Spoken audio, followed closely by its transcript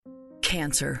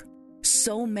cancer.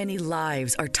 So many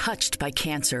lives are touched by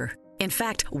cancer. In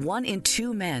fact, 1 in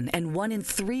 2 men and 1 in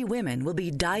 3 women will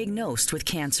be diagnosed with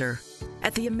cancer.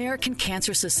 At the American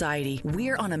Cancer Society,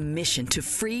 we're on a mission to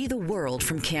free the world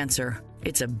from cancer.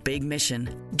 It's a big mission,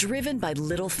 driven by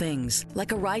little things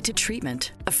like a ride to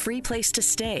treatment, a free place to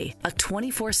stay, a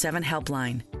 24/7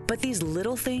 helpline. But these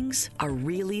little things are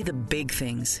really the big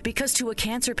things, because to a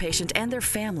cancer patient and their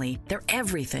family, they're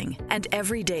everything. And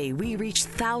every day we reach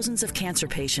thousands of cancer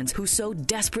patients who so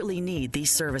desperately need these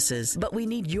services. But we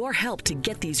need your help to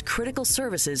get these critical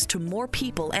services to more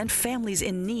people and families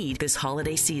in need this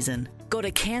holiday season. Go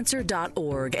to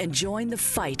cancer.org and join the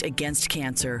fight against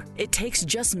cancer. It takes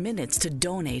just minutes to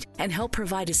donate and help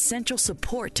provide essential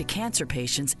support to cancer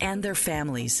patients and their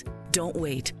families. Don't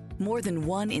wait. More than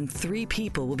 1 in 3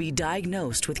 people will be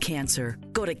diagnosed with cancer.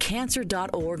 Go to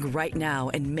cancer.org right now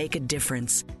and make a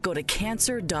difference. Go to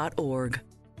cancer.org.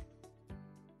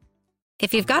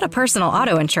 If you've got a personal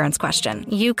auto insurance question,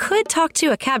 you could talk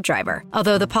to a cab driver,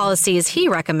 although the policies he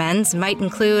recommends might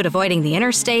include avoiding the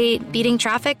interstate, beating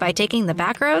traffic by taking the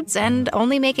back roads, and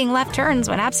only making left turns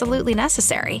when absolutely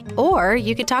necessary. Or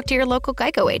you could talk to your local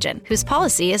Geico agent, whose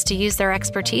policy is to use their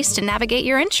expertise to navigate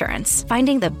your insurance,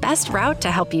 finding the best route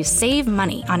to help you save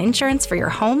money on insurance for your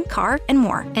home, car, and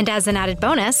more. And as an added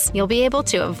bonus, you'll be able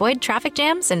to avoid traffic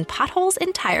jams and potholes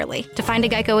entirely. To find a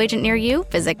Geico agent near you,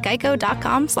 visit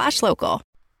geico.com/local.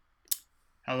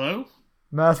 Hello?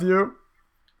 Matthew?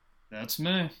 That's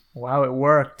me. Wow, it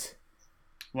worked.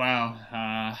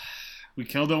 Wow, we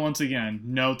killed it once again.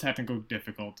 No technical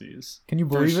difficulties. Can you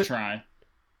believe First it? try.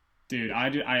 Dude,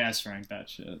 I S-ranked that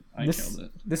shit. I killed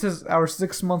it. This is our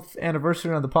 6-month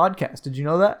anniversary on the podcast. Did you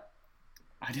know that?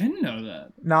 I didn't know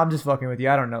that. No, I'm just fucking with you.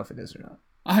 I don't know if it is or not.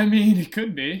 I mean, it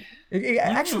could be. It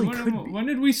actually could be. When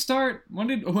did we start? When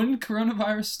did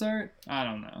coronavirus start? I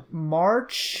don't know.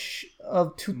 March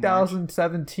of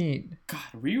 2017. God,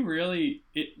 we really...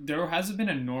 There hasn't been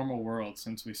a normal world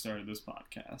since we started this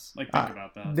podcast. Like, think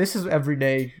about that. This is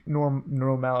everyday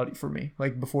normality for me,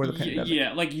 like before the pandemic.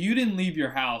 Yeah, like you didn't leave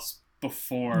your house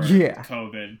before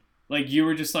COVID. Like you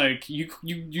were just like, you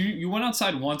went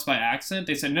outside once by accident.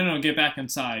 They said, no, get back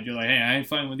inside. You're like, hey, I ain't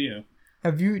fighting with you.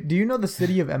 Do you know The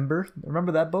City of Ember?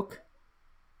 Remember that book?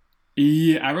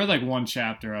 Yeah, I read like one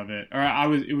chapter of it, or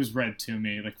it was read to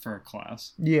me like for a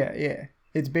class. Yeah.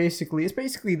 It's basically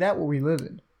that what we live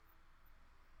in.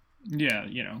 Yeah,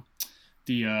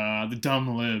 the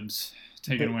dumb libs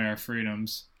taking away our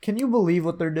freedoms. Can you believe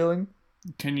what they're doing?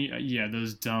 Can you? Yeah,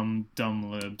 those dumb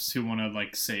libs who want to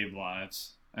like save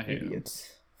lives. I hate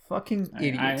idiots. Fucking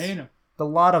idiots. I hate them. A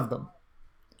lot of them.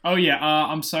 Oh yeah,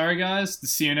 I'm sorry guys. The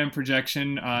CNN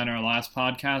projection in our last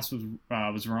podcast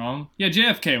was wrong. Yeah,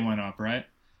 JFK went up, right?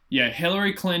 Yeah,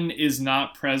 Hillary Clinton is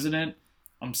not president.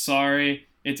 I'm sorry.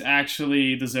 It's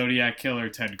actually the Zodiac killer,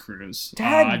 Ted Cruz.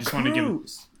 I just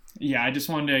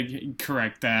wanted to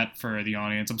correct that for the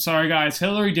audience. I'm sorry guys.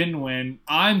 Hillary didn't win.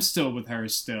 I'm still with her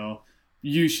still.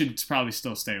 You should probably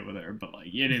still stay with her, but like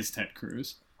it is Ted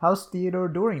Cruz. How's Theodore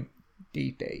doing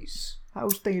these days?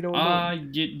 How's Theodore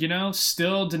doing?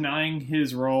 Still denying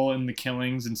his role in the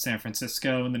killings in San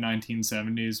Francisco in the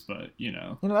 1970s, but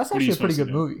that's actually a pretty good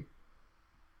movie.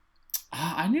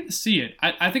 I need to see it.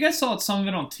 I think I saw some of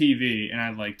it on TV and I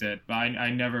liked it, but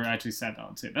I never actually sat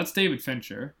down to it. That's David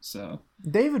Fincher, so.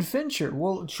 David Fincher.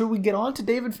 Well, should we get on to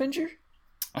David Fincher?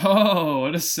 Oh,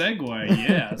 what a segue!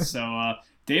 Yeah. So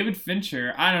David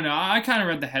Fincher. I don't know. I kind of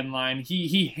read the headline.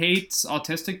 He hates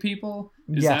autistic people.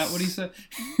 Is that what he said?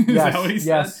 That what he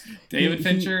said? David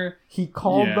Fincher. He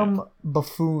called them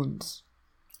buffoons.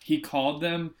 He called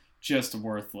them just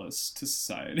worthless to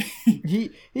society.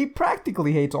 he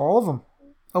practically hates all of them,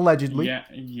 allegedly.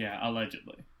 Yeah,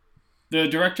 allegedly. The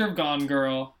director of Gone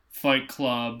Girl, Fight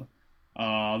Club,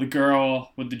 the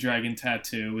girl with the dragon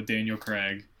tattoo with Daniel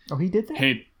Craig. Oh, he did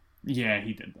that? Yeah,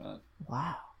 he did that.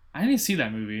 Wow. I didn't see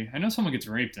that movie. I know someone gets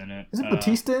raped in it. Isn't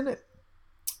Batista in it?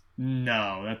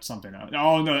 No, that's something else.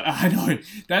 Oh, no, I know.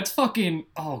 That's fucking...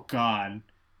 Oh, God.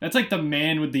 That's like the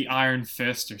man with the iron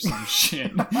fist or some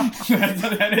shit.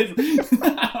 That is...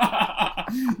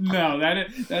 No,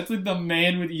 that's like the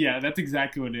man with... Yeah, that's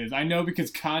exactly what it is. I know because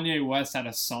Kanye West had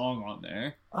a song on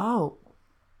there. Oh.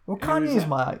 Well, Kanye is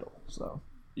my idol, so...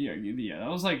 Yeah,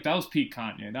 that was peak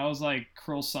Kanye. That was like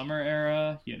Cruel Summer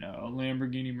era,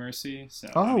 Lamborghini Mercy. So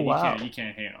wow, you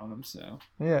can't hate on him. So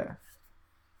yeah,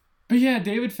 but yeah,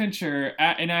 David Fincher,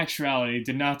 in actuality,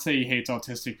 did not say he hates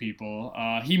autistic people.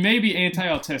 He may be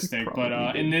anti-autistic,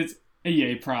 but in this,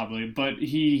 probably. But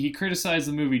he criticized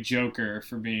the movie Joker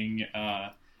for being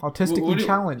autistically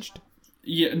challenged.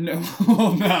 Yeah, no,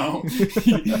 well, no.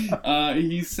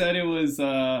 He said it was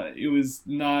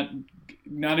not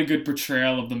a good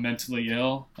portrayal of the mentally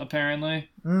ill. Apparently,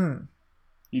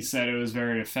 he said it was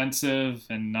very offensive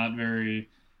and not very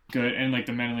good, and like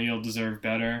the mentally ill deserve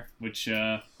better. Which,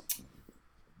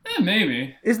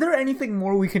 maybe. Is there anything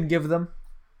more we can give them?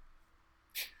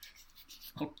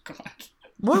 Oh God.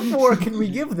 What more can we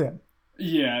give them?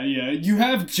 Yeah. You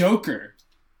have Joker.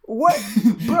 What?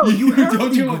 Bro, you have the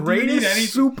do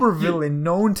greatest supervillain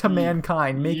known to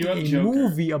mankind making a Joker.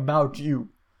 movie about you.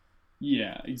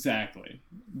 Yeah, exactly.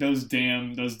 Those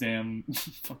damn.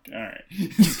 Fuck. All right,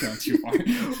 it's gone too far.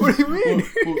 What do you mean?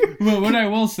 Well, what I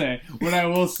will say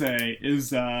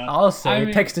is, I'll say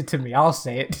it. Text it to me. I'll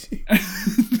say it.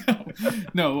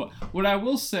 No. What I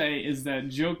will say is that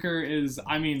Joker is.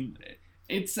 I mean,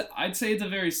 I'd say it's a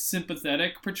very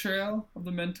sympathetic portrayal of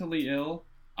the mentally ill.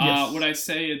 Yes.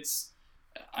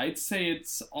 I'd say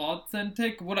it's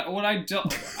authentic.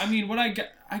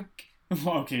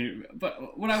 Okay,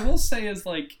 but what I will say is,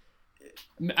 like,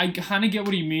 I kind of get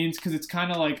what he means, because it's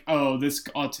kind of like, oh, this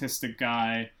autistic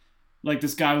guy, like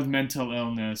this guy with mental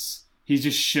illness, he's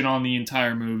just shit on the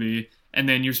entire movie, and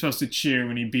then you're supposed to cheer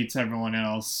when he beats everyone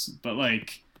else, but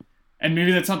like, and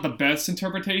maybe that's not the best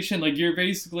interpretation. Like, you're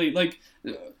basically like,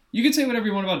 you can say whatever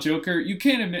you want about Joker. You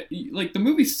can't admit, like, the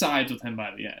movie sides with him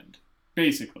by the end,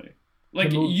 basically.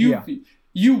 Like,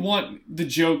 you want the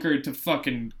Joker to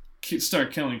fucking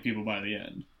start killing people by the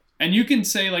end. And you can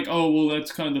say, like, oh, well,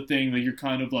 that's kind of the thing, like, you're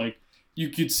kind of like, you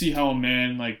could see how a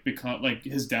man, like, become, like,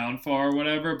 his downfall or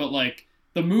whatever, but, like,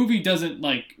 the movie doesn't,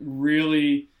 like,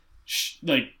 really,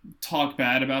 like, talk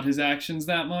bad about his actions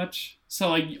that much. So,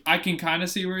 like, I can kind of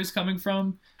see where he's coming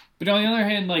from. But on the other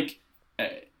hand, like,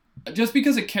 just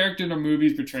because a character in a movie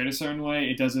is portrayed a certain way,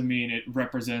 it doesn't mean it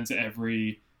represents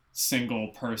every single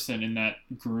person in that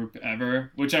group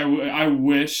ever, which I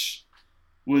wish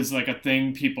was like a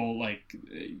thing people, like,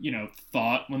 you know,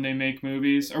 thought when they make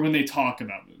movies, or when they talk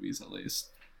about movies, at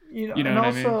least. You know and what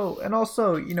also, I mean? And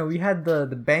also, you know, we had the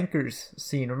bankers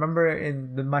scene. Remember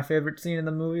in my favorite scene in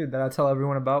the movie that I tell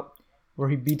everyone about, where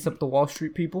he beats up the Wall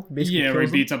Street people? Yeah, where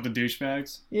he beats up the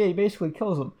douchebags. Yeah, he basically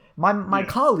kills them. My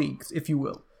colleagues, if you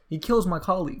will. He kills my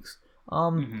colleagues.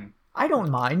 I don't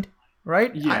mind,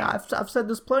 right? Yeah. I've said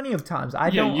this plenty of times.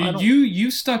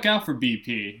 You stuck out for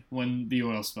BP when the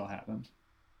oil spill happened.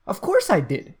 Of course I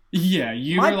did. Yeah,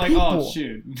 you were like, people, oh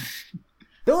shoot.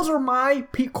 Those are my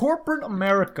corporate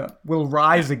America will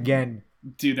rise again.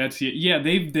 Dude, that's it. Yeah,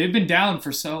 they've been down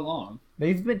for so long.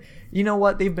 They've been, you know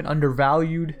what? They've been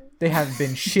undervalued. They have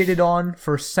been shitted on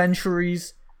for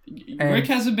centuries. Rick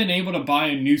hasn't been able to buy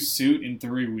a new suit in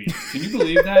 3 weeks. Can you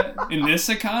believe that? In this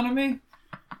economy?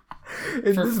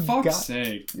 For fuck's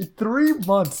sake. 3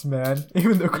 months, man.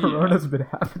 Even though Corona's been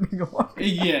happening a lot.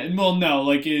 Yeah, well, no,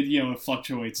 like, it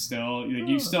fluctuates still. Like,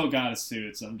 you still got a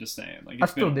suit, so I'm just saying. Like, I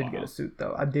still did get a suit,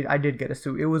 though. I did get a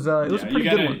suit. It was a pretty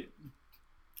good one.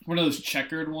 One of those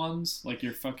checkered ones, like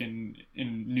you're fucking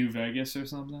in New Vegas or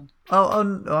something.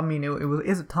 Oh, I mean,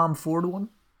 is it Tom Ford one?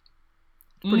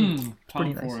 Pretty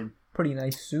nice. Ford. Pretty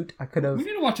nice suit. I could have. We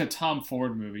need to watch a Tom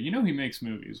Ford movie. You know he makes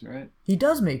movies, right? He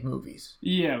does make movies.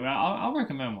 Yeah, but I'll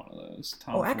recommend one of those.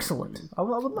 Ford excellent! Movies. I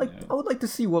would like to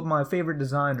see what my favorite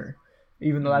designer,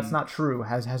 even though that's not true,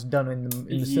 has done in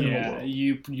the cinema world.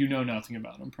 Yeah, you know nothing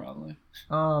about him probably.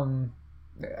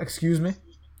 Excuse me.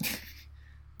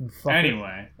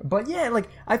 Anyway, but yeah, like,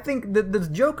 I think the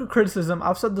Joker criticism,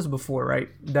 I've said this before, right?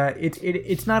 That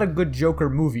it's not a good Joker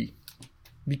movie.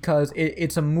 Because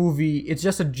it's a movie, it's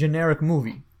just a generic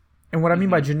movie. And what I mean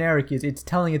by generic is it's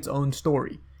telling its own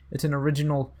story. It's an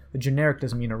original. Generic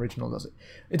doesn't mean original, does it?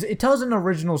 It tells an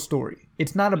original story.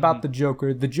 It's not about the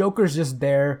Joker. The Joker's just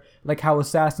there, like how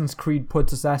Assassin's Creed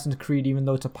puts Assassin's Creed, even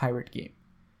though it's a pirate game.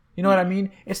 You know what I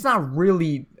mean? It's not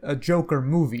really a Joker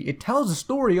movie. It tells the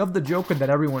story of the Joker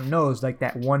that everyone knows, like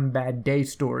that One Bad Day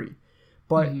story.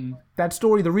 But that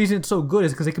story, the reason it's so good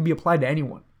is because it can be applied to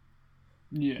anyone.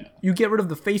 Yeah. You get rid of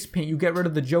the face paint, you get rid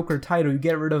of the Joker title, you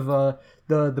get rid of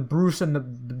the Bruce and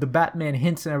the Batman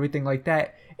hints and everything like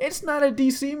that. It's not a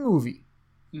DC movie.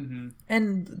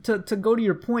 And to go to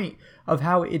your point of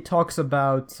how it talks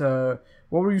about what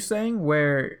were you saying?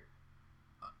 Where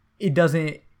it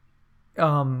doesn't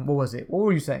what was it? What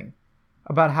were you saying?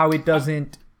 About how it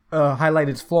doesn't highlight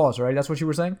its flaws, right? That's what you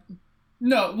were saying?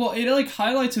 No, well, it like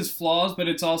highlights his flaws, but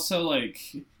it's also like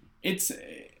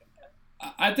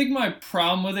I think my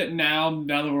problem with it now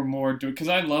that we're more, because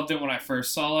I loved it when I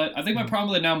first saw it. I think my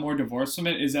problem with it now, more divorced from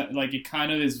it, is that like it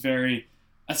kind of is very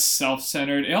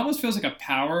self-centered. It almost feels like a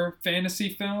power fantasy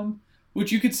film,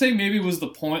 which you could say maybe was the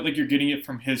point. Like, you're getting it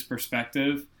from his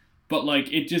perspective, but like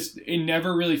it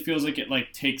never really feels like it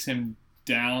like takes him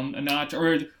down a notch,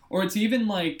 or it's even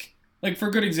like for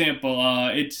a good example,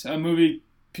 it's a movie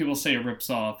people say it rips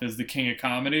off is The King of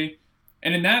Comedy.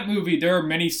 And in that movie, there are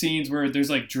many scenes where there's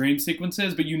like dream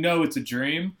sequences, but you know it's a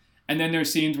dream. And then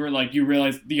there's scenes where like you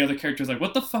realize the other character's like,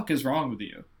 what the fuck is wrong with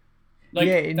you? Like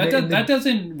that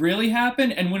doesn't really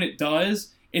happen. And when it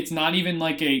does, it's not even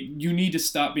like you need to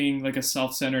stop being like a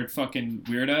self-centered fucking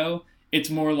weirdo.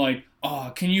 It's more like,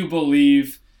 oh, can you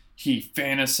believe he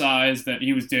fantasized that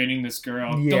he was dating this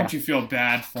girl? Yeah. Don't you feel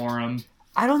bad for him?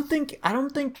 I don't think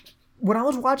when I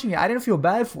was watching it, I didn't feel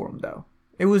bad for him though.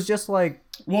 It was just like...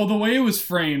 Well, the way it was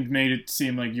framed made it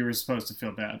seem like you were supposed to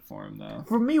feel bad for him, though.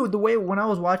 For me, the way when I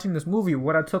was watching this movie,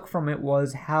 what I took from it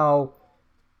was how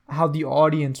the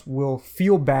audience will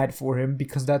feel bad for him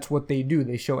because that's what they do.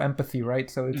 They show empathy,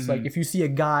 right? So it's like if you see a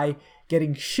guy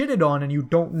getting shitted on and you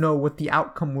don't know what the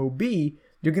outcome will be,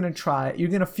 you're going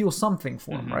to feel something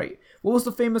for him, right? What was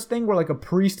the famous thing where like a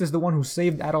priest is the one who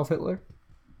saved Adolf Hitler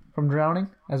from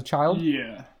drowning as a child?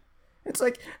 Yeah. It's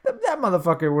like, that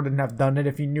motherfucker wouldn't have done it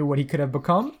if he knew what he could have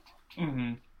become.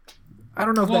 Mm-hmm. I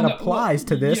don't know if that applies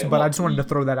to this, but I just wanted to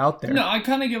throw that out there. No, I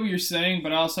kind of get what you're saying,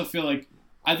 but I also feel like,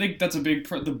 I think that's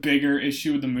the bigger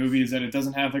issue with the movie is that it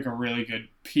doesn't have like a really good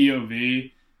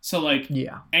POV. So like,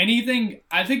 anything,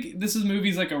 I think this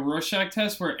movie's like a Rorschach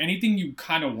test where anything you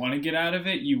kind of want to get out of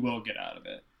it, you will get out of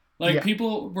it. Like,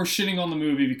 people were shitting on the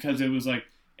movie because it was like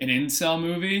an incel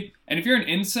movie. And if you're an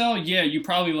incel, yeah, you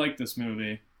probably like this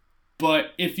movie.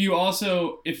 But if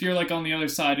you're like on the other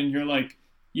side and you're like,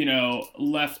 you know,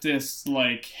 leftist,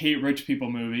 like hate rich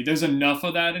people movie, there's enough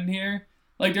of that in here.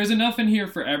 Like there's enough in here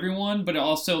for everyone, but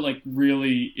also like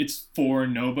really it's for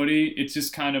nobody. It's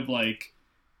just kind of like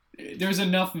there's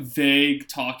enough vague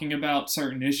talking about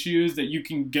certain issues that you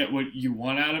can get what you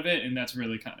want out of it. And that's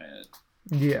really kind of it.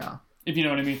 Yeah. If you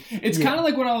know what I mean. It's kind of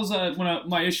like what I was,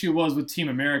 my issue was with Team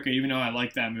America, even though I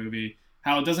like that movie.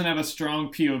 How it doesn't have a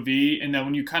strong POV, and that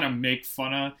when you kind of make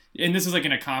fun of, and this is like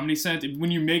in a comedy sense,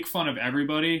 when you make fun of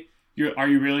everybody, are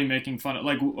you really making fun of,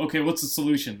 like, okay, what's the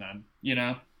solution then, you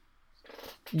know?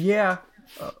 Yeah.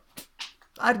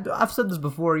 I've said this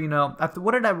before, you know,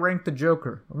 what did I rank the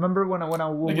Joker? Remember when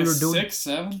like we were doing... 6,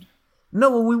 7?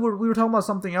 No, when we were talking about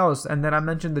something else, and then I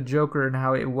mentioned the Joker and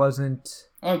how it wasn't...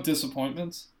 Oh,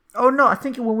 disappointments? Oh, no, I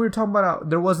think when we were talking about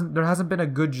there hasn't been a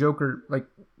good Joker, like,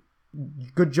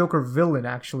 good Joker villain,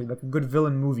 actually, like a good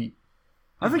villain movie.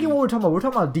 I think what we're talking about. We're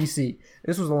talking about DC.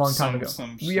 This was a long time ago.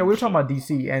 We were talking about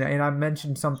DC, and I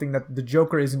mentioned something that the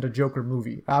Joker isn't a Joker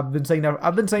movie. I've been saying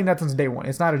that since day one.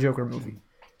 It's not a Joker movie.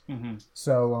 Mm-hmm.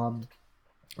 So,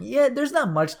 there's not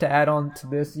much to add on to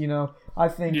this. You know, I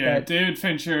think that David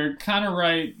Fincher, kind of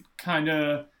right, kind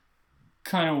of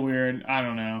weird. I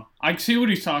don't know. I see what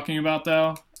he's talking about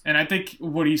though. And I think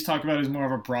what he's talking about is more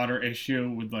of a broader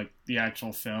issue with, like, the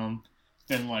actual film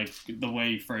than, like, the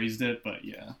way he phrased it, but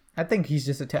yeah. I think he's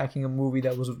just attacking a movie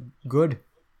that was good.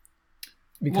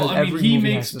 Because well, I mean, he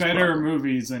makes better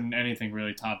movies than anything,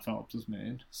 really, Todd Phillips has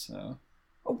made, so...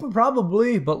 Oh,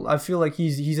 probably, but I feel like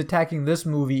he's attacking this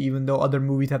movie even though other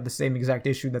movies have the same exact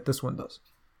issue that this one does.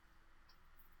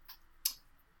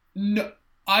 No,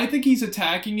 I think he's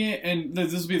attacking it, and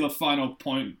this will be the final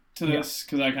point to this,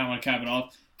 because I kind of want to cap it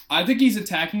off. I think he's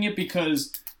attacking it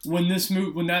because when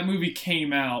that movie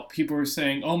came out, people were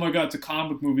saying, "Oh my god, it's a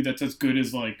comic book movie that's as good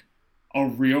as like a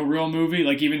real movie."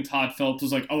 Like even Todd Phillips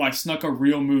was like, "Oh, I snuck a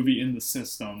real movie in the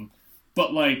system,"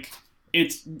 but like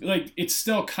it's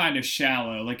still kind of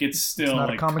shallow. Like it's not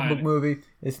like a comic book movie.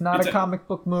 It's not a comic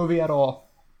book movie at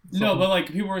all. No, but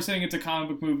like people were saying it's a comic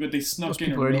book movie, but they snuck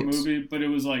in a real movie. But it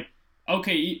was like,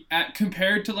 okay,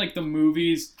 compared to like the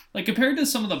movies, like compared to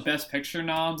some of the Best Picture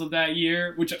nods of that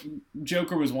year, which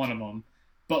Joker was one of them,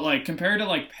 but like compared to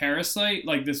like Parasite,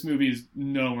 like this movie is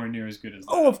nowhere near as good as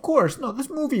that. Oh, of course, no, this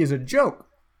movie is a joke.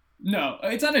 No,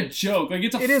 it's not a joke. Like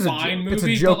it's a fine movie. It's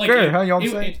a joker, but, like, huh? You know what I'm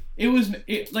saying?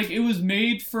 It was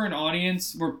made for an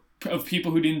audience of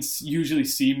people who didn't usually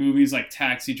see movies like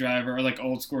Taxi Driver or like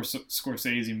old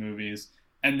Scorsese movies,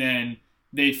 and then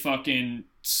they fucking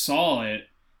saw it.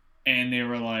 And they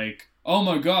were like, "Oh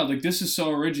my god, like this is so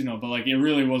original," but like it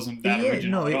really wasn't that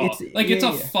original at all. It's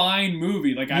a fine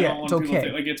movie. Like I don't want people to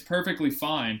think, like it's perfectly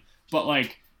fine. But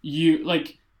like you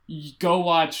go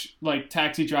watch like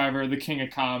Taxi Driver, The King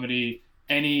of Comedy,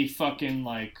 any fucking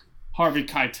like Harvey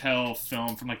Keitel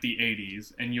film from like the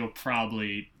 80s, and you'll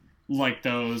probably like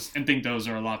those and think those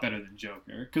are a lot better than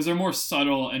Joker because they're more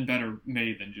subtle and better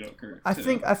made than Joker. I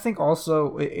think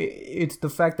also it's the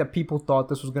fact that people thought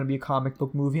this was going to be a comic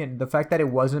book movie, and the fact that it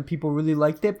wasn't, people really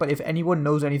liked it. But if anyone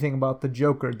knows anything about the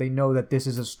Joker, they know that this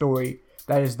is a story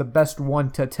that is the best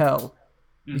one to tell.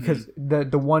 Because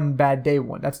the one bad day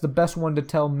one, that's the best one to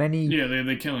tell many. Yeah,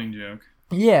 the Killing Joke.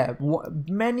 Yeah,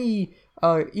 many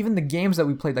even the games that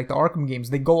we played, like the Arkham games,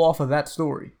 they go off of that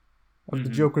story of the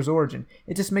Joker's origin.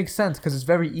 It just makes sense because it's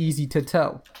very easy to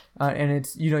tell, and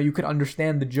it's you could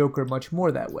understand the Joker much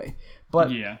more that way.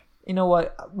 But yeah. You know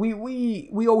what?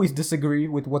 We always disagree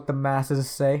with what the masses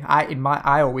say.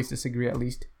 I always disagree, at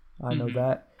least. I know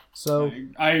that. So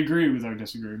I agree with our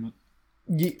disagreement.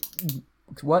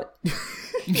 What?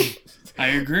 I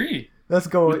agree. Let's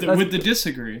go with the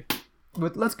disagree.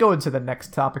 Let's go into the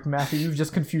next topic, Matthew. You've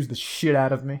just confused the shit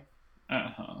out of me.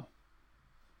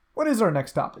 What is our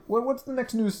next topic? What's the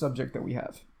next news subject that we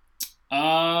have?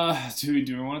 Do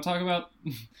we want to talk about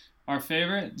our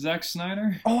favorite, Zack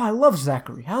Snyder? Oh, I love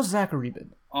Zachary. How's Zachary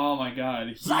been? Oh my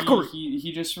God, Zachary.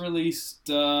 He just released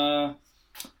some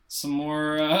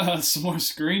more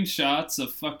screenshots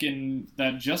of fucking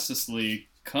that Justice League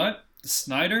cut.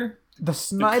 The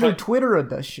Snyder Twitter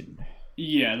edition.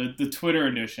 Yeah, the Twitter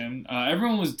edition.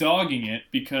 Everyone was dogging it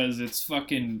because it's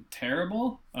fucking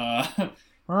terrible.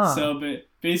 So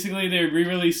basically they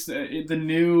re-released the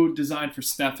new design for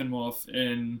Steppenwolf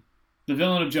in the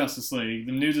villain of Justice League.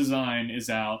 The new design is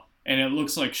out, and it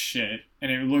looks like shit,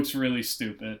 and it looks really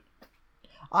stupid.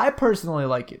 I personally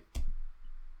like it.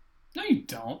 No, you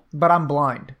don't. But I'm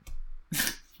blind.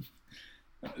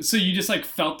 So you just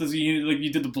felt this,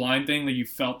 you did the blind thing, you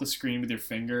felt the screen with your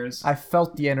fingers. I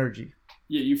felt the energy.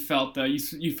 Yeah, you felt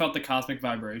the cosmic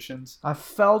vibrations. I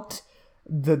felt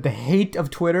the hate of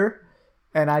Twitter,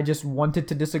 and I just wanted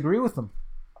to disagree with them.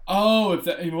 Oh,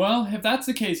 if that's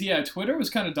the case, yeah, Twitter was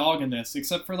kind of dogging this,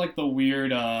 except for the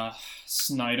weird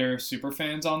Snyder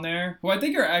superfans on there, who I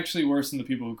think are actually worse than the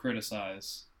people who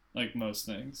criticize most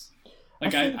things.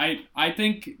 I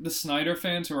think the Snyder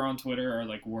fans who are on Twitter are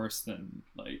worse than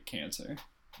cancer.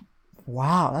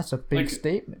 Wow, that's a big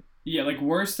statement. Yeah,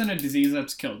 worse than a disease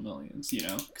that's killed millions.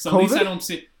 Because at least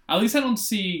I don't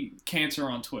see cancer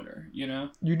on Twitter.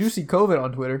 You do see COVID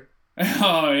on Twitter.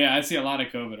 Oh yeah, I see a lot of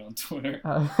COVID on Twitter.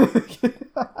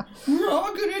 We're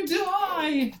all gonna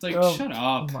die. It's shut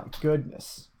up. Oh my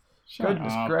goodness.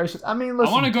 Goodness up. gracious. I mean,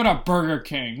 listen. I want to go to Burger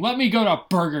King. Let me go to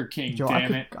Burger King,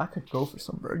 damn it. I could go for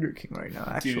some Burger King right now,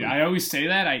 actually. Dude, I always say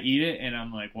that. I eat it, and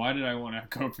I'm like, why did I want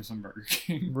to go for some Burger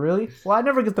King? Really? Well, I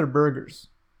never get their burgers.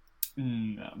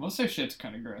 No, most of their shit's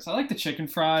kind of gross. I like the chicken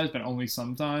fries, but only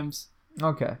sometimes.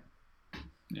 Okay.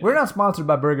 Yeah. We're not sponsored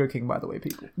by Burger King, by the way,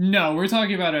 people. No, we're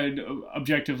talking about an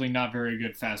objectively not very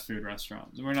good fast food restaurant.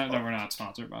 We're not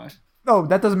sponsored by. Oh,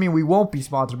 that doesn't mean we won't be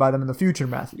sponsored by them in the future,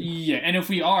 Matthew. Yeah, and if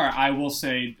we are, I will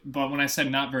say, but when I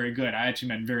said not very good, I actually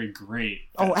meant very great.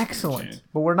 Oh, excellent.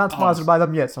 But we're not sponsored by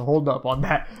them yet, so hold up on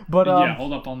that. But yeah,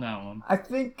 hold up on that one. I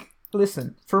think,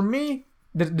 listen, for me,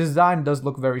 the design does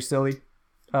look very silly.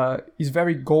 He's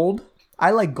very gold.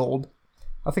 I like gold.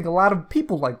 I think a lot of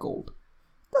people like gold.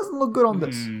 Doesn't look good on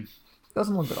this.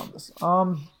 Doesn't look good on this.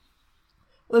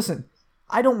 Listen,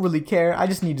 I don't really care. I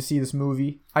just need to see this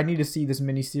movie. I need to see this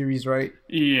miniseries, right?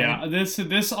 Yeah,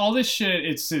 all this shit.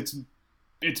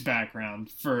 It's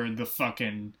background for the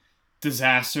fucking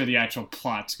disaster the actual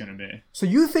plot's gonna be. So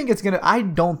you think it's gonna? I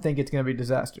don't think it's gonna be a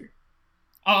disaster.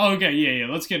 Oh, okay, yeah.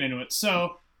 Let's get into it.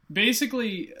 So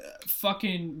basically,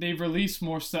 they've released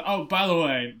more stuff. Oh, by the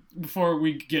way, before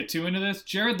we get too into this,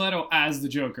 Jared Leto as the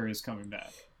Joker is coming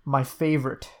back. My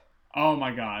favorite. Oh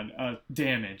my God,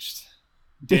 damaged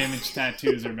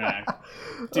tattoos are back,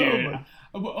 dude.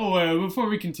 Before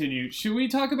we continue, should we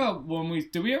talk about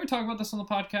did we ever talk about this on the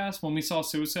podcast when we saw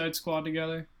Suicide Squad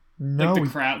together? No,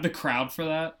 the crowd for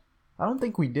that. I don't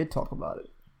think we did talk about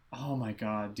it. Oh my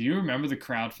God, do you remember the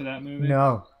crowd for that movie?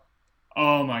 No.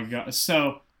 Oh my God,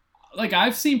 so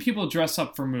I've seen people dress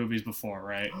up for movies before,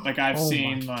 right? I've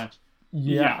seen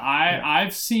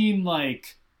I've seen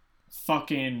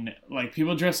fucking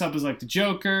people dress up as the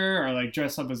Joker or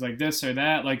dress up as this or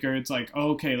that, or it's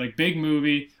okay, big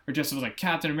movie, or dress up as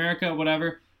Captain America,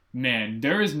 whatever. Man,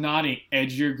 there is not an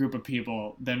edgier group of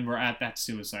people than were at that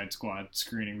Suicide Squad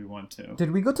screening we went to.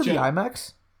 Did we go to the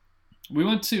IMAX? We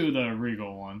went to the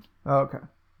Regal one. Oh, okay.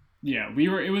 Yeah, we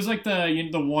were. It was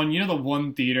the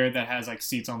one theater that has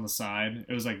seats on the side.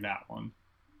 It was that one.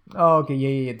 Oh, okay,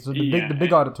 yeah. So the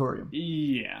big auditorium.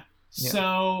 Yeah.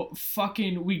 So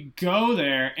we go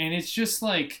there and it's just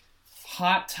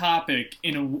Hot Topic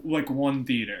in one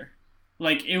theater.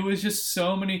 It was just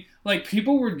so many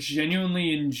people were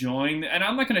genuinely enjoying and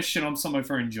I'm not gonna shit on somebody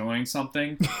for enjoying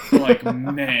something, but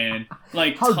man,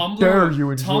 how Tumblr, dare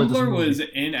you enjoy this Tumblr movie? was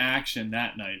in action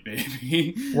that night,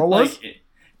 baby. What was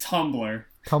Tumblr?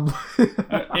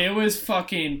 Tumblr. It was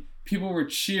fucking People were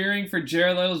cheering for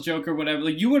Jared Leto's Joker, whatever.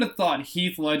 Like, you would have thought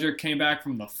Heath Ledger came back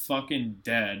from the fucking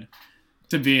dead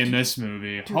to be in this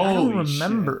movie. Dude, Holy I don't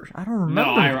remember. Shit. I don't remember.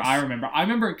 No, I remember. I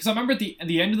remember because I remember at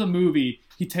the end of the movie,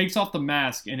 he takes off the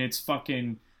mask and it's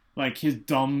fucking like his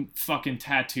dumb fucking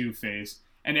tattoo face,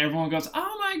 and everyone goes,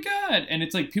 "Oh my god!" And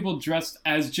it's like people dressed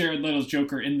as Jared Leto's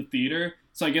Joker in the theater.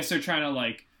 So I guess they're trying to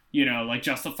like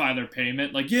justify their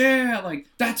payment. Like, yeah, like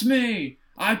that's me.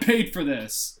 I paid for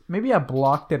this. Maybe I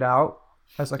blocked it out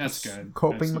as like that's a good.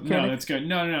 coping mechanic. No, that's good.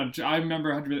 No. I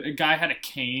remember a guy had a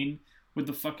cane with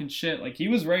the fucking shit. Like, he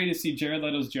was ready to see Jared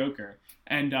Leto's Joker.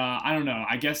 And I don't know.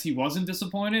 I guess he wasn't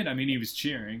disappointed. I mean, he was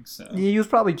cheering. So Yeah, he was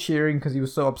probably cheering because he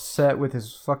was so upset with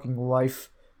his fucking life.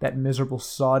 That miserable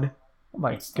sod. Oh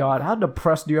my god, how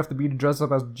depressed do you have to be to dress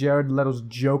up as Jared Leto's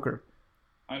Joker?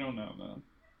 I don't know, man.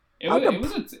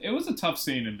 It was a tough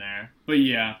scene in there. But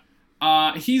yeah.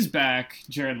 He's back,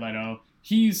 Jared Leto.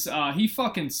 He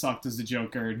fucking sucked as the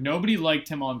Joker. Nobody liked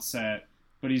him on set,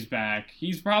 but he's back.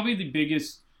 He's probably the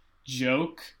biggest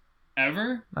joke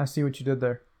ever. I see what you did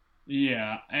there.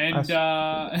 Yeah, and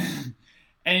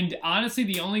and honestly,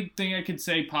 the only thing I could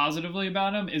say positively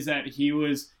about him is that he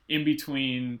was in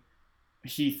between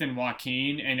Heath and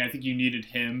Joaquin, and I think you needed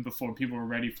him before people were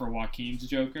ready for Joaquin's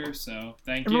Joker. So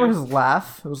thank you. Remember his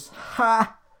laugh? It was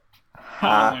ha.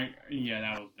 Yeah,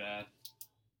 that was bad.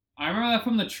 I remember that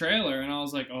from the trailer, and I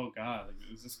was like, "Oh God,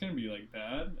 is this gonna be like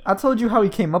bad?" I told you how he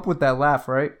came up with that laugh,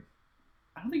 right?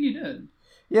 I don't think he did.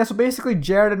 Yeah, so basically,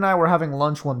 Jared and I were having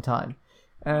lunch one time,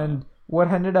 and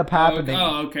what ended up happening?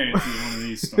 Okay, it's one of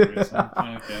these stories.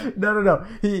 Okay. No.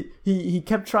 He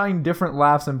kept trying different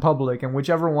laughs in public, and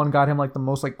whichever one got him like the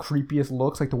most like creepiest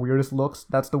looks, like the weirdest looks,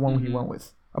 that's the one he went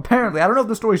with. Apparently, I don't know if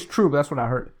the story's true, but that's what I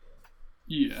heard.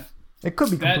 Yeah. It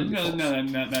could be completely false.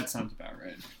 No, that sounds about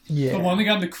right. Yeah. The one that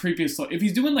got him the creepiest look. If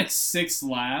he's doing like 6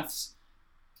 laughs,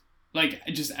 like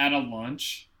just at a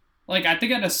lunch, like I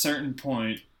think at a certain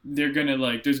point they're gonna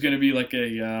like there's gonna be like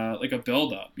a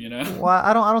build up, you know? Well,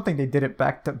 I don't think they did it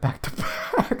back to back.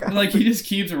 Like he just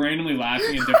keeps randomly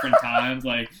laughing at different times,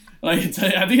 like it's,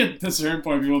 I think at a certain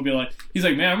point people will be like, he's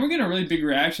like, man, we're getting a really big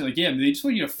reaction. Like, yeah, they just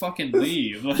want you to fucking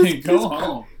leave. Like, go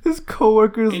home. His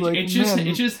coworkers it's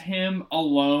just him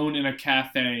alone in a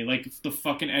cafe, like the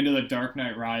fucking end of the Dark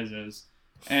Knight Rises.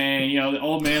 And, you know, the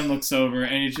old man looks over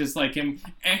and it's just like him,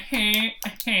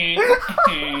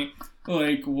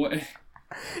 like, what?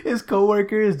 His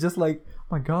coworker is just like, oh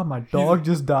my god, my dog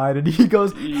just died. And he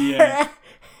goes, yeah.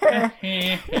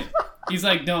 He's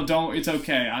like, no, don't, it's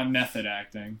okay. I'm method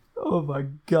acting. Oh my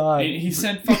god. And he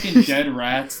sent fucking dead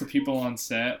rats to people on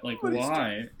set. Like,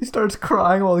 why? He starts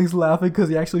crying while he's laughing because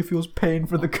he actually feels pain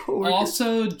for the coworker.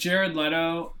 Also, Jared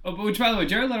Leto, which by the way,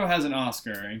 Jared Leto has an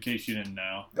Oscar, in case you didn't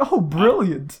know. Oh,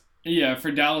 brilliant. Yeah, for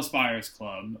Dallas Buyers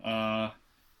Club.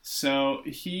 So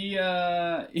he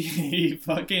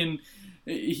fucking...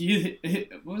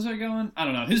 what was I going? I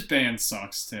don't know. His band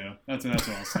sucks too. That's what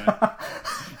I'll say.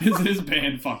 his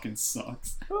band fucking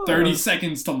sucks. 30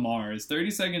 Seconds to Mars.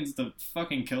 30 seconds to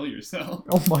fucking kill yourself.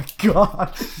 Oh my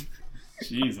god.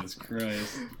 Jesus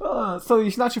Christ. So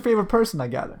he's not your favorite person, I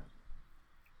gather.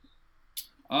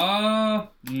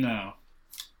 No.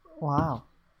 Wow.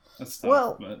 That's tough,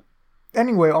 well, but...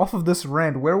 Anyway, off of this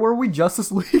rant, where were we?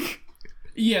 Justice League?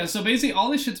 Yeah, so basically all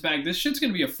this shit's back. This shit's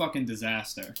gonna be a fucking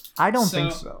disaster. I don't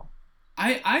think so.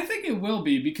 I think it will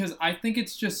be because I think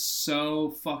it's just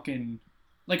so fucking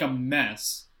like a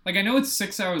mess. Like, I know it's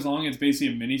 6 hours long, it's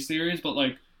basically a miniseries, but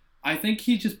like I think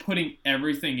he's just putting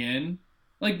everything in.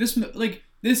 Like this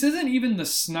isn't even the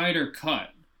Snyder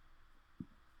cut.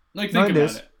 Like, think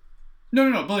about it.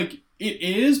 No, but like it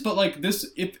is, but like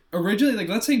this, if originally, like,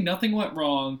 let's say nothing went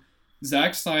wrong,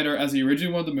 Zack Snyder as he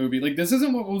originally wanted the movie, like this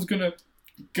isn't what was gonna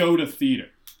go to theater.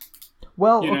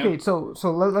 Well, okay, so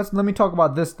let me talk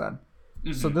about this then.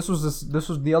 Mm-hmm. So this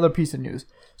was the other piece of news.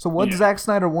 So what Zack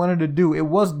Snyder wanted to do, it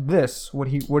was what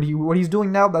he's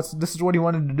doing now. This is what he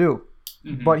wanted to do,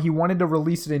 but he wanted to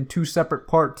release it in 2 separate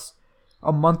parts,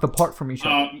 a month apart from each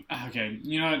other. Okay,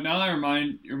 you know, now that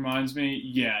reminds me,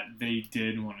 yeah, they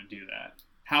did want to do that.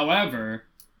 However,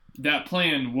 that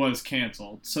plan was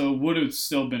canceled, so it would have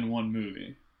still been one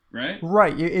movie, right?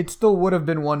 Right, it still would have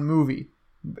been one movie.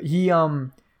 He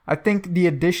I think the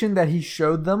edition that he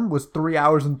showed them was 3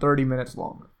 hours and 30 minutes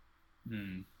long.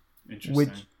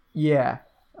 Interesting.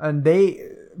 And they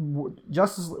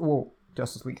Justice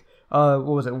League. What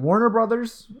was it? Warner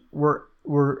Brothers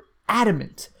were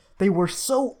adamant. They were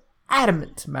so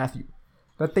adamant, Matthew,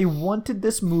 that they wanted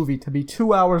this movie to be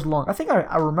 2 hours long. I think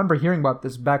I remember hearing about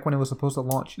this back when it was supposed to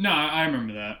launch. No, I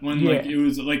remember that. When like it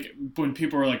was like when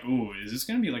people were like, "Ooh, is this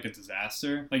gonna be like a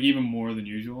disaster? Like even more than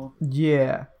usual?"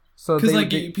 Yeah. So because like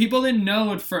people didn't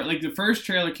know at first. Like the first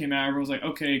trailer came out, everyone was like,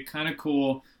 okay, kind of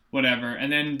cool, whatever.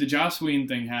 And then the Joss Whedon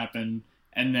thing happened,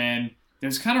 and then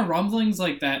there's kind of rumblings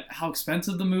like that how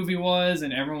expensive the movie was,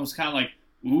 and everyone was kind of like,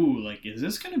 ooh, like is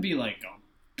this gonna be like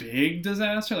a big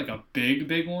disaster, like a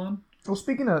big one? Well,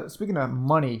 speaking of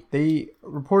money, they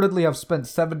reportedly have spent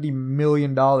 $70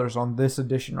 million on this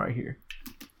edition right here.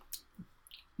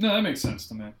 No, that makes sense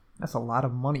to me. That's a lot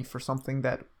of money for something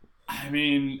that... I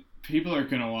mean, people are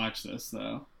going to watch this,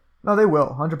 though. No, they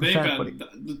will, 100%.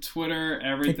 But the Twitter,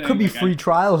 everything... It could be like free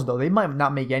trials, though. They might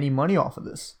not make any money off of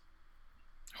this.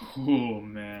 Oh,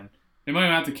 man. They might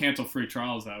have to cancel free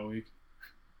trials that week.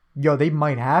 Yo, they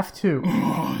might have to.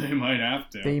 Oh, they might have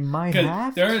to. They might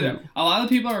have to. A lot of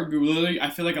people are literally... I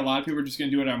feel like a lot of people are just going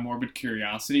to do it out of morbid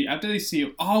curiosity. After they see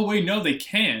it... Oh, wait, no, they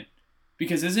can't.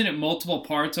 Because isn't it multiple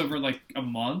parts over, like, a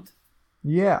month?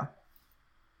 Yeah.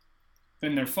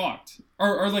 Then they're fucked.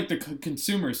 Or like, the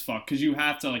consumer's fucked. Because you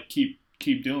have to, like, keep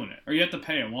doing it. Or you have to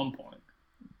pay at one point.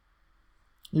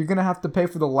 You're going to have to pay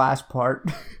for the last part.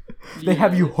 They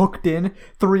have you hooked in.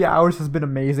 3 hours has been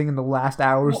amazing, and the last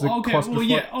hour is the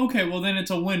clusterfuck. Okay, well then it's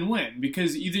a win-win.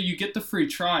 Because either you get the free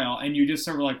trial, and you just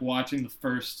sort of like watching the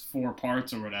first 4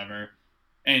 parts or whatever,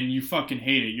 and you fucking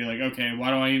hate it. You're like, okay, why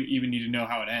do I even need to know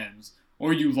how it ends?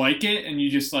 Or you like it, and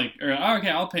you just like, okay,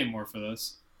 I'll pay more for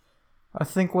this. I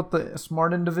think what the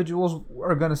smart individuals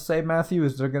are going to say, Matthew,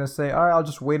 is they're going to say, all right, I'll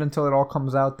just wait until it all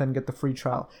comes out, then get the free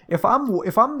trial. If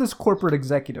I'm this corporate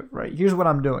executive, right, here's what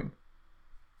I'm doing.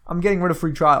 I'm getting rid of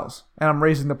free trials, and I'm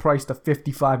raising the price to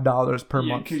 $55 per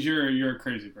month. Because you're a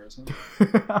crazy person.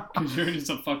 Because you're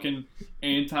just a fucking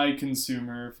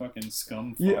anti-consumer fucking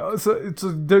scum. Yeah, so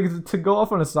to go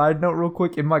off on a side note real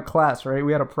quick, in my class, right,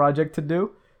 we had a project to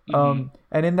do.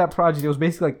 And in that project, it was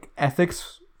basically like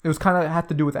ethics. It was kind of had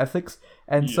to do with ethics.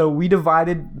 And so we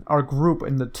divided our group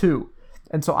into 2.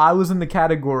 And so I was in the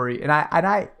category, and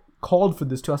I called for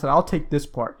this too. I said, I'll take this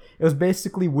part. It was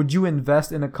basically, would you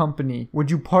invest in a company? Would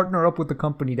you partner up with a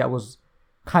company that was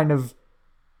kind of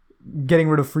getting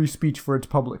rid of free speech for its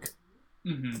public?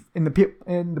 In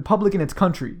the public in its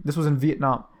country. This was in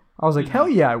Vietnam. I was like, hell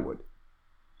yeah, I would.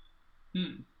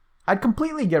 I'd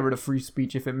completely get rid of free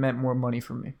speech if it meant more money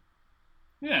for me.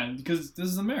 Yeah, because this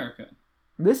is America.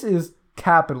 This is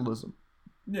capitalism.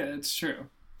 Yeah, it's true.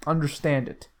 Understand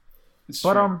it. It's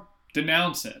true.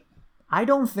 Denounce it. I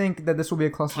don't think that this will be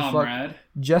a clusterfuck. Comrade.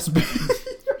 Just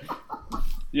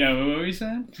Yeah, what were you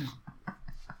saying?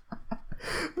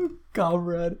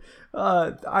 Comrade.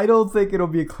 I don't think it'll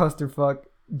be a clusterfuck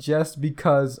just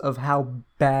because of how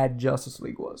bad Justice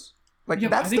League was. Like,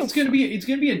 yeah, I think it's gonna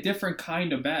be a different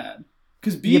kind of bad.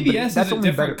 Because BBS is a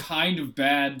different kind of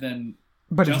bad than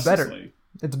Justice League.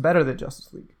 It's better than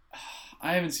Justice League.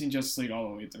 I haven't seen Justice League all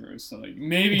the way through, so like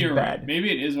maybe you're right.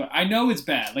 Maybe it is. I know it's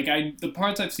bad. Like the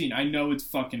parts I've seen, I know it's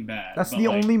fucking bad.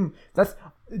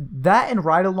 That and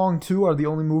Ride Along 2 are the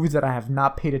only movies that I have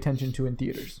not paid attention to in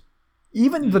theaters.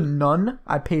 Even The Nun,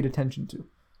 I paid attention to.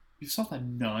 You saw The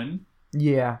Nun?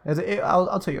 Yeah,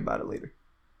 I'll tell you about it later.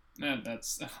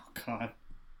 That's God.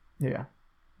 Yeah.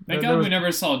 Thank God we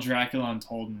never saw Dracula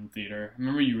Untold in the theater. I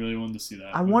remember you really wanted to see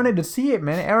that. I wanted to see it,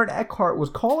 man. Aaron Eckhart was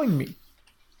calling me.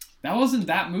 That wasn't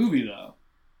that movie, though.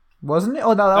 Wasn't it?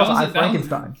 Oh, no, that was I,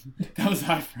 Frankenstein. That was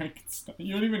I, Frankenstein.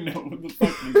 You don't even know what the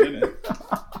fuck was in it.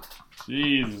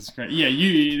 Jesus Christ. Yeah,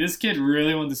 this kid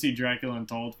really wanted to see Dracula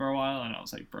Untold for a while, and I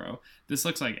was like, bro, this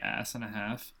looks like ass and a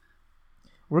half.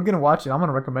 We're going to watch it. I'm going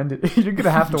to recommend it. You're going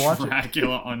to have to watch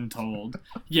Dracula Untold.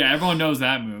 Yeah, everyone knows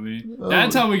that movie.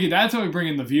 That's how we bring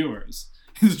in the viewers.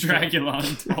 Is Dracula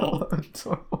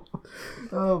Untold.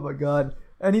 Oh my God.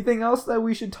 Anything else that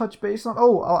we should touch base on?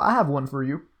 Oh, I have one for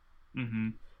you.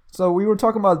 So we were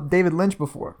talking about David Lynch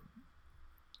before.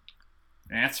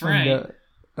 That's right. And,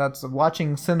 that's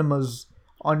watching cinemas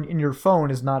in your phone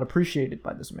is not appreciated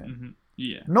by this man.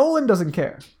 Yeah. Nolan doesn't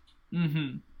care.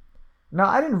 Now,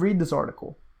 I didn't read this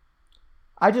article.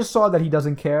 I just saw that he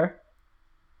doesn't care,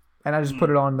 and I just put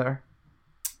it on there.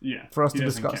 Yeah. For us to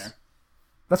discuss. Care.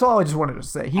 That's all I just wanted to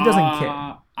say. He doesn't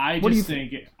care. I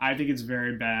think it's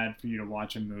very bad for you to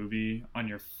watch a movie on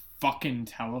your fucking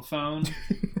telephone,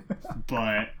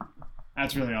 but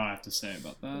that's really all I have to say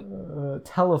about that.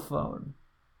 Telephone.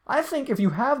 I think if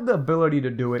you have the ability to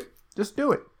do it, just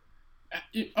do it.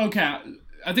 Okay,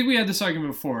 I think we had this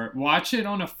argument before. Watch it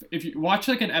if you watch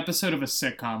like an episode of a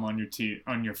sitcom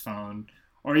on your phone,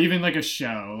 or even like a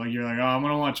show. Like you're like, oh, I'm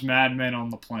gonna watch Mad Men on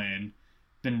the plane,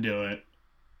 then do it.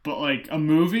 But like a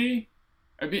movie,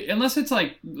 unless it's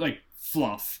like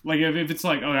fluff. Like if it's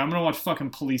like, okay, I'm gonna watch fucking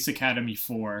Police Academy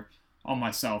 4 on my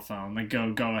cell phone. Like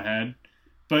go ahead.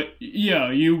 But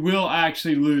yeah, you will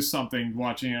actually lose something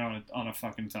watching it on a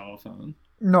fucking telephone.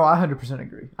 No, I 100%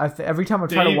 agree. Every time I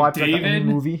try to watch any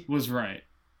movie, was right.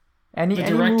 Any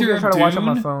movie I try to watch on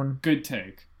my phone. Good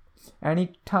take.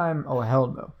 Anytime, oh hell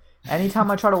no.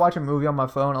 Anytime I try to watch a movie on my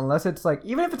phone, unless it's like,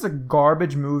 even if it's a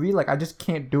garbage movie, like I just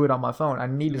can't do it on my phone. I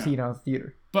need to see it on a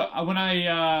theater. But when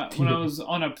I was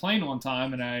on a plane one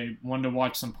time and I wanted to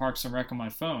watch some Parks and Rec on my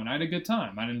phone, I had a good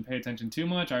time. I didn't pay attention too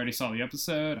much. I already saw the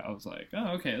episode. I was like, oh,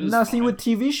 okay, this is fine. See, with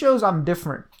TV shows, I'm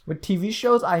different. With TV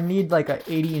shows, I need like a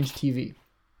 80-inch TV.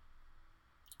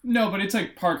 No, but it's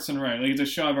like Parks and Rec. Like, it's a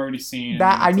show I've already seen.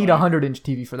 That I need a 100-inch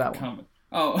TV for that one.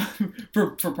 Oh,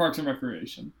 for Parks and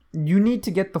Recreation. You need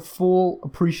to get the full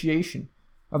appreciation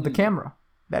of the camera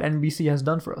that NBC has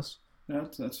done for us.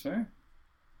 That's fair.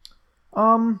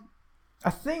 I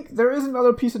think there is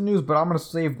another piece of news, but I'm going to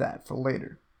save that for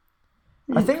later.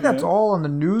 Okay. I think that's all on the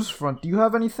news front. Do you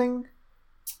have anything?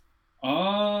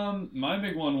 My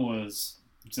big one was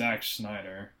Zack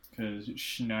Snyder, because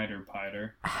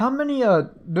Schneider-Piter. How many,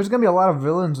 there's going to be a lot of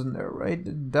villains in there, right?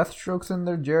 Deathstroke's in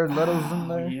there, Jared Leto's in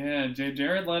there. Yeah,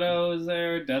 Jared Leto is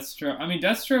there, Deathstroke. I mean,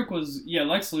 Deathstroke was,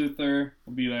 Lex Luthor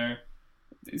will be there.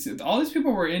 All these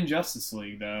people were in Justice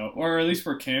League, though, or at least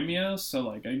were cameos. So,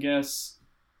 like, I guess,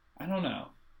 I don't know.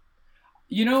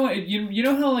 You know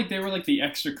how like they were like the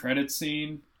extra credits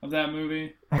scene of that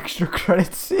movie? Extra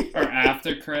credits scene or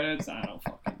after credits? I don't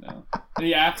fucking know.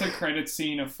 The after credits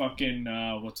scene of fucking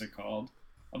what's it called?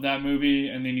 Of that movie,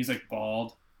 and then he's like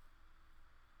bald.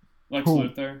 Lex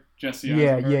Luthor, Jesse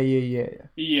Eisenberg.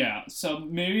 Yeah. So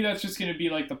maybe that's just gonna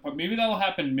be like maybe that'll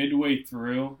happen midway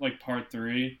through, like part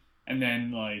 3. And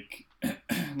then, like,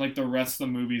 like the rest of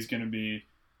the movie's gonna be,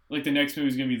 like, the next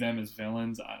movie's gonna be them as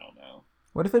villains. I don't know.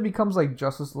 What if it becomes like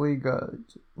Justice League? What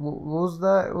was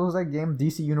that? What was that game?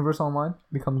 DC Universe Online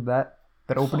becomes that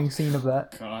opening scene of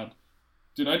that. God,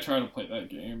 dude, I tried to play that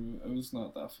game. It was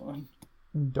not that fun.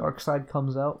 Darkseid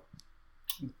comes out.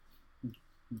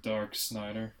 Dark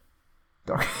Snyder.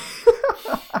 Dark.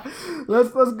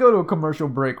 Let's go to a commercial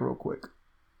break real quick.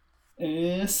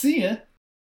 See ya.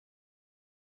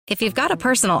 If you've got a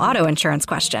personal auto insurance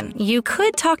question, you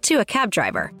could talk to a cab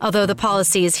driver, although the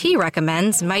policies he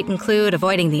recommends might include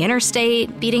avoiding the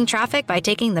interstate, beating traffic by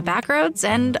taking the back roads,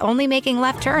 and only making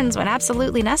left turns when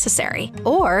absolutely necessary.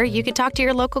 Or you could talk to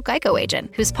your local Geico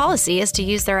agent, whose policy is to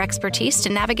use their expertise to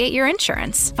navigate your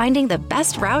insurance, finding the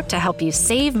best route to help you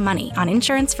save money on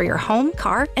insurance for your home,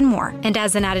 car, and more. And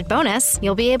as an added bonus,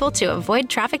 you'll be able to avoid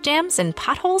traffic jams and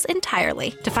potholes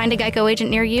entirely. To find a Geico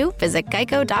agent near you, visit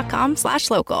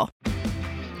geico.com/local.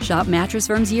 Shop Mattress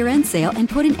Firm's year-end sale and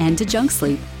put an end to junk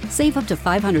sleep. Save up to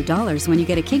 $500 when you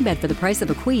get a king bed for the price of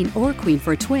a queen or queen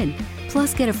for a twin.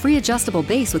 Plus, get a free adjustable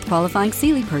base with qualifying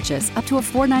Sealy purchase up to a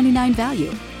 $499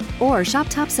 value. Or shop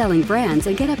top-selling brands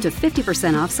and get up to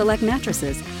 50% off select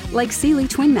mattresses, like Sealy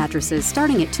twin mattresses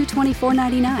starting at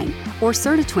 $224.99 or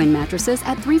Serta twin mattresses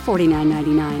at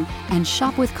 $349.99. And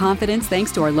shop with confidence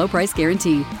thanks to our low price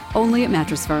guarantee. Only at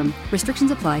Mattress Firm.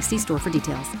 Restrictions apply. See store for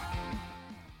details.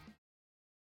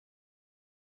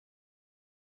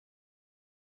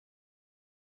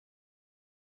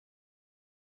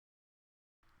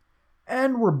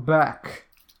 And we're back.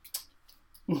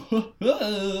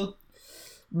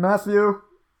 Matthew.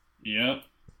 Yep.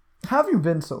 How have you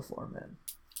been so far, man?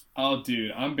 Oh,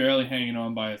 dude, I'm barely hanging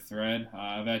on by a thread.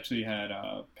 I've actually had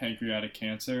pancreatic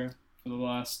cancer for the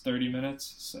last 30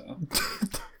 minutes, so.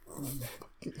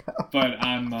 But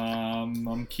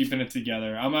I'm keeping it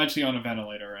together. I'm actually on a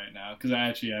ventilator right now because I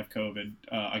actually have COVID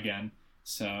again.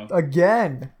 So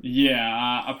again,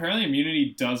 yeah. Apparently,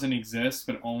 immunity doesn't exist,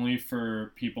 but only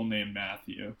for people named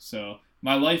Matthew. So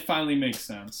my life finally makes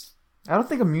sense. I don't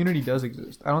think immunity does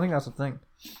exist. I don't think that's a thing.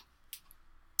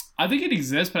 I think it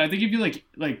exists, but I think if you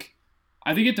like,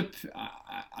 I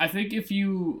think if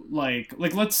you like,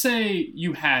 let's say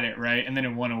you had it, right, and then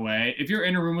it went away. If you're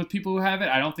in a room with people who have it,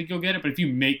 I don't think you'll get it. But if you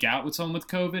make out with someone with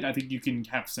COVID, I think you can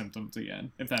have symptoms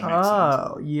again, if that makes sense.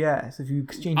 Oh, yes. If you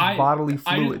exchange bodily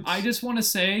fluids. I just want to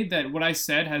say that what I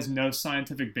said has no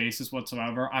scientific basis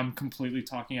whatsoever. I'm completely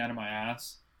talking out of my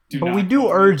ass. But we do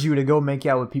urge you to go make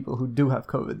out with people who do have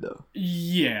COVID, though.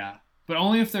 Yeah, but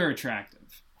only if they're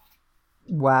attractive.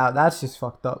 Wow, that's just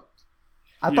fucked up.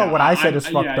 I thought what I said is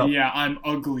fucked up. Yeah, I'm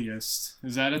ugliest.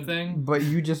 Is that a thing? But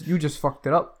you just fucked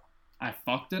it up. I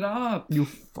fucked it up. You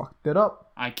fucked it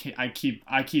up. I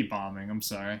keep bombing. I'm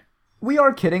sorry. We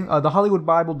are kidding. The Hollywood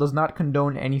Bible does not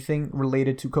condone anything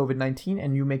related to COVID-19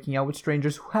 and you making out with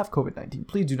strangers who have COVID-19.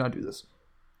 Please do not do this.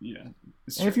 Yeah.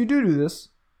 And if you do this,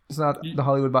 it's not the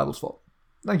Hollywood Bible's fault.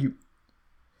 Thank you.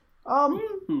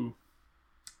 Ooh.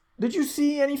 Did you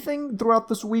see anything throughout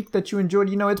this week that you enjoyed?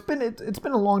 You know, it's been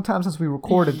a long time since we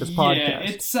recorded this podcast. Yeah,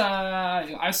 it's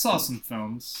I saw some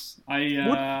films.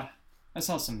 I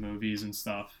saw some movies and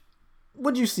stuff.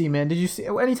 What'd you see, man? Did you see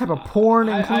any type of porn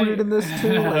included in this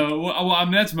too? Well, I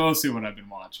mean, that's mostly what I've been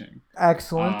watching.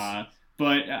 Excellent.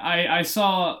 But I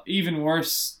saw even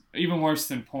worse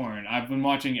than porn. I've been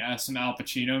watching some Al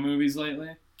Pacino movies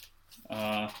lately.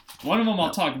 One of them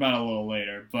I'll talk about a little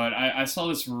later, but I saw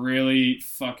this really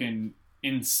fucking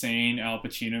insane Al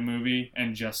Pacino movie,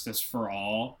 And Justice for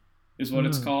All is what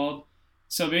it's called.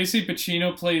 So basically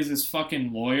Pacino plays this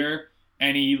fucking lawyer,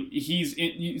 and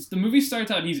the movie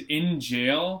starts out, he's in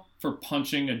jail for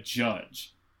punching a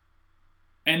judge.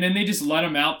 And then they just let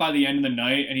him out by the end of the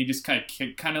night, and he just kind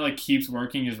of like keeps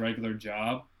working his regular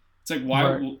job. It's like,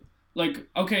 why? Right. Like,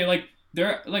 okay, like,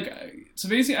 there, like, so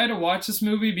basically I had to watch this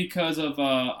movie because of,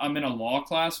 I'm in a law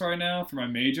class right now for my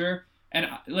major, and,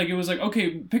 like, it was like,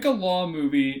 okay, pick a law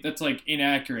movie that's, like,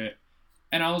 inaccurate.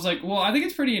 And I was like, well, I think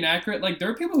it's pretty inaccurate. Like, there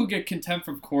are people who get contempt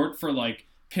from court for, like,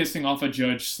 pissing off a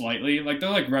judge slightly. Like, they're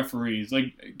like referees.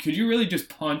 Like, could you really just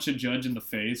punch a judge in the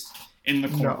face in the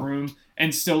courtroom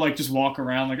and still, like, just walk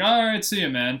around like, all right, see you,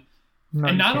 man. No,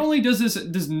 and not only does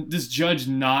this judge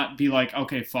not be like,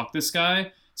 okay, fuck this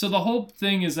guy. So the whole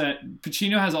thing is that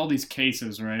Pacino has all these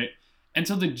cases, right? And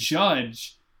so the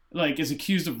judge, like, is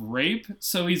accused of rape.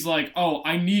 So he's like, oh,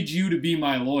 I need you to be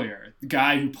my lawyer, the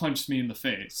guy who punched me in the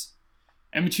face.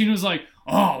 And Pacino's like,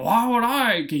 oh, why would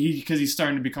I? Because he's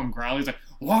starting to become growly. He's like,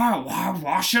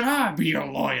 why should I be your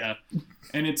lawyer?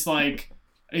 And it's like,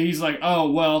 he's like,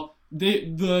 oh, well,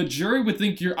 the jury would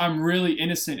think I'm really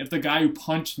innocent if the guy who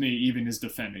punched me even is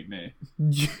defending me.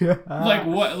 Yeah. Like,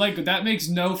 what? Like, that makes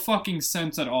no fucking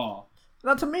sense at all.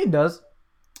 Not to me, it does.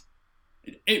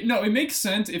 It makes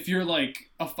sense if you're,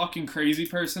 like, a fucking crazy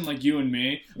person like you and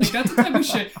me. Like, that's the type of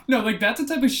shit. No, like, that's the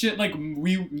type of shit, like,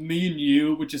 me and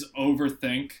you would just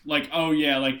overthink. Like, oh,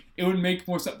 yeah, like, it would make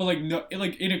more sense. But, like, no,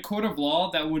 like, in a court of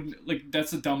law, that would, like,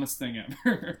 that's the dumbest thing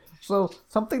ever. So,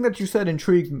 something that you said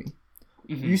intrigued me.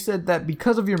 Mm-hmm. You said that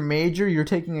because of your major, you're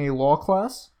taking a law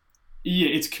class? Yeah,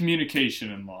 it's communication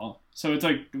in law. So it's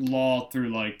like law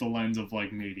through like the lens of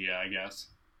like media, I guess.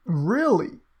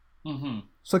 Really? Mm-hmm.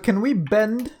 So can we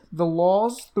bend the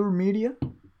laws through media?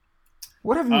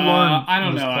 What have you learned? I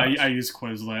don't know. I use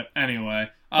Quizlet. Anyway,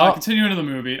 continuing to the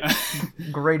movie.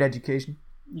 Great education.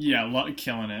 Yeah,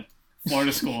 killing it.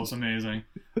 Florida school is amazing.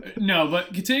 No,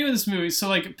 but continuing this movie, so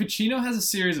like Pacino has a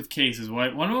series of cases,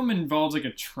 right? One of them involves like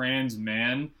a trans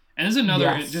man, and there's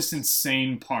another just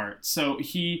insane part. So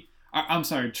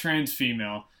trans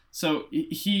female. So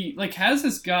he like has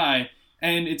this guy,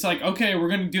 and it's like, okay, we're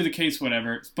gonna do the case,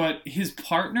 whatever. But his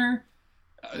partner,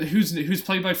 who's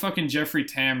played by fucking Jeffrey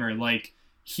Tambor, like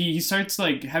he starts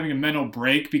like having a mental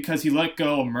break because he let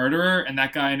go a murderer, and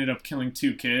that guy ended up killing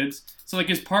 2 kids. So like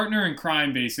his partner in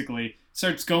crime basically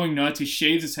starts going nuts. He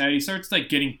shaves his head. He starts like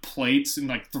getting plates and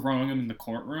like throwing them in the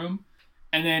courtroom.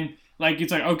 And then like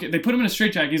it's like, okay, they put him in a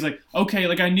straitjacket. He's like, okay,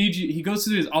 like I need you. He goes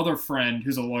to his other friend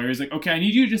who's a lawyer. He's like, okay, I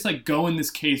need you to just like go in this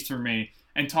case for me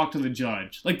and talk to the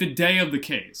judge like the day of the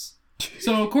case.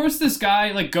 So of course this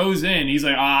guy like goes in. He's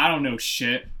like, I don't know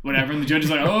shit, whatever. And the judge is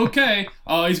like, oh, okay,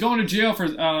 he's going to jail for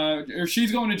or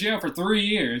she's going to jail for 3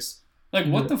 years. Like,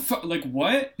 what the fuck? Like,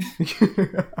 what?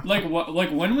 Like, what?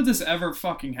 Like, when would this ever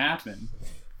fucking happen?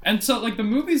 And so, like, the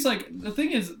movie's, like, the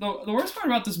thing is, the worst part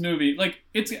about this movie, like,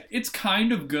 it's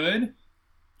kind of good,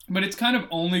 but it's kind of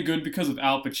only good because of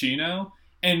Al Pacino,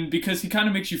 and because he kind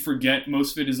of makes you forget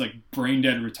most of it is, like,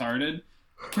 brain-dead retarded.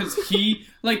 Because he,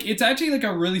 like, it's actually, like,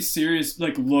 a really serious,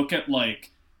 like, look at,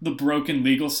 like, the broken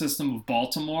legal system of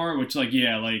Baltimore, which, like,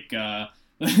 yeah, like,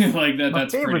 like,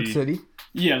 that's favorite pretty... city.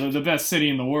 Yeah, the best city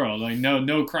in the world. Like,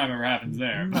 no crime ever happens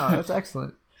there. No, that's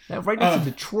excellent. Now, right next to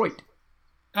Detroit.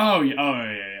 Oh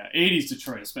yeah. 80s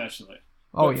Detroit, especially.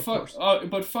 Oh, of course.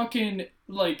 But fucking,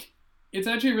 like, it's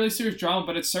actually a really serious drama,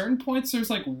 but at certain points there's,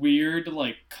 like, weird,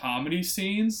 like, comedy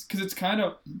scenes, because it's kind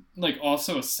of, like,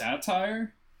 also a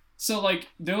satire. So, like,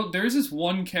 there's this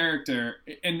one character,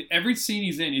 and every scene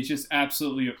he's in is just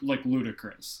absolutely, like,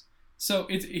 ludicrous. So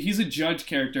he's a judge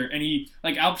character, and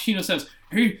Al Pacino says,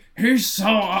 he so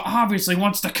obviously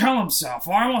wants to kill himself.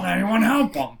 Why won't anyone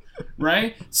help him?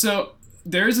 Right? So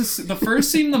the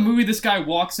first scene in the movie, this guy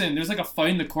walks in. There's like a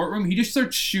fight in the courtroom. He just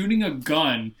starts shooting a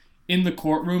gun in the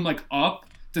courtroom, like up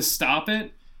to stop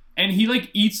it. And he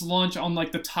like eats lunch on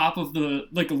like the top of the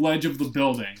like ledge of the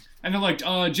building. And they're like,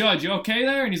 Judge, you okay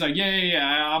there? And he's like,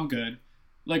 yeah, I'm good.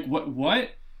 Like,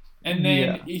 what? And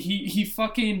then he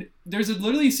fucking, there's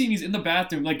literally a scene he's in the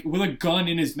bathroom, like, with a gun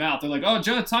in his mouth. They're like, oh,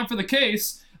 Judge, time for the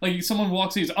case. Like, someone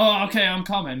walks in, he's, oh, okay, I'm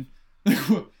coming.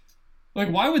 Like,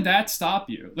 why would that stop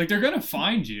you? Like, they're gonna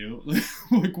find you.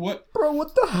 Like, what? Bro,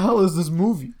 what the hell is this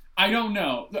movie? I don't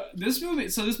know. This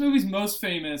movie's most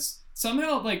famous.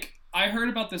 Somehow, like, I heard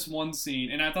about this one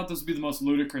scene, and I thought this would be the most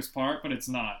ludicrous part, but it's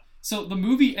not. So the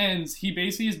movie ends, he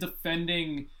basically is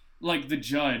defending, like, the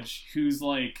judge who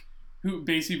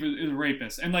basically is a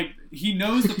rapist. And, like, he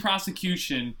knows the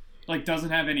prosecution, like,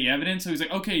 doesn't have any evidence, so he's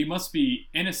like, okay, you must be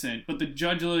innocent. But the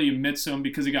judge literally admits to him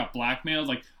because he got blackmailed,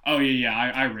 like, oh,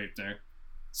 yeah, I raped her.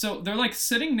 So they're, like,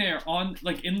 sitting there on,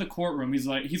 like, in the courtroom. He's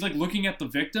looking at the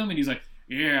victim, and he's like,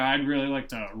 yeah, I'd really like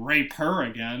to rape her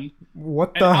again.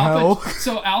 What the hell?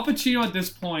 So Al Pacino at this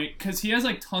point, because he has,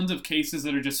 like, tons of cases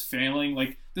that are just failing.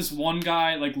 Like, this one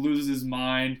guy, like, loses his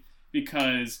mind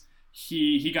because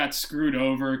he got screwed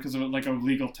over because of, like, a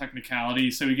legal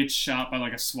technicality. So he gets shot by,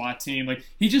 like, a SWAT team. Like,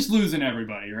 he's just losing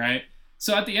everybody, right?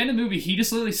 So at the end of the movie, he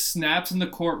just literally snaps in the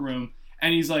courtroom,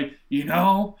 and he's like, you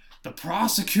know, the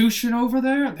prosecution over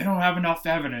there, they don't have enough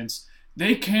evidence.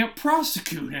 They can't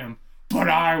prosecute him, but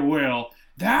I will.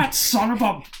 That son of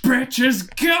a bitch is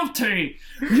guilty!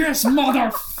 Yes,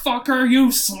 motherfucker,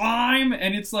 you slime!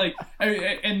 And it's like,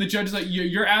 and the judge is like,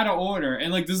 you're out of order.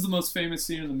 And, like, this is the most famous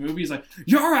scene in the movie. He's like,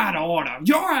 you're out of order!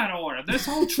 You're out of order! This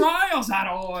whole trial's out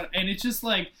of order! And it's just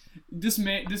like,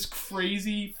 this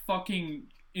crazy fucking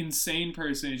insane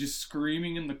person is just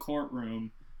screaming in the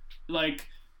courtroom, like,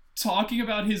 talking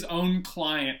about his own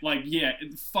client. Like, yeah,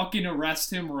 fucking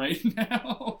arrest him right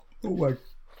now. Oh my.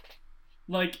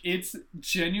 Like, it's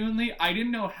genuinely, I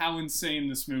didn't know how insane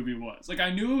this movie was. Like, I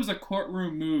knew it was a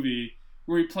courtroom movie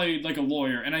where he played, like, a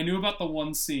lawyer, and I knew about the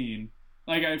one scene.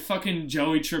 Like, fucking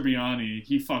Joey Tribbiani,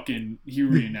 he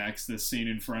reenacts this scene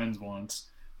in Friends once.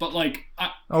 But, like,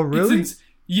 oh, really?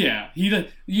 Yeah, you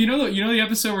know the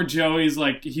episode where Joey's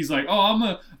like, he's like,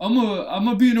 oh, I'm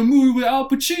a be in a movie with Al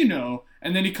Pacino,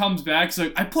 and then he comes back, he's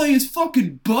like, I play his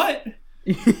fucking butt.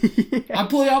 I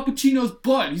play Al Pacino's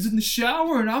butt. He's in the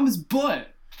shower and I'm his butt.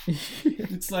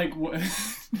 It's like, what?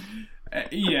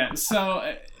 Yeah.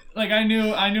 So, like, I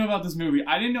knew about this movie.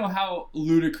 I didn't know how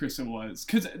ludicrous it was,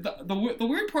 because the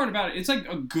weird part about it, it's like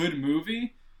a good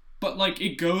movie, but, like,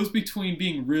 it goes between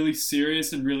being really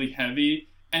serious and really heavy,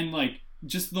 and, like,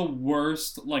 just the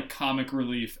worst, like, comic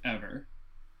relief ever.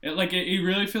 It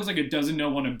really feels like it doesn't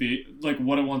know what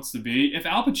it wants to be. If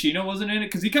Al Pacino wasn't in it,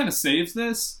 because he kind of saves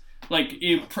this. Like,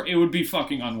 it would be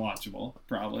fucking unwatchable,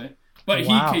 probably. But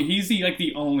wow. He's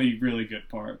the only really good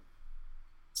part.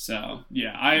 So,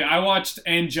 yeah, I watched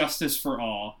And Justice for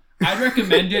All. I'd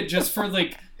recommend it just for,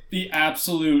 like, the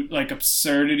absolute, like,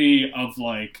 absurdity of,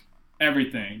 like,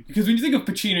 everything. Because when you think of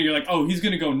Pacino, you're like, oh, he's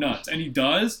gonna go nuts. And he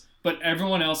does, but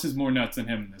everyone else is more nuts than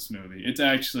him in this movie. It's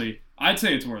actually, I'd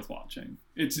say it's worth watching.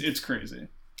 It's crazy.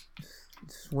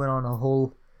 Just went on a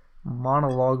whole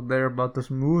monologue there about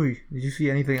this movie. Did you see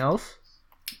anything else?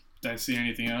 Did I see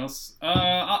anything else?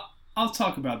 I'll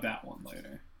talk about that one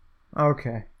later.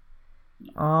 Okay.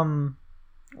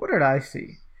 What did I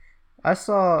see? I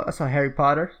saw Harry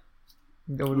Potter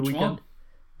over the weekend.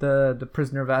 One? The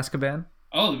Prisoner of Azkaban.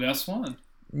 Oh, the best one.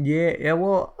 Yeah.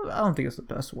 Well, I don't think it's the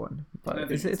best one,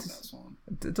 but it's the best one.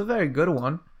 It's a very good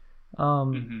one.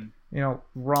 You know,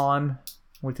 Ron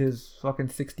with his fucking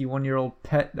 61-year-old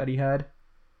pet that he had.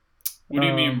 What do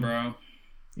you mean, bro?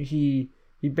 He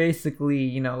basically,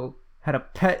 you know, had a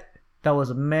pet that was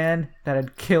a man that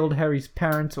had killed Harry's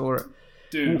parents, or...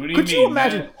 Dude, what do you mean? Could you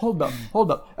imagine... Hold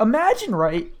up. Imagine,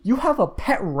 right, you have a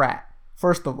pet rat,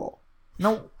 first of all.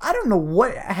 Now, I don't know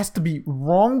what has to be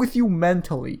wrong with you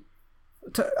mentally.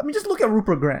 Just look at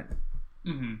Rupert Grant.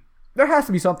 Mm-hmm. There has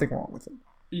to be something wrong with him.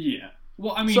 Yeah.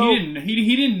 Well, I mean,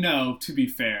 he didn't know, to be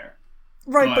fair.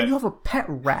 Right, but you have a pet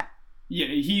rat. Yeah,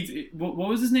 what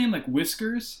was his name? Like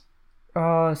Whiskers?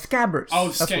 Scabbers. Oh,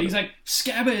 he's like,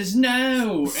 Scabbers,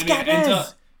 no!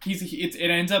 Scabbers! And it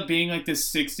ends up being like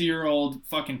this 60-year-old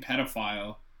fucking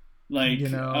pedophile. Like, you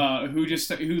know, who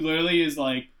literally is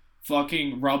like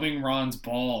fucking rubbing Ron's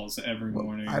balls every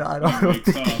morning. I don't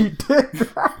think he did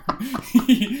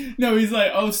that. No, he's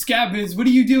like, oh, Scabbers, what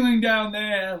are you doing down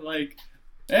there? Like,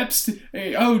 Epstein.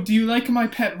 Oh, do you like my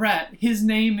pet rat? His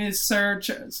name is Sir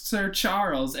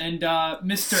Charles and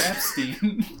Mr.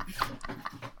 Epstein.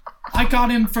 I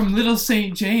got him from Little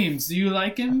St. James. Do you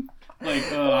like him? Like,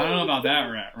 I don't know about that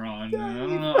rat, Ron. I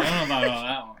don't know about all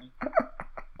that one.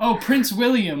 Oh, Prince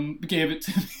William gave it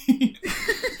to me.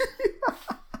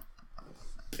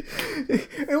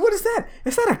 Hey, what is that?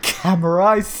 Is that a camera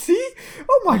I see?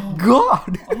 Oh my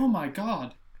god. Oh my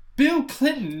god. Bill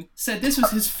Clinton said this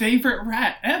was his favorite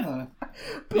rat ever.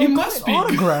 Bill Clinton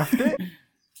autographed it.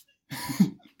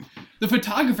 the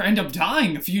photographer ended up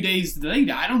dying a few days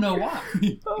later. I don't know why.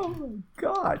 Oh my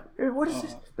god. What is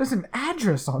this? There's an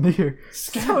address on here.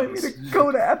 It's telling me to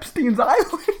go to Epstein's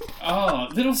Island. Oh,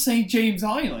 Little St. James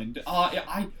Island.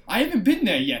 I haven't been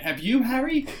there yet. Have you,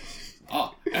 Harry?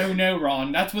 Oh no,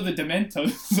 Ron. That's where the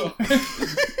Dementos are.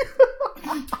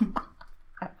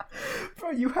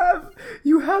 Bro, you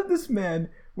have this man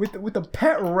with a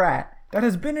pet rat that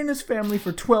has been in his family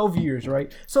for 12 years,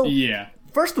 right? So yeah.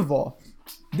 First of all,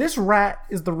 this rat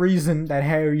is the reason that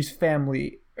Harry's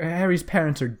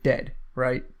parents are dead,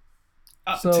 right?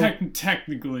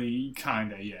 Technically,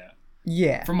 kinda, yeah.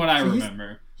 Yeah. From what I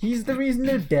remember. He's the reason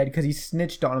they're dead because he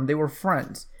snitched on them. They were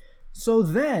friends. So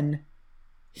then,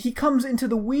 he comes into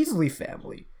the Weasley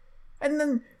family. And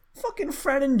then, fucking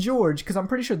Fred and George, because I'm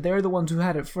pretty sure they're the ones who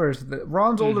had it first.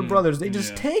 Ron's older brothers, they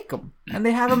just take him. And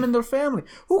they have him in their family.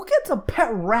 Who gets a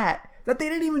pet rat that they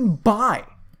didn't even buy?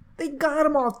 They got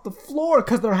him off the floor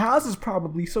because their house is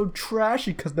probably so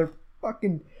trashy because there's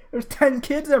 10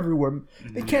 kids everywhere.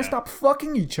 They can't stop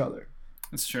fucking each other.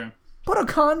 That's true. Put a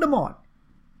condom on.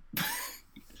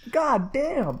 God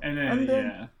damn.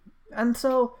 And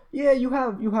so, yeah, you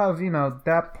have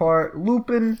that part.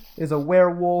 Lupin is a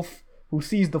werewolf who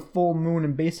sees the full moon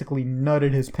and basically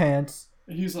nutted his pants.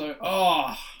 He's like,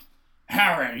 oh,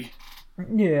 Harry.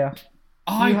 Yeah.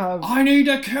 I need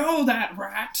to kill that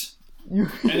rat.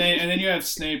 and then you have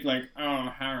Snape like,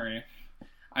 oh, Harry,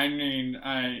 I mean,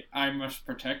 I must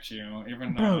protect you,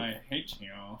 even though I hate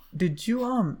you. Did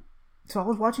you, so I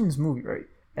was watching this movie, right?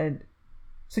 And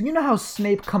so you know how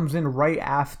Snape comes in right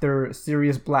after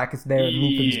Sirius Black is there and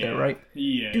Lupin's there, right?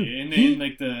 Yeah, dude, in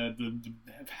like the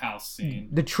house scene.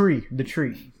 The tree.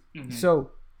 Mm-hmm. So,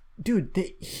 dude,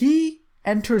 he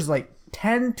enters like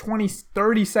 10, 20,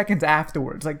 30 seconds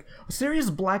afterwards. Like, Sirius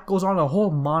Black goes on a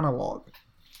whole monologue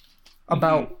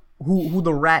about who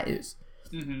the rat is.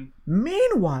 Mm-hmm.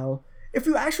 Meanwhile, if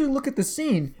you actually look at the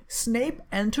scene, Snape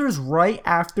enters right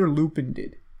after Lupin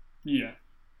did. Yeah.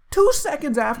 2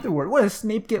 seconds afterward. What, does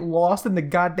Snape get lost in the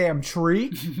goddamn tree?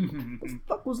 What the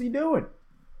fuck was he doing?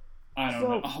 I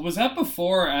don't know. Was that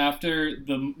before or after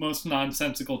the most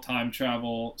nonsensical time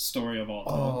travel story of all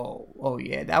time? Oh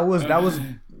yeah. That was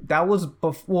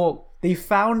before. Well, they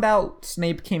found out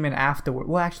Snape came in afterward.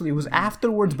 Well, actually, it was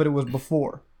afterwards, but it was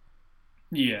before.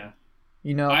 Yeah.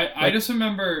 You know, I just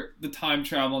remember the time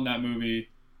travel in that movie.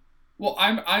 Well,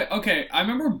 I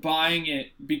remember buying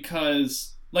it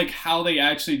because like how they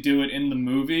actually do it in the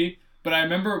movie. But I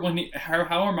remember when how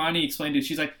Hermione explained it.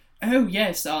 She's like, "Oh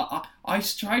yes, I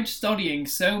tried studying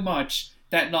so much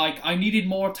that like I needed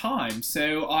more time,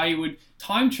 so I would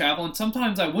time travel, and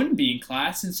sometimes I wouldn't be in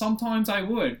class, and sometimes I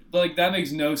would." Like that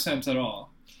makes no sense at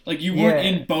all. Like you weren't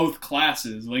in both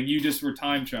classes. Like you just were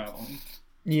time traveling.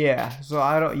 Yeah, so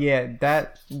I don't. Yeah,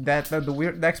 the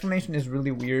weird. The explanation is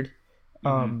really weird.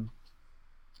 You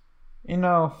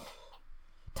know,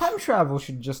 time travel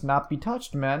should just not be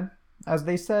touched, man. As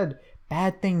they said,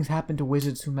 bad things happen to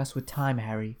wizards who mess with time,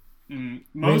 Harry.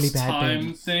 Most really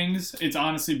time things, it's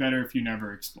honestly better if you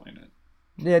never explain it.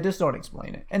 Yeah, just don't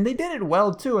explain it. And they did it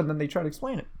well too, and then they try to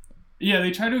explain it. Yeah, they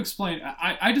try to explain.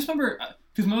 I just remember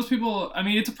because most people. I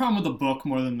mean, it's a problem with the book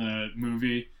more than the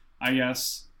movie, I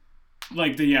guess.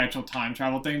 Like the actual time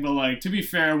travel thing, but like to be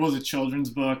fair, it was a children's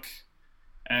book,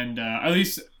 and at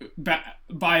least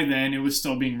by then it was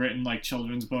still being written like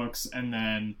children's books, and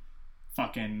then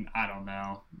fucking I don't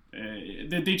know,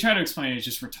 they try to explain it's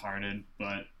just retarded,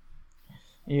 but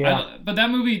yeah. But that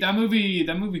movie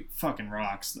fucking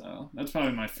rocks though. That's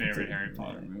probably my favorite Harry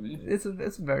Potter movie. It's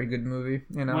a very good movie,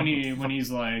 you know. When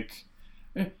he's like,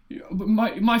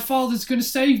 my father's gonna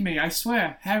save me, I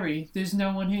swear, Harry. There's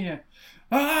no one here.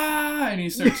 Ah! And he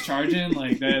starts charging.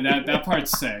 Like that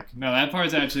part's sick. No, that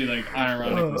part's actually like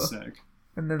ironically sick.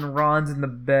 And then Ron's in the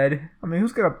bed. I mean,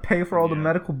 who's gonna pay for all the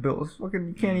medical bills? Fucking,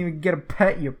 you can't even get a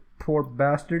pet, you poor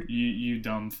bastard. You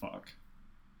dumb fuck.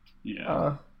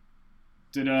 Yeah.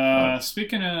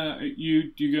 Speaking of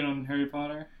you good on Harry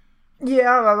Potter?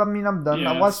 Yeah, I mean I'm done.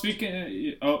 Yeah, I watched...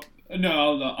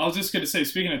 I was just gonna say.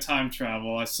 Speaking of time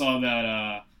travel, I saw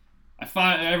that.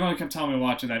 Everyone kept telling me to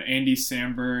watch it. That Andy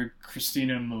Samberg,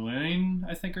 Christina Milian,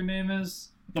 I think her name is,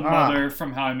 the mother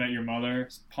from How I Met Your Mother,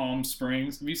 Palm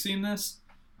Springs. Have you seen this?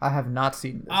 I have not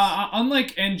seen this.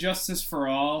 Unlike And Justice for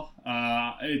All,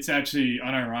 it's actually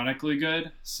unironically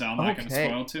good, so I'm not going to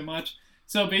spoil too much.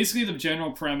 So basically the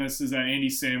general premise is that Andy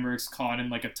Samberg's caught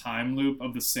in like a time loop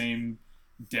of the same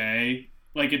day.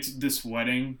 Like it's this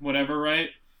wedding, whatever, right?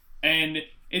 And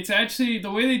it's actually,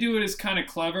 the way they do it is kind of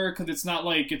clever because it's not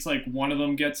like it's like one of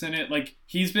them gets in it. Like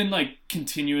he's been like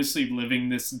continuously living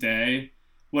this day,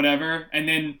 whatever. And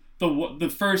then the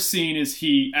first scene is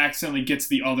he accidentally gets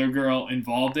the other girl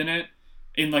involved in it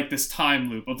in like this time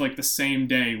loop of like the same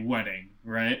day wedding,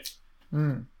 right?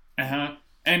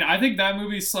 And I think that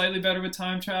movie is slightly better with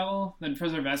time travel than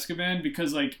Prisoner of Azkaban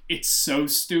because like it's so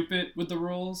stupid with the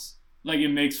rules. Like it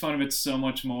makes fun of it so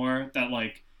much more that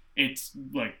like it's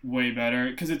like way better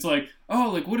because it's like, oh,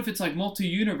 like what if it's like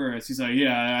multi-universe? He's like,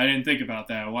 yeah, I didn't think about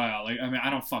that. Wow, like I mean, I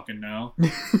don't fucking know.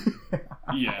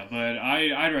 Yeah, but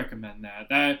I'd recommend that.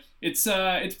 That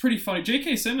it's pretty funny.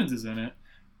 J.K. Simmons is in it.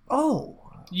 Oh.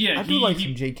 Yeah, I do like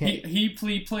some J.K. He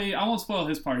play. I won't spoil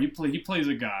his part. He plays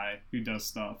a guy who does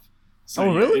stuff. So,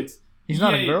 oh really? He's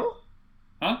not a girl?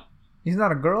 Huh? He's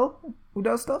not a girl who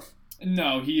does stuff?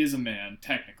 No, he is a man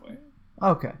technically.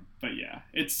 Okay. But yeah,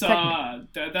 it's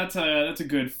that's a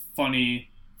good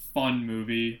funny fun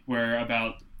movie where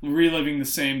about reliving the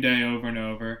same day over and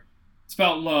over. It's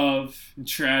about love and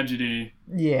tragedy.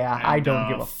 Yeah, and, I don't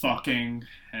give a fucking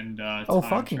and time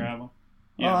fucking travel.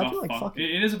 Yeah, I do like fucking.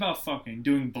 It is about fucking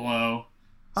doing blow.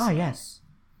 Ah, yes.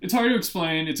 It's hard to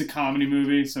explain. It's a comedy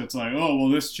movie, so it's like, oh well,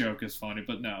 this joke is funny,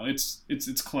 but no, it's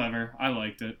clever. I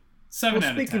liked it. 7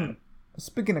 out of 10.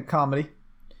 Speaking of comedy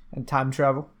and time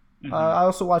travel, I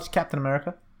also watched Captain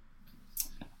America.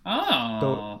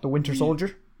 Oh, the Winter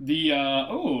Soldier.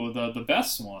 The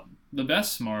best one, the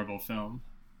best Marvel film.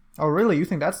 Oh really? You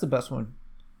think that's the best one?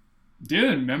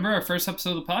 Dude, remember our first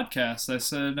episode of the podcast? I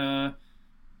said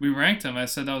we ranked him. I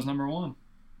said that was number 1.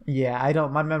 Yeah, I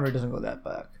don't. My memory doesn't go that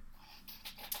back.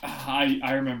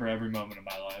 I remember every moment of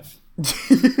my life.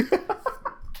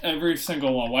 Every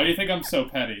single one. Why do you think I'm so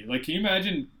petty? Like, can you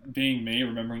imagine being me,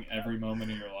 remembering every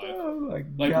moment of your life? Oh my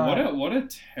like, God. what a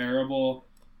terrible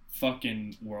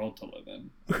fucking world to live in.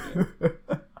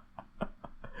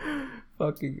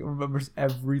 Fucking remembers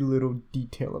every little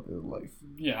detail of his life.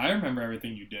 Yeah, I remember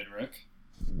everything you did, Rick.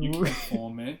 You can't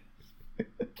fool me.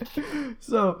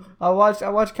 So I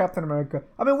watched Captain America.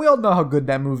 I mean, we all know how good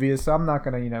that movie is, so I'm not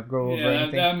gonna go over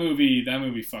anything. That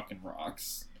movie fucking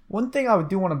rocks. One thing I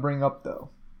do want to bring up though,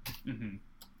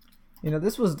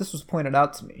 this was pointed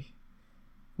out to me.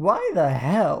 Why the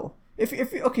hell? If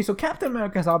okay, so Captain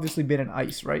America has obviously been in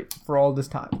ice, right, for all this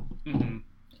time,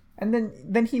 and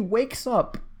then he wakes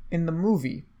up in the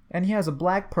movie and he has a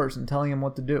black person telling him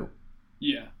what to do.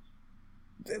 Yeah.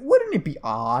 Wouldn't it be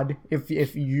odd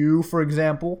if you, for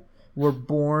example, were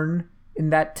born in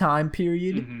that time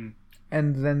period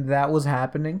and then that was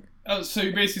happening? Oh, so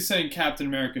you're basically saying Captain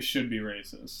America should be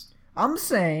racist? I'm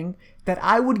saying that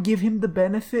I would give him the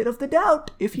benefit of the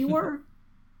doubt if he were.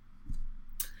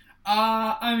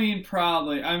 I mean,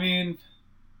 probably. I mean,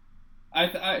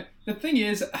 the thing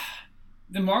is,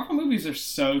 the Marvel movies are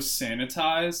so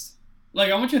sanitized.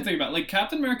 Like, I want you to think about it. Like,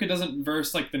 Captain America doesn't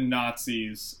verse, like, the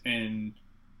Nazis in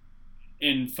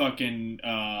fucking,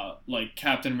 like,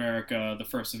 Captain America, the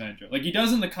First Avenger. Like, he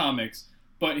does in the comics,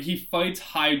 but he fights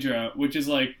Hydra, which is,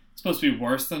 like, supposed to be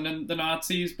worse than the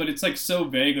Nazis, but it's, like, so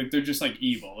vague. Like, they're just, like,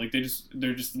 evil. Like, they're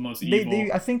just the most evil.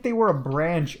 I think they were a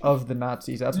branch of the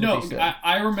Nazis. That's what they said. No,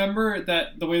 I remember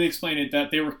that the way they explained it, that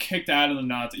they were kicked out of the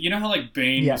Nazis. You know how, like,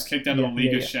 Bane was kicked out of the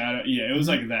League of Shadow? Yeah, it was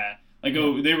like that. Like,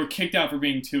 oh, they were kicked out for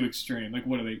being too extreme. Like,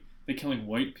 what are they? They killing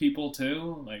white people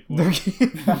too? Like, what?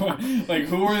 Like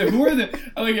who are the?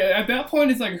 Like at that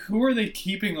point, it's like who are they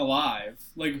keeping alive?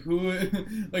 Like who?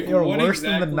 Like they're what worse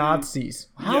exactly? than the Nazis.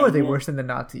 How are they worse than the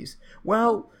Nazis?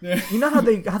 Well, you know how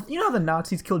the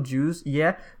Nazis killed Jews?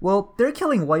 Yeah. Well, they're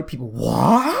killing white people.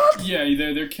 What? Yeah,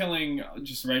 they're killing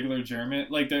just regular German.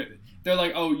 Like they're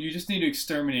like, oh, you just need to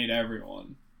exterminate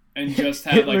everyone and just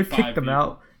have Hitler like 5 kicked them people.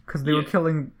 out because they were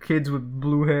killing kids with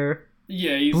blue hair.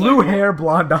 Yeah, he's blue like, hair,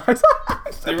 blonde eyes.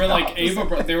 They were like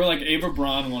Ava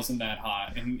Braun wasn't that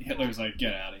hot, and Hitler's like,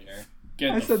 get out of here,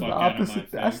 get the fuck out of my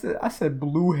face. I said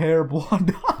blue hair,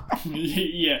 blonde eyes.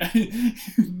 Yeah,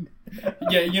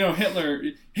 yeah. Hitler,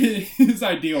 his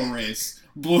ideal race,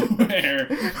 blue hair,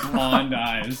 blonde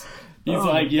eyes. He's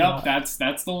like, yep, that's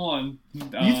the one.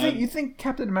 You think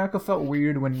Captain America felt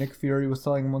weird when Nick Fury was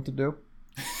telling him what to do?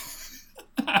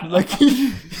 Like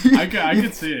I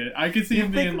could see it. I could see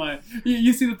him being like,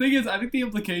 you see, the thing is, I think the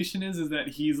implication is that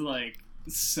he's like,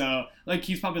 so like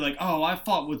he's probably like, oh, I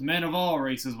fought with men of all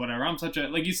races, whatever. I'm such a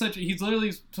like he's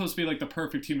literally supposed to be like the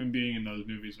perfect human being in those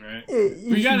movies, right?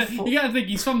 You gotta think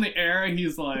he's from the era.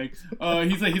 He's like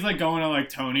he's like going on like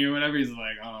Tony or whatever. He's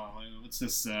like, oh, what's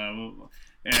this?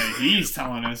 And he's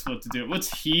telling us what to do.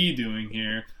 What's he doing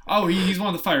here? Oh, he's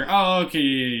one of the fire. Oh, okay,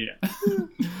 yeah.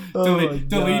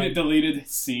 Deleted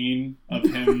scene of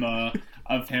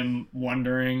him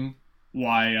wondering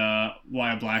why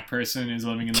a black person is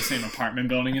living in the same apartment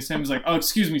building as him. He's like, oh,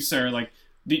 excuse me, sir. Like,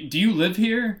 Do you live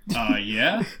here?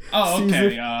 Yeah. Oh, Sees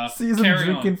okay. sees him carry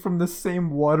drinking on. from the same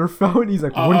water fountain. He's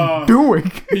like, "What are you doing?"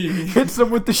 Hits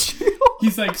him with the shield.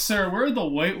 He's like, "Sir, where are the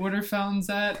white water fountains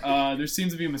at? There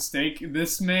seems to be a mistake.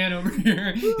 This man over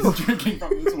here is drinking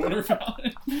from this water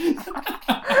fountain."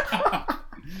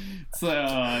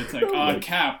 It's like,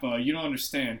 Cap, you don't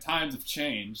understand. Times have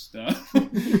changed.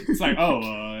 It's like,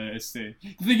 I see.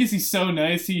 The thing is, he's so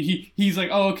nice. He's like,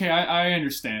 oh, okay, I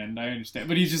understand.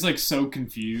 But he's just like so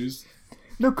confused.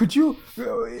 No, could you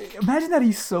imagine that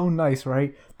he's so nice,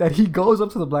 right? That he goes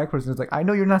up to the black person and is like, I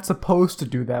know you're not supposed to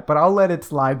do that, but I'll let it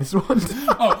slide this one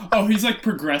time. Oh, he's like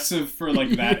progressive for like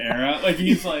that era. Like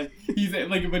he's like,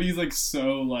 but he's like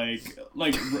so like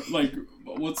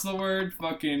what's the word?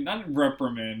 Fucking not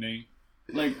reprimanding.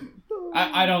 Like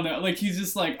I don't know. Like he's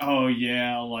just like, oh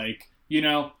yeah, like, you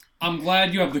know, I'm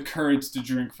glad you have the courage to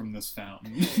drink from this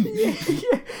fountain. Yeah.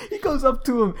 He goes up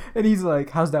to him and he's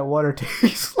like, how's that water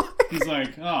taste like? He's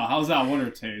like, oh, how's that water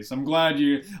taste? I'm glad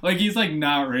you... Like, he's, like,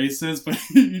 not racist, but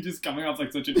he's just coming off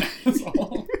like such an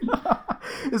asshole.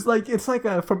 It's like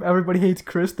from Everybody Hates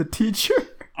Chris, the teacher.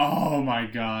 Oh, my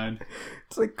God.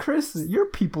 It's like, Chris, your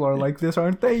people are like this,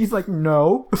 aren't they? He's like,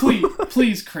 no.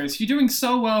 Please, Chris, you're doing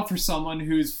so well for someone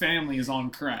whose family is on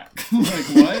crack. Like,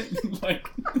 what? Like...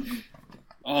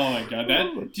 Oh my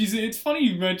God, geez, it's funny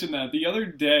you mentioned that. The other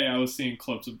day I was seeing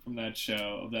clips from that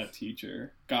show of that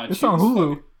teacher. God, it's on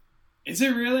Hulu. Is it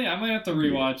really? I might have to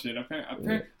rewatch it.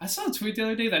 I saw a tweet the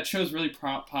other day that show's really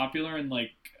popular in like,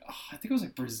 I think it was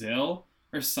like Brazil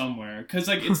or somewhere. Because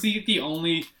like it's the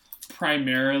only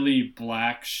primarily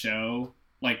black show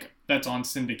like that's on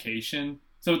syndication.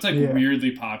 So it's like weirdly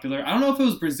popular. I don't know if it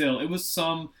was Brazil. It was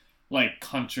some like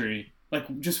country,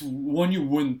 like just one you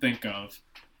wouldn't think of.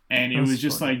 And it was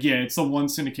just funny. Like, it's the one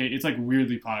syndicate. It's like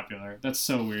weirdly popular. That's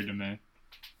so weird to me.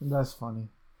 That's funny.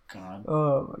 God.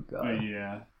 Oh my God. But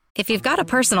yeah. If you've got a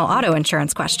personal auto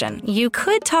insurance question, you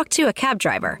could talk to a cab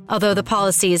driver, although the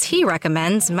policies he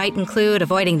recommends might include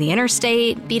avoiding the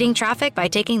interstate, beating traffic by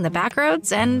taking the back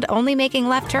roads, and only making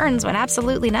left turns when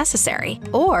absolutely necessary.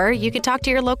 Or you could talk to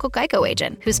your local Geico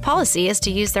agent, whose policy is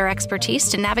to use their expertise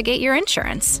to navigate your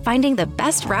insurance, finding the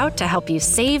best route to help you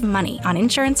save money on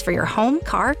insurance for your home,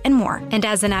 car, and more. And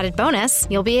as an added bonus,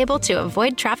 you'll be able to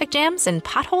avoid traffic jams and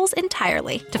potholes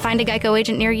entirely. To find a Geico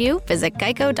agent near you, visit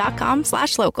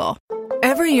geico.com/local.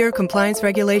 Every year, compliance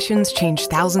regulations change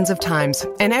thousands of times,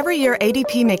 and every year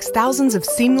ADP makes thousands of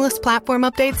seamless platform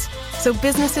updates so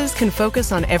businesses can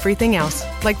focus on everything else,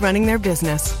 like running their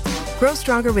business. Grow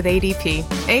stronger with ADP,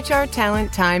 HR,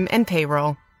 talent, time, and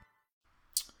payroll.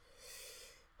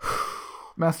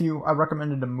 Matthew, I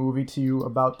recommended a movie to you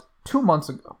about 2 months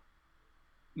ago.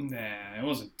 Nah, it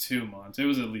wasn't 2 months. It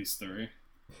was at least 3.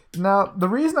 Now, the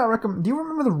reason do you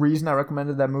remember the reason I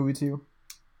recommended that movie to you?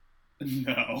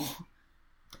 No.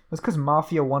 It's because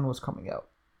Mafia 1 was coming out.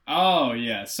 Oh,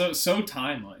 yeah. So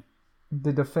timely.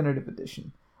 The definitive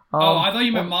edition. I thought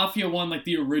you meant Mafia 1, like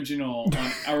the original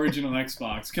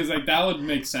Xbox, because like that would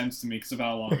make sense to me because of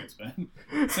how long it's been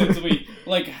since we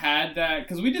like had that.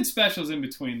 Because we did specials in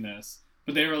between this,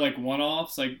 but they were like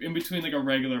one-offs, like in between like a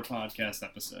regular podcast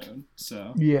episode.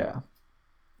 So yeah.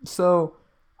 So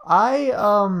I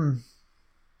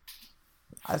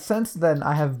since then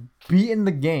I have beaten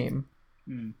the game.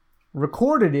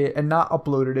 Recorded it and not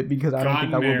uploaded it because I don't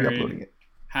think I will be uploading it.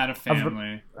 Had a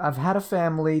family. I've had a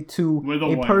family to with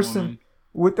a person woman.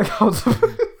 with the I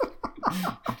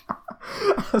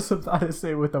was about to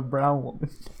say with a brown woman.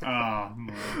 Oh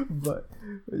man. But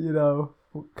you know,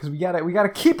 because we gotta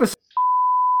keep us.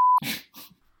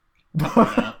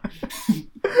 Cut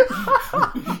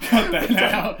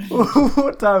that out.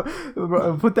 What time?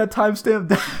 Put that timestamp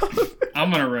down.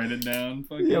 I'm gonna write it down.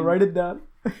 Yeah, write it down.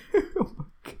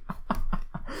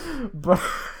 But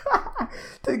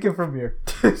take it from here.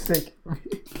 Just take it from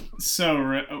here.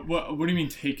 So, what do you mean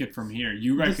take it from here?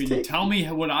 You tell me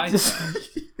what I said.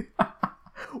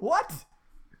 What?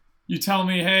 You tell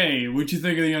me, hey, what'd you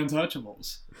think of the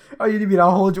Untouchables? Oh, you mean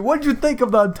I'll hold you? What'd you think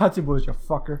of the Untouchables, you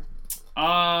fucker?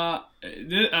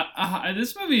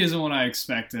 This movie isn't what I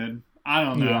expected. I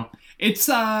don't know. Yeah. It's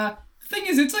the thing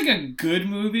is, it's like a good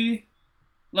movie.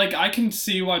 Like I can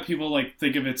see why people like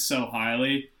think of it so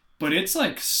highly. But it's,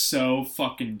 like, so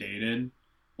fucking dated.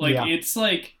 Like, It's,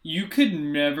 like, you could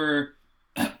never,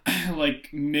 like,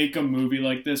 make a movie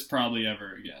like this probably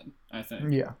ever again, I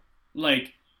think. Yeah.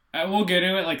 Like, we'll get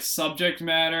into it, like, subject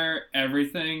matter,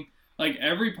 everything. Like,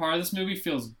 every part of this movie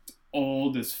feels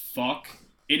old as fuck.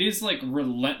 It is, like,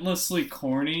 relentlessly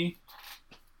corny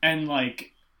and,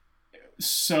 like,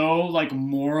 so, like,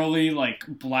 morally, like,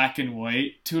 black and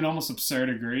white to an almost absurd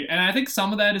degree. And I think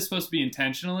some of that is supposed to be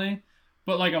intentionally.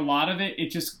 but like a lot of it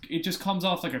just comes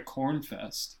off like a corn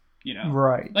fest, you know?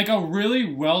 Right. Like a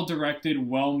really well directed,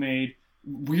 well made,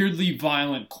 weirdly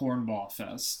violent cornball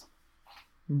fest.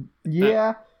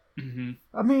 Yeah.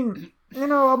 I mean, you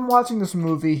know, I'm watching this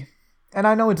movie, and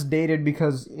I know it's dated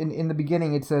because in the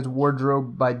beginning it says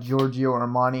wardrobe by Giorgio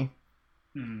Armani.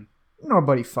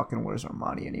 Nobody fucking wears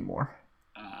Armani anymore.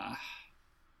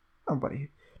 Nobody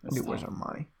wears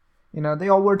Armani. You know, they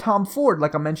all wear Tom Ford,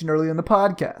 like I mentioned earlier in the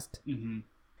podcast.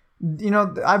 You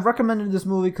know, I've recommended this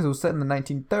movie because it was set in the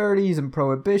 1930s and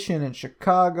Prohibition in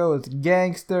Chicago. It's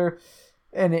gangster.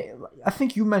 And I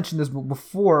think you mentioned this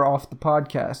before off the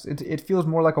podcast. It feels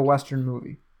more like a Western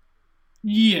movie.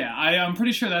 Yeah, I'm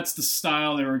pretty sure that's the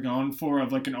style they were going for,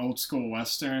 of like an old school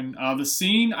Western. The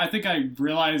scene, I think I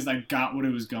realized I got what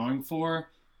it was going for,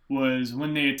 was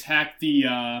when they attacked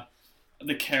the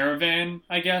caravan,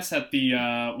 I guess, at the,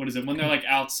 when they're like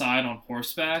outside on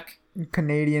horseback.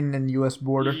 Canadian and U.S.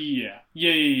 border. Yeah.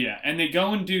 And they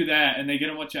go and do that, and they get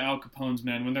a bunch of Al Capone's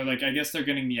men when they're like, I guess they're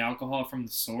getting the alcohol from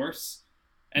the source.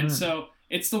 And so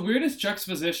it's the weirdest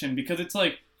juxtaposition because it's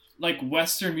like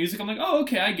Western music. I'm like, oh,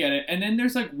 okay, I get it. And then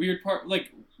there's like weird part,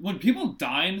 like when people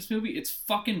die in this movie, it's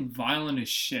fucking violent as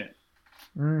shit.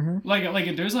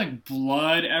 Like there's like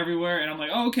blood everywhere, and I'm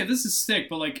like, oh, okay, this is sick.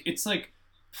 But like it's like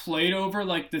played over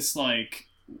like this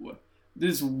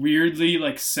weirdly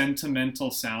like sentimental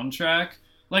soundtrack.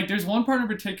 Like there's one part in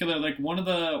particular, like one of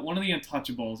the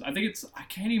Untouchables. I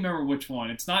can't even remember which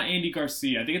one. It's not Andy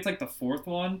Garcia. I think it's like the fourth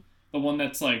one. The one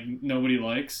that's like nobody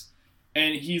likes,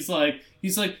 and he's like,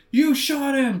 you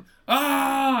shot him,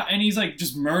 and he's like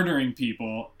just murdering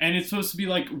people, and it's supposed to be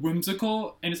like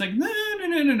whimsical, and it's like no,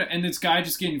 and this guy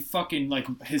just getting fucking like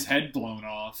his head blown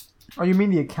off. Oh, you mean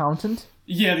the accountant?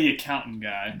 Yeah, the accountant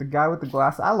guy. The guy with the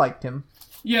glass. I liked him.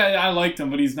 Yeah, I liked him,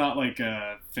 but he's not like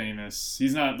famous.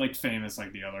 He's not like famous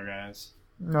like the other guys.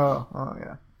 No, oh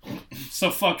yeah.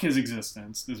 So fuck his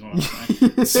existence is what I'm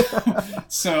saying.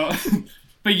 so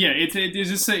But yeah, it's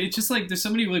just like there's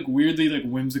so many like weirdly like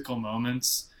whimsical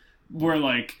moments where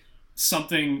like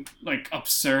something like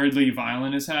absurdly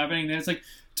violent is happening. Then it's like,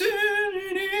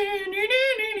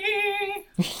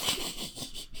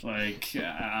 like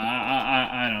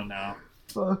I don't know.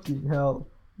 Fucking hell,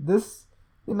 this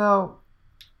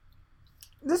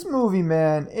movie,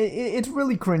 man, it's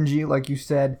really cringy, like you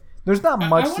said. There's not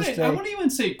much to say. I wouldn't even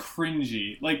say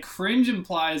cringy. Like cringe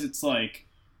implies it's like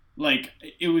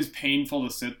it was painful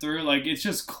to sit through. Like it's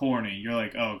just corny. You're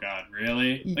like, oh god,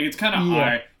 really? Like it's kind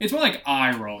of it's more like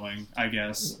eye rolling, I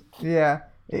guess. Yeah.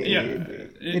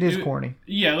 It is corny.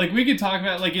 Yeah, like we could talk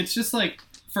about like it's just like,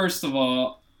 first of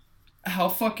all, how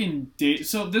fucking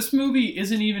so this movie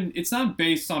it's not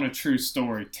based on a true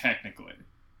story technically.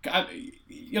 I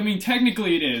mean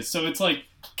technically it is. So it's like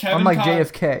unlike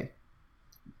JFK.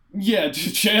 Yeah,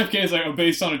 JFK is like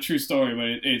based on a true story,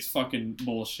 but it's fucking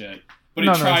bullshit. But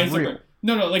it tries to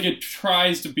like it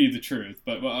tries to be the truth.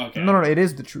 But well, okay. No, it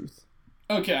is the truth.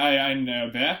 Okay, I know.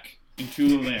 Back into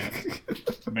the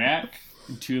left. Back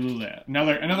into the left.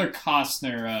 Another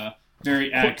Costner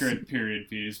very accurate period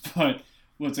piece. But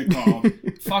what's it called?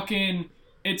 Fucking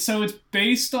it's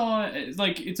based on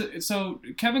like so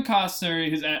Kevin Costner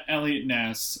is Elliot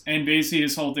Ness, and basically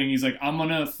his whole thing, he's like, I'm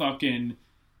gonna fucking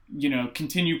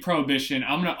continue prohibition.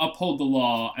 I'm going to uphold the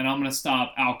law, and I'm going to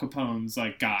stop Al Capone's,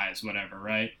 like, guys, whatever,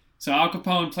 right? So Al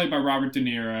Capone, played by Robert De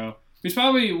Niro, who's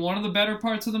probably one of the better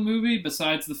parts of the movie,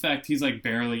 besides the fact he's, like,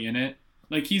 barely in it.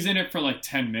 Like, he's in it for, like,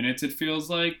 10 minutes, it feels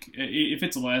like. If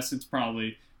it's less, it's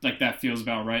probably, like, that feels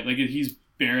about right. Like, he's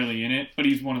barely in it, but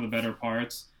he's one of the better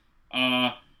parts.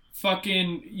 But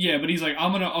he's like,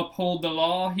 I'm going to uphold the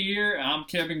law here. I'm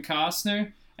Kevin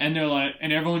Costner. And they're like,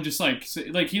 and everyone just like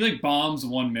he like bombs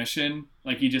one mission.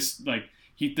 Like he just like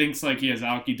he thinks like he has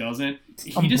Alki, he doesn't.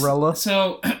 Umbrella.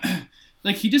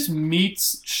 Like he just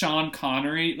meets Sean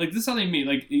Connery. Like this is how they meet.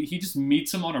 Like he just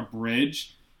meets him on a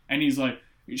bridge, and he's like,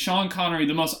 Sean Connery,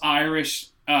 the most Irish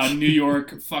New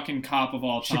York fucking cop of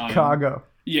all time. Chicago.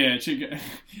 Yeah,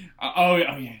 oh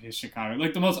yeah, it is Chicago.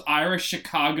 Like the most Irish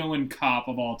Chicagoan cop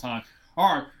of all time.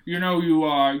 Or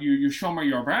you show me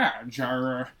your badge.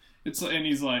 And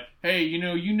he's like, hey,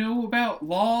 you know about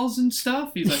laws and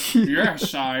stuff? He's like,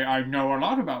 yes, I know a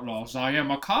lot about laws. I am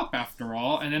a cop after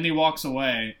all. And then he walks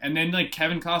away. And then like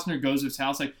Kevin Costner goes to his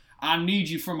house like, I need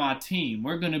you for my team.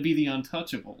 We're gonna be the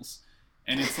Untouchables.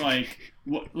 And it's like,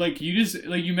 like you just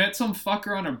like you met some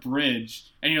fucker on a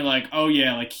bridge, and you're like, oh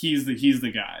yeah, like he's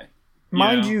the guy.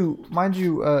 Mind you,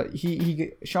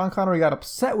 Sean Connery got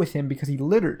upset with him because he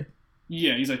littered.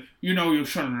 Yeah, he's like, you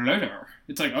shouldn't litter.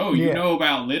 It's like, oh, you know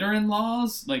about littering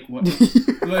laws? Like what?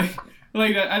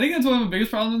 Like, I think that's one of the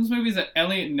biggest problems in this movie is that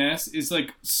Elliot Ness is,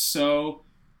 like, so...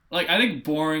 Like, I think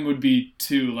boring would be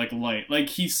too, like, light. Like,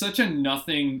 he's such a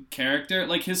nothing character.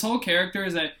 Like, his whole character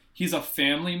is that he's a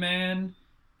family man,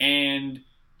 and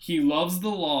he loves the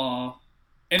law,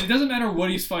 and it doesn't matter what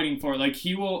he's fighting for. Like,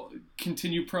 he will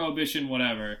continue prohibition,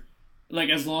 whatever. Like,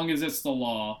 as long as it's the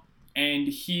law. And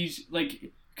he's,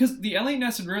 like... Because the Elliot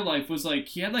Ness in real life was, like,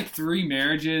 he had, like, 3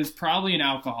 marriages, probably an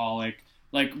alcoholic...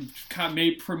 Like,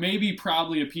 maybe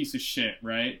probably a piece of shit,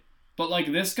 right? But,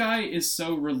 like, this guy is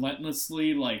so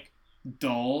relentlessly, like,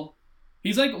 dull.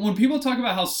 He's like, when people talk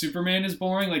about how Superman is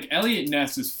boring, like, Elliot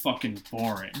Ness is fucking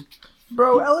boring.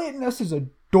 Bro, Elliot Ness is a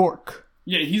dork.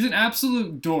 Yeah, he's an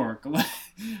absolute dork.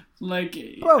 Like,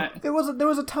 bro, there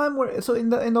was a time where, so in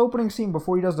the opening scene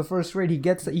before he does the first raid, he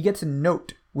gets a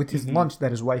note with his lunch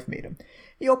that his wife made him.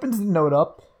 He opens the note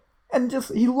up. And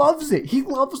he loves it. He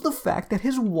loves the fact that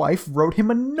his wife wrote him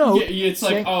a note. Yeah, it's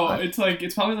like, saying,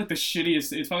 it's probably like the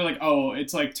shittiest. It's probably like, oh,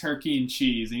 it's like turkey and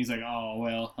cheese, and he's like, oh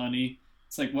well, honey.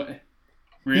 It's like, what?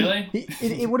 Really?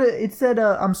 It said,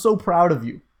 I'm so proud of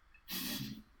you.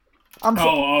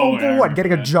 For what?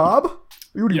 Getting a job?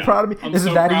 You would be proud of me? Is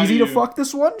it that easy to fuck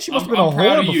this one? She must have been a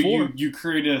whore before. You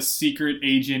created a secret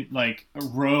agent, like a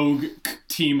rogue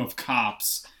team of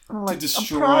cops to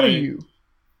destroy. I'm proud of you.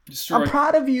 I'm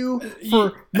proud of you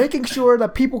for making sure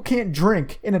that people can't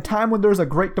drink in a time when there's a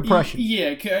Great Depression.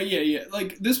 Yeah.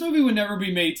 Like, this movie would never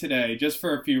be made today, just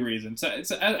for a few reasons.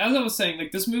 As I was saying,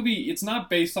 like, this movie, it's not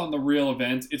based on the real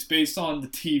events. It's based on the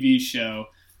TV show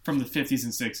from the 50s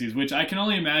and 60s, which I can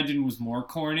only imagine was more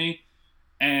corny.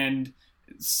 And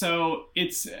so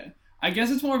it's... I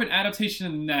guess it's more of an adaptation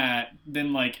of that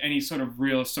than, like, any sort of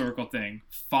real historical thing.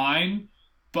 Fine.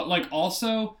 But, like,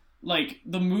 also, like,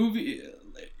 the movie...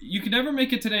 You can never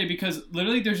make it today because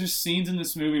literally there's just scenes in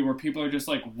this movie where people are just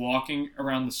like walking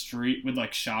around the street with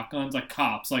like shotguns, like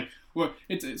cops, like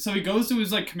so he goes to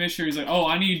his like commissioner, he's like, oh,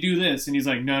 I need to do this, and he's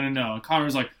like, no, and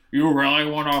Connor's like, you really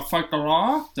want to fight the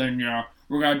law? Then yeah,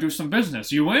 we're gonna do some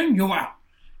business. You in, you out.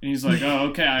 And he's like, oh,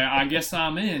 okay, I guess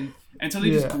I'm in. And so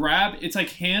they just grab, it's like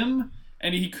him,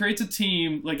 and he creates a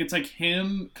team, like it's like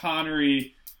him,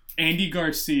 Connery, Andy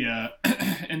Garcia,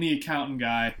 and the accountant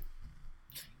guy.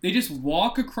 They just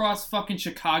walk across fucking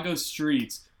Chicago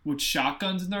streets with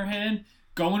shotguns in their hand,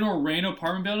 go into a random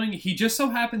apartment building. He just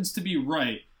so happens to be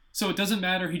right. So it doesn't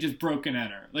matter. He just broke and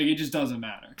enter. Like, it just doesn't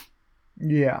matter.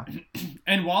 Yeah.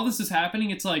 And while this is happening,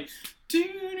 it's like...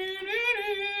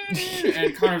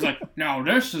 and Connor's like, no,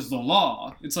 this is the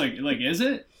law. It's like is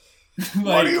it? Like,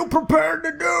 what are you prepared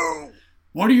to do?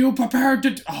 What are you prepared to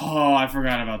do? Oh, I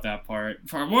forgot about that part.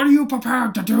 What are you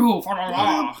prepared to do for the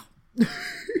law?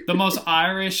 The most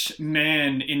Irish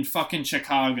man in fucking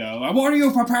Chicago. What are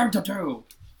you prepared to do?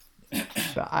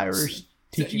 The Irish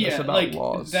teaching us about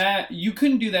laws. That you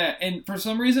couldn't do that, and for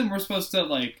some reason we're supposed to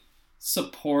like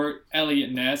support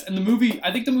Elliot Ness. And the movie,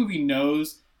 I think the movie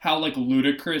knows how like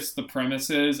ludicrous the premise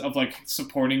is of like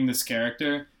supporting this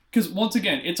character. Because once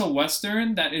again, it's a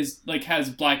Western that is like has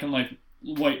black and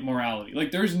white morality.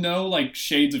 Like there's no like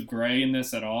shades of gray in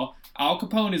this at all. Al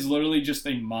Capone is literally just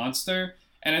a monster.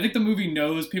 And I think the movie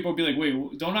knows people will be like,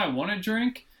 wait, don't I want to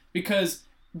drink? Because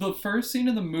the first scene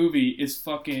of the movie is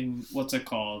fucking, what's it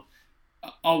called?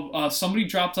 Somebody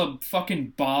drops a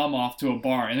fucking bomb off to a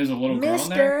bar and there's a little girl in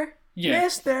there. Yeah.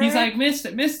 Mister. He's like,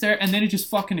 Mister. And then it just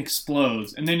fucking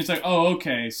explodes. And then it's like, oh,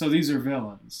 okay, so these are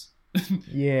villains.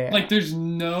 Yeah. Like, there's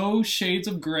no shades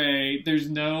of gray. There's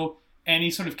no any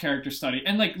sort of character study.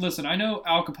 And, like, listen, I know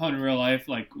Al Capone in real life,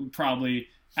 like, probably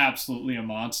absolutely a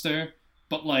monster.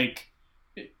 But, like...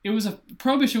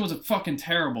 Prohibition was a fucking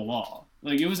terrible law.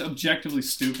 Like, it was objectively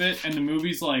stupid, and the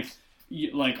movie's like,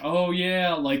 oh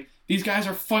yeah, like, these guys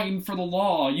are fighting for the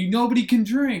law. Nobody can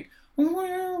drink.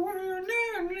 Like,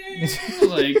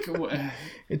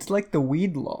 it's like the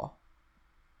weed law.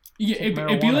 Yeah,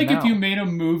 it'd be like if you made a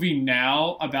movie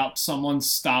now about someone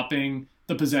stopping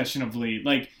the possession of weed.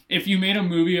 Like, if you made a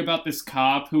movie about this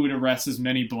cop who would arrest as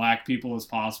many black people as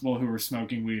possible who were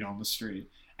smoking weed on the street.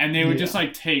 And they would just,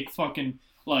 like, take fucking,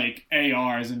 like,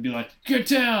 ARs and be like, get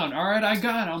down! All right, I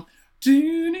got him.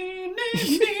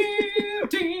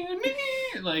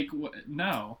 Like, what?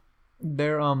 No.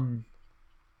 There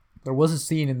was a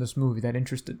scene in this movie that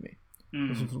interested me.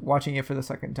 This was watching it for the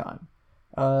second time.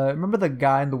 Remember the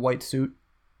guy in the white suit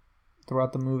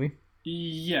throughout the movie?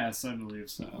 Yes, I believe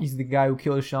so. He's the guy who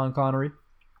kills Sean Connery.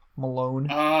 Malone.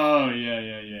 Oh,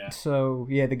 yeah. So,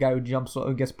 yeah, the guy who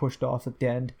gets pushed off at the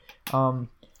end.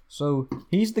 So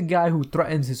he's the guy who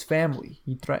threatens his family.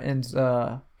 He threatens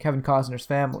Kevin Costner's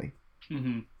family.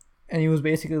 Mm-hmm. And he was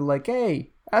basically like,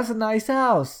 hey, that's a nice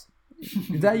house.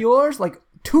 Is that yours? Like,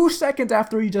 2 seconds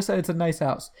after he just said it's a nice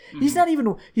house. He's not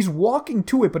even, he's walking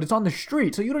to it, but it's on the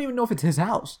street, so you don't even know if it's his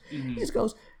house. He just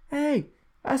goes, hey,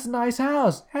 that's a nice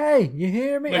house. Hey, you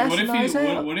hear me? Like, that's a nice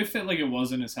house. What if it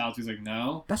wasn't his house? He's like,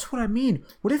 no. That's what I mean.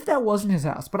 What if that wasn't his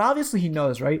house? But obviously he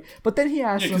knows, right? But then he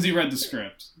asks Yeah, because he read the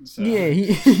script. So. Yeah,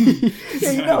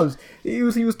 he knows. He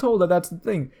was told that that's the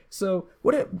thing. So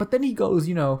what if? But then he goes,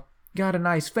 got a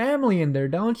nice family in there,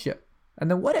 don't you? And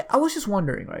then what if, I was just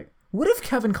wondering, right? What if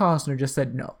Kevin Costner just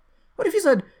said no? What if he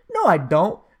said, no, I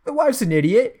don't. The wife's an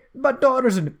idiot. My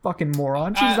daughter's a fucking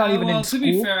moron. She's not even in school. To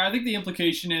be fair, I think the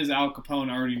implication is Al Capone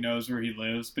already knows where he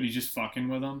lives, but he's just fucking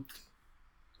with him.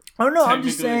 Oh no, I'm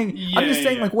just saying.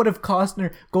 Like, what if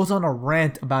Costner goes on a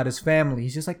rant about his family?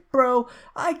 He's just like, bro,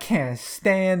 I can't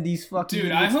stand these fucking. Dude,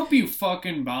 idiots. I hope you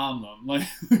fucking bomb them. Like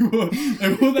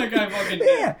what that guy fucking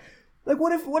did. Yeah. Like,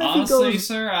 what if Honestly, he goes?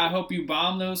 Sir, I hope you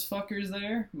bomb those fuckers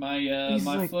there.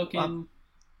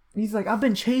 He's like, I've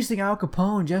been chasing Al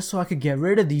Capone just so I could get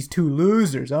rid of these two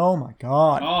losers. Oh my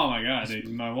god. Oh my god, dude.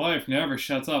 My wife never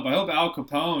shuts up. I hope Al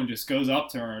Capone just goes up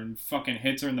to her and fucking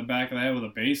hits her in the back of the head with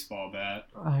a baseball bat.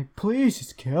 Like, please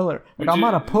just kill her. Like, I'm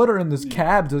gonna put her in this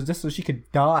cab just so she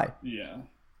could die. Yeah.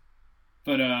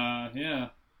 But yeah.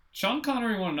 Sean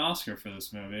Connery won an Oscar for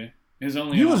this movie.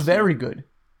 He was very good.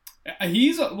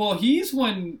 He's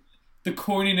when the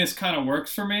corniness kind of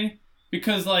works for me.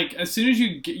 Because, like, as soon as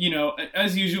you get,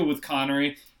 as usual with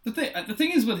Connery, the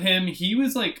thing is with him, he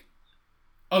was, like,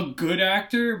 a good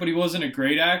actor, but he wasn't a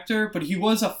great actor, but he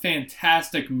was a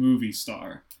fantastic movie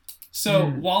star. So,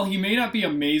 while he may not be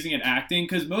amazing at acting,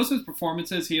 because most of his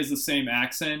performances, he has the same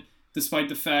accent, despite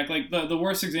the fact, like, the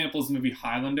worst example is the movie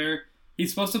Highlander.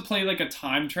 He's supposed to play, like, a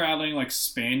time-traveling, like,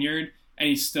 Spaniard, and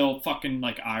he's still fucking,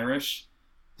 like, Irish.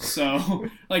 So,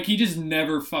 like, he just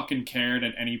never fucking cared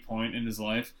at any point in his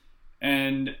life.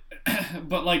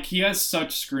 But like he has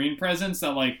such screen presence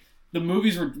that like the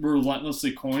movies were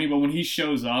relentlessly corny, but when he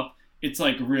shows up, it's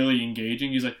like really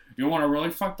engaging. He's like, "You want to really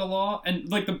fuck the law?" And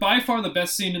like by far the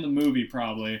best scene in the movie,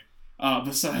 probably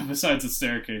besides the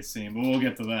staircase scene, but we'll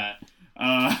get to that.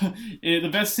 The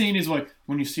best scene is like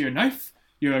when you see a knife,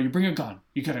 you bring a gun.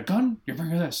 You get a gun, you bring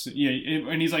this.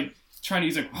 And he's like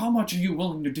he's like, "How much are you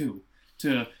willing to do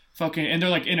to?" Fucking, and they're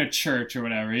like in a church or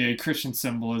whatever, Christian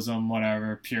symbolism,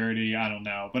 whatever, purity, I don't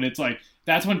know, but it's like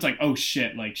that's when it's like, oh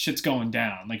shit, like shit's going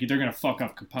down, like they're gonna fuck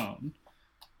up Capone.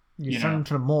 You send him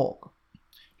to the morgue.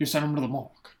 You send him to the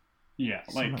morgue. Yeah,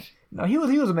 like no, he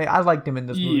was amazing. I liked him in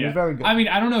this movie. He was very good. I mean,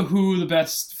 I don't know who the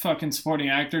best fucking supporting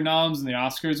actor noms in the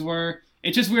Oscars were.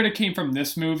 It's just weird it came from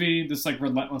this movie, this like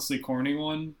relentlessly corny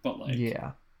one, but like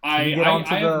I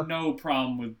have no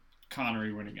problem with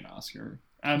Connery winning an Oscar.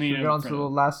 I mean, get on to the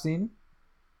last scene.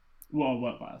 Well,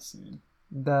 what last scene?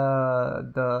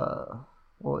 The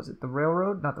what was it? The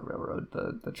railroad? Not the railroad.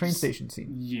 The train station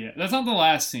scene. Yeah, that's not the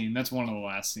last scene. That's one of the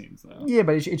last scenes, though. Yeah,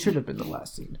 but it should have been the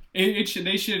last scene. They should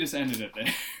have just ended it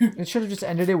there. It should have just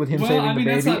ended it with him saving the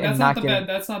baby and not getting.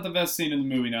 That's not the best scene in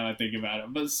the movie. Now that I think about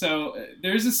it, but so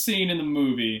there's a scene in the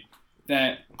movie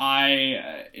that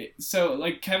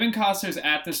like Kevin Costner's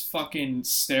at this fucking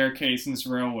staircase in this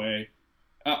railway.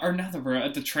 Or not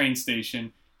at the train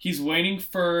station. He's waiting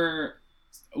for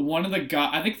one of the guys.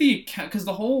 I think because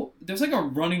there's like a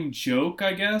running joke,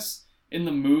 I guess, in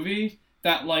the movie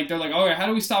that like they're like, all right, how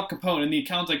do we stop Capone? And the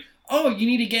accountant's like, oh, you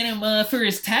need to get him for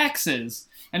his taxes.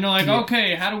 And they're like,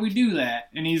 okay, how do we do that?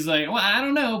 And he's like, well, I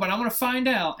don't know, but I'm gonna find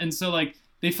out. And so like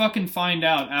they fucking find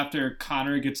out after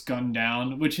Connery gets gunned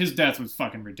down, which his death was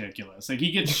fucking ridiculous. Like he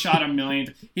gets shot a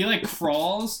million. He like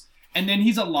crawls. And then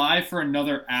he's alive for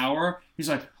another hour. He's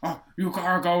like, "Oh, you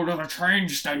gotta go to the train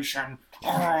station."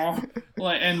 Oh,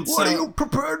 what are you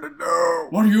prepared to do?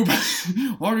 What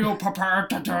are you prepared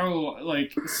to do?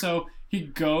 Like, so he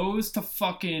goes to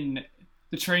fucking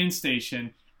the train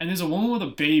station, and there's a woman with a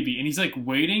baby, and he's like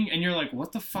waiting, and you're like,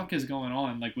 "What the fuck is going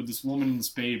on?" Like with this woman and this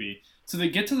baby. So they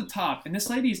get to the top, and this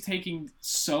lady is taking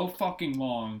so fucking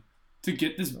long to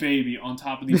get this baby on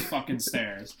top of these fucking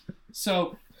stairs.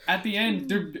 So. At the end,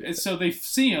 they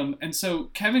see him, and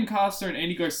so Kevin Costner and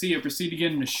Andy Garcia proceed to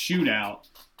get in a shootout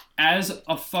as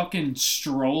a fucking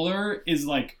stroller is,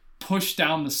 like, pushed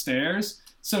down the stairs.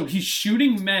 So he's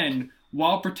shooting men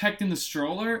while protecting the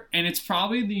stroller, and it's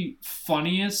probably the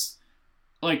funniest,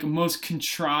 like, most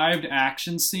contrived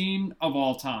action scene of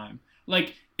all time.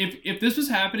 Like, if this was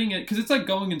happening, because it's, like,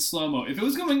 going in slow-mo. If it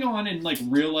was going on in, like,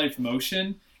 real-life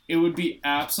motion, it would be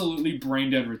absolutely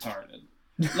brain-dead retarded.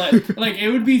 like it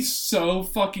would be so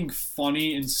fucking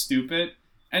funny and stupid,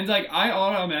 and like I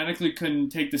automatically couldn't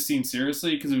take the scene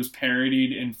seriously because it was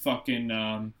parodied in fucking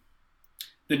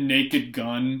The Naked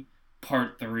Gun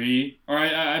Part 3, or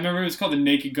I remember it was called The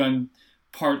Naked Gun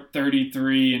part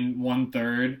 33 and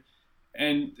 1/3.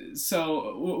 And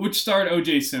so, which starred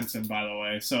O.J. Simpson, by the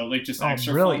way. So, like, just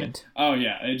extra brilliant. funny. Oh,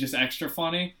 yeah. It's just extra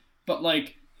funny. But,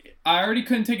 like, I already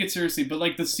couldn't take it seriously. But,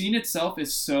 like, the scene itself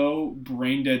is so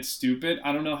brain dead stupid.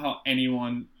 I don't know how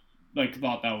anyone, like,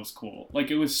 thought that was cool.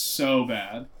 Like, it was so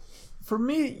bad. For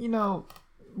me, you know,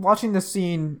 watching the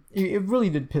scene, it really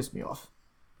did piss me off.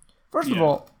 First of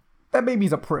all, that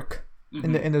baby's a prick.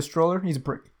 Mm-hmm. In the stroller, he's a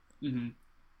prick. Mm-hmm.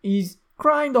 He's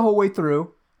crying the whole way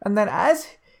through. And then as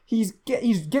he's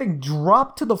getting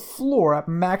dropped to the floor at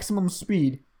maximum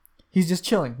speed, he's just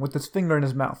chilling with his finger in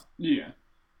his mouth. Yeah.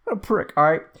 What a prick,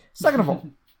 alright? Second of all,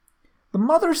 the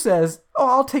mother says, "Oh,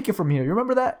 I'll take it from here." You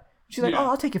remember that? She's like, "Oh,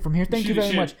 I'll take it from here. Thank you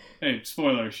very much." Hey,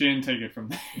 spoiler, she didn't take it from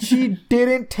there. She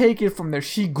didn't take it from there.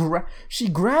 She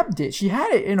grabbed it. She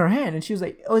had it in her hand, and she was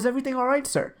like, "Oh, is everything alright,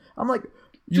 sir?" I'm like,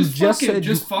 "You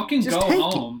just fucking go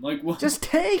home. Like, what? Just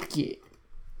take it.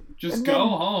 Just go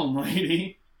home,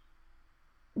 lady."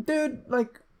 Dude,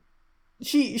 like,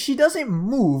 she doesn't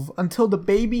move until the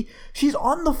baby, she's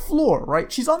on the floor, right?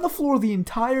 She's on the floor the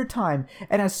entire time,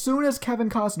 and as soon as Kevin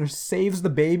Costner saves the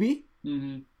baby,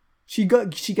 she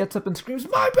gets up and screams,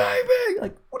 "My baby!"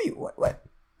 Like, what?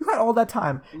 You had all that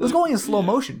time. It was going in slow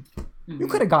motion. You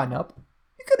could have gotten up.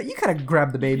 You could have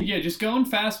grabbed the baby. Yeah, just go in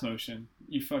fast motion.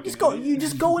 You fucking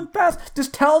just go in fast.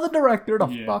 Just tell the director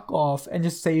to fuck off and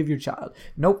just save your child.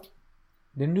 Nope.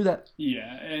 Didn't do that.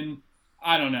 Yeah, and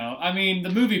I don't know. I mean,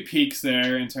 the movie peaks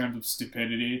there in terms of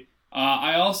stupidity.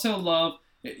 I also love...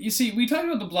 You see, we talked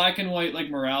about the black and white,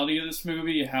 like, morality of this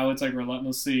movie, how it's, like,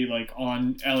 relentlessly, like,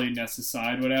 on Elliot Ness's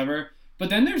side, whatever. But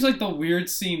then there's, like, the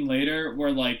weird scene later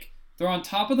where, like, they're on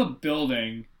top of the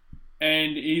building,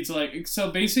 and he's, like... So,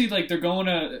 basically, like, they're going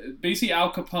to... Basically,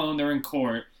 Al Capone, they're in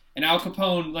court, and Al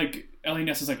Capone, like, Elliot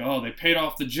Ness is like, "Oh, they paid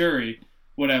off the jury,"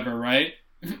 whatever, right?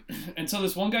 And so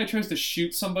this one guy tries to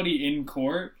shoot somebody in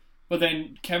court, but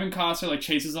then Kevin Costner, like,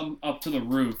 chases him up to the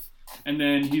roof. And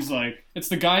then he's like, it's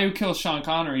the guy who kills Sean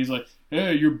Connery. He's like,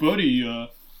 "Hey, your buddy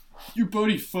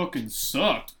fucking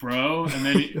sucked, bro." And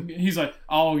then he's like,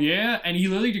 "Oh, yeah?" And he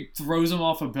literally throws him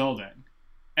off a building.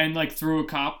 And, like, through a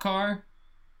cop car.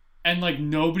 And, like,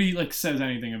 nobody, like, says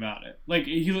anything about it. Like,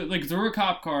 he, like, through a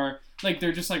cop car. Like,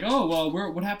 they're just like, "Oh, well,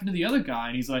 what happened to the other guy?"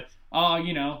 And he's like, "Oh,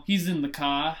 you know, he's in the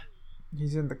car."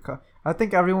 He's in the car. I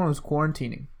think everyone was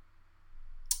quarantining.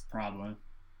 Probably.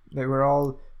 They were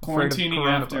all quarantining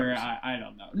after, I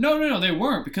don't know. No, they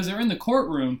weren't, because they're in the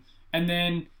courtroom, and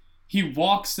then he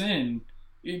walks in,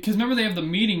 because remember they have the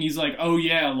meeting, he's like, "Oh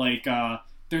yeah, like,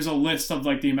 there's a list of,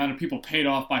 like, the amount of people paid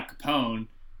off by Capone,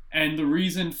 and the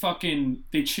reason fucking,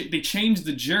 they changed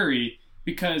the jury,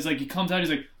 because, like, he comes out, he's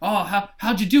like, "Oh,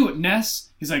 how'd you do it, Ness?"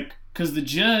 He's like, "'Cause the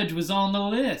judge was on the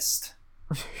list."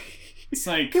 It's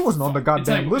like, he wasn't on the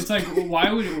goddamn list. It's like,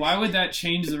 why would that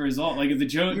change the result? Like, if the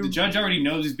judge already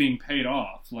knows he's being paid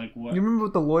off, like, what? You remember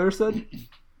what the lawyer said?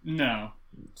 No.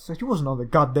 It's like, he wasn't on the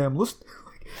goddamn list.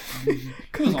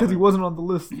 Because he wasn't on the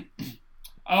list. Wait,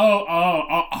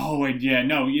 yeah,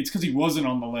 no, it's because he wasn't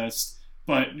on the list.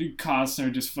 But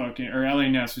Costner just fucking, or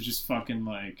Elliot Ness was just fucking,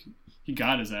 like, he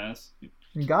got his ass.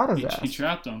 He got his ass. He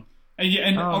trapped him.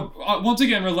 And once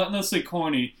again, relentlessly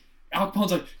corny. Al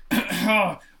Capone's like,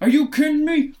 "Are you kidding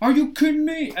me? Are you kidding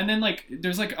me?" And then, like,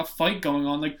 there's, like, a fight going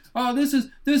on, like, "Oh, this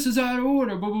is out of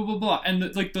order, blah blah blah blah." And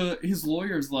his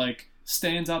lawyer's like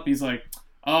stands up, he's like,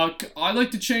 "I'd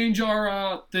like to change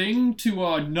our thing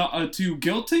to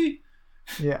guilty."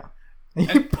 Yeah. He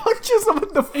punches him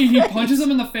in the face. He punches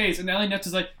him in the face, and Ellie Ness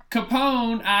is like,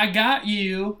 "Capone, I got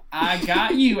you,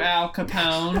 Al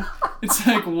Capone." It's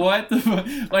like, what the fuck?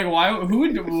 Like, why? Who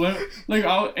would, what, like,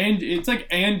 and it's like,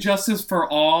 and justice for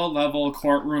all level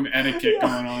courtroom etiquette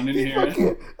going on in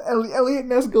here. Elliot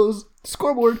Ness goes,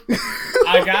 "Scoreboard."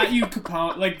 "I got you,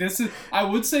 Capone." Like, I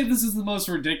would say this is the most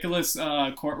ridiculous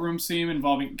courtroom scene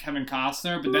involving Kevin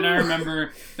Costner, but then I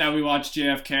remember that we watched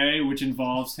JFK, which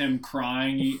involves him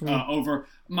crying over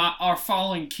our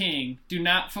fallen king. "Do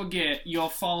not forget your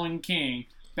fallen king.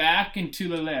 Back and to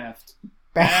the left.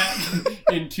 Back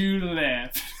and to the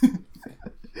left."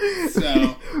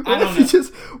 So, I don't know.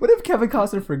 What if Kevin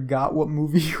Costner forgot what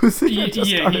movie he was in?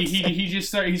 He just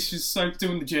starts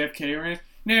doing the JFK rant.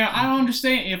 "Now, I don't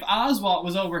understand. If Oswald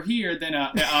was over here, then,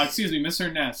 excuse me, Mr.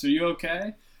 Ness, are you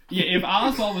okay? Yeah, if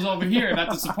Oswald was over here at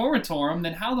the supportorium,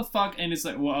 then how the fuck?" And it's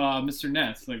like, "Well, Mr.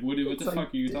 Ness, like, what the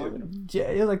fuck are you talking about?"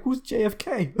 You're like, "Who's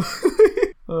JFK?"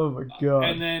 Oh my god.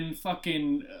 And then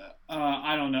fucking,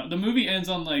 I don't know. The movie ends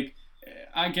on, like,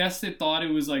 I guess they thought it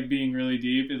was, like, being really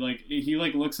deep. He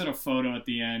looks at a photo at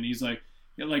the end. He's like,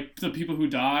 the people who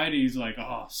died, he's like,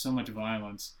 "Oh, so much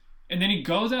violence." And then he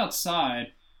goes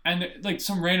outside, And like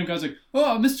some random guy's like,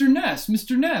 oh, Mr. Ness,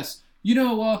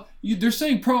 they're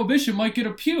saying prohibition might get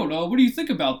appealed. What do you think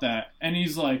about that? And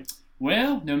he's like,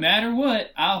 well, no matter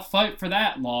what, I'll fight for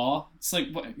that law. It's like,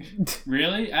 what?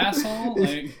 Really, asshole?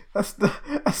 Like,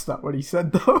 that's not what he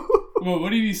said, though. Well,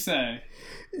 what did he say?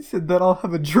 He said that I'll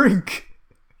have a drink.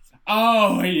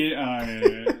 Oh,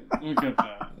 yeah. Look at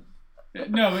that.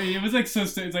 No, but it was like so.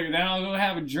 It's like, then I'll go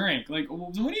have a drink. Like,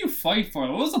 what do you fight for?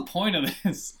 What was the point of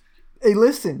this? Hey,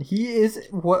 listen, he is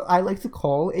what I like to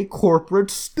call a corporate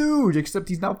stooge, except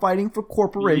he's not fighting for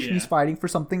corporation, he's fighting for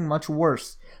something much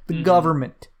worse. The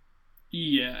government.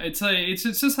 Yeah, it's like, it's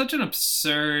just such an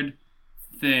absurd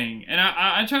thing. And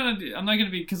I'm not going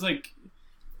to be, because like,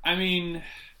 I mean.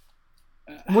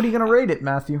 What are you going to rate it,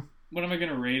 Matthew? What am I going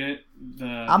to rate it?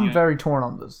 I'm very torn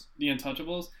on this. The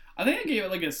Untouchables? I think I gave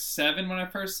it like a 7 when I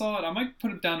first saw it. I might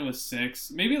put it down to a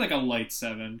 6. Maybe like a light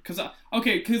 7. Because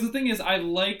the thing is, I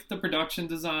like the production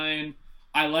design.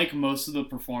 I like most of the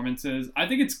performances. I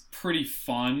think it's pretty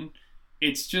fun.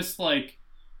 It's just like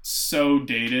so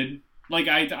dated. Like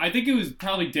I think it was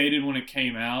probably dated when it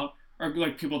came out. Or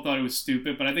like people thought it was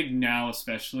stupid. But I think now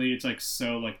especially it's like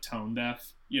so like tone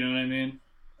deaf. You know what I mean?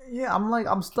 Yeah,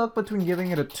 I'm stuck between giving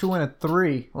it a 2 and a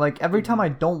 3. Like, every time I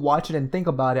don't watch it and think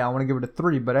about it, I want to give it a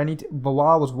 3. But while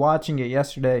I was watching it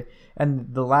yesterday,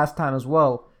 and the last time as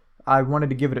well, I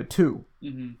wanted to give it a 2.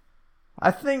 Mm-hmm.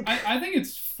 I think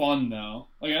it's fun, though.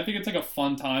 Like, I think it's like a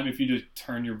fun time if you just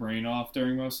turn your brain off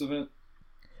during most of it.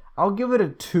 I'll give it a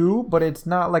 2, but it's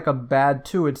not like a bad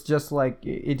 2. It's just like,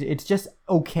 it's just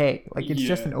okay. Like, it's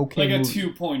just an okay like movie. A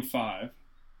 2.5.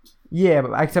 Yeah,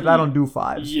 but except I don't do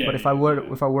 5s. Yeah, but if I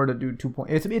were to do 2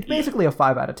 points, it's basically a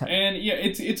 5 out of 10. And yeah,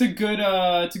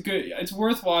 it's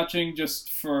worth watching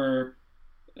just for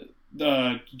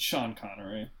the Sean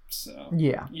Connery. So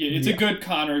yeah, it's a good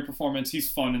Connery performance.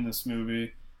 He's fun in this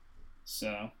movie.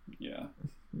 So yeah.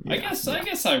 I guess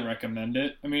I recommend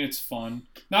it. I mean, it's fun.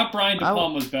 Not Brian De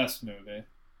Palma's best movie.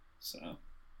 So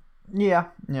yeah.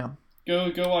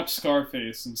 Go watch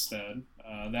Scarface instead.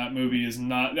 That movie is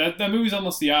not that movie's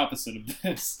almost the opposite of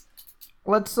this.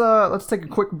 Let's take a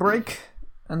quick break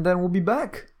and then we'll be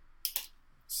back.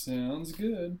 Sounds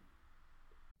good.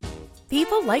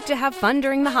 People like to have fun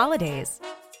during the holidays.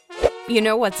 You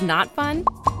know what's not fun?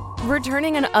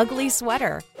 Returning an ugly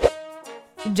sweater.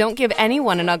 Don't give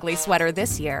anyone an ugly sweater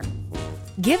this year.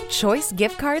 Give Choice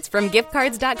gift cards from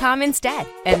giftcards.com instead,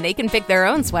 and they can pick their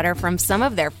own sweater from some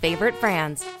of their favorite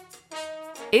brands.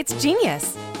 It's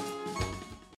genius.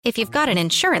 If you've got an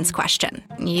insurance question,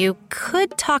 you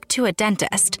could talk to a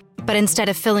dentist. But instead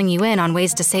of filling you in on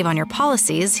ways to save on your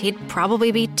policies, he'd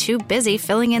probably be too busy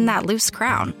filling in that loose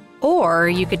crown. Or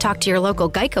you could talk to your local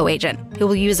Geico agent, who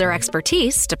will use their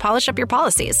expertise to polish up your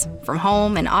policies, from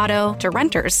home and auto to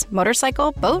renters,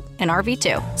 motorcycle, boat, and RV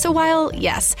too. So while,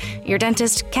 yes, your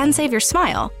dentist can save your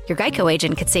smile, your Geico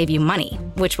agent could save you money,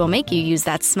 which will make you use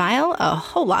that smile a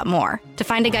whole lot more. To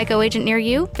find a Geico agent near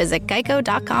you, visit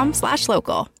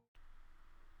geico.com/local.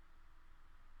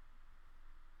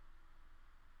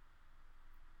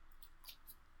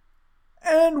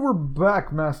 And we're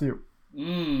back, Matthew.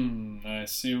 I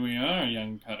see we are,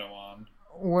 young Padawan.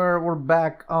 We're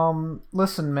back.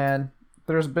 Listen, man,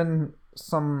 there's been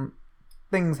some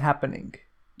things happening.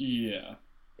 Yeah.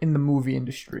 In the movie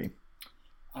industry.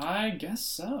 I guess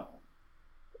so.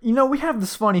 You know, we have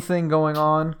this funny thing going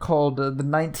on called the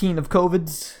 19 of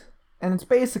COVIDs, and it's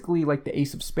basically like the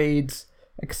Ace of Spades,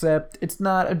 except it's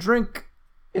not a drink,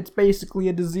 it's basically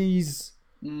a disease.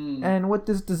 And what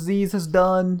this disease has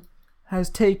done has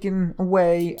taken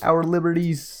away our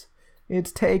liberties.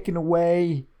 It's taken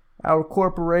away our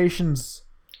corporations.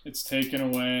 It's taken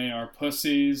away our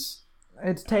pussies.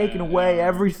 It's taken away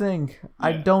everything. Yeah.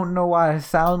 I don't know why I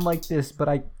sound like this, but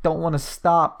I don't want to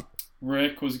stop.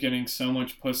 Rick was getting so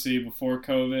much pussy before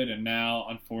COVID, and now,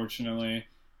 unfortunately,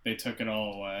 they took it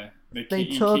all away.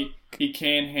 He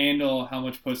can't handle how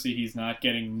much pussy he's not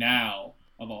getting now,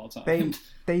 of all time.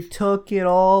 They took it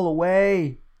all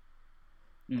away.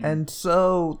 And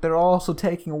so they're also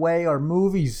taking away our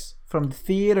movies from the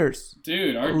theaters.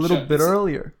 Dude, a little bit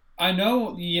earlier. I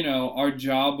know, our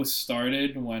job was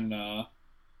started when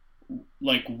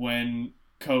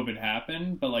COVID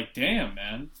happened, but damn,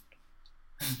 man.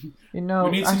 We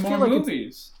need some more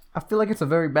movies. I feel like it's a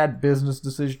very bad business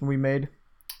decision we made.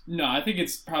 No, I think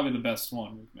it's probably the best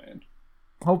one we've made.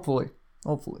 Hopefully.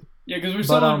 Yeah, because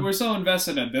we're so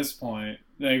invested at this point.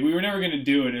 Like, we were never going to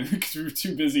do it because we were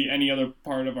too busy any other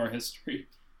part of our history.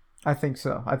 I think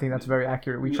so. I think that's very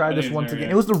accurate. We tried this once again.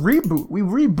 It was the reboot. We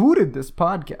rebooted this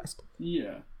podcast.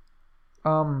 Yeah.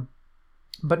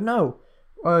 But no.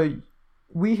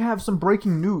 We have some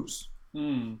breaking news.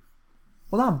 Well,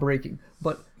 not breaking,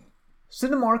 but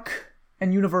Cinemark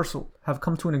and Universal have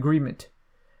come to an agreement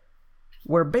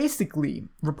where basically,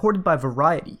 reported by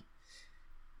Variety,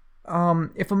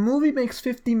 if a movie makes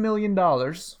 $50 million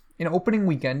in opening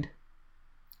weekend,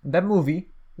 that movie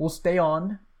will stay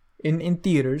on in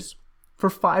theaters for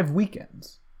 5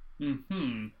 weekends.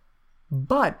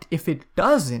 But if it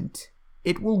doesn't,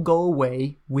 it will go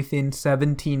away within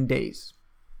 17 days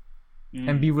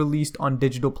and be released on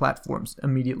digital platforms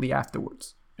immediately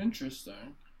afterwards.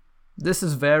 Interesting. This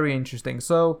is very interesting.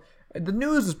 So the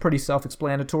news is pretty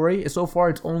self-explanatory. So far,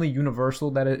 it's only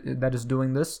Universal that is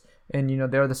doing this, and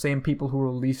they're the same people who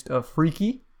released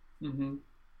Freaky,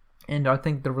 and I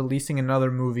think they're releasing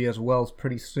another movie as well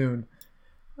pretty soon.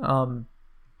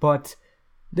 But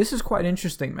this is quite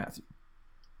interesting, Matthew.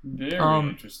 Very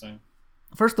interesting.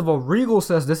 First of all, Regal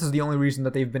says this is the only reason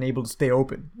that they've been able to stay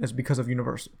open is because of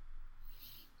Universal.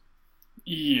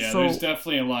 Yeah, there's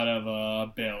definitely a lot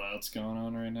of bailouts going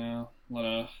on right now.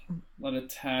 A lot of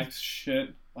tax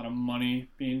shit. A lot of money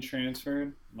being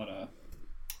transferred. A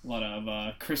lot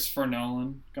of Christopher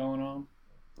Nolan going on.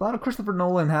 A lot of Christopher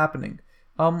Nolan happening.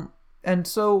 And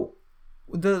so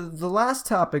the last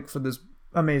topic for this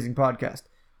amazing podcast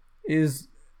is,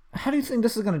 how do you think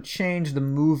this is going to change the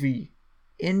movie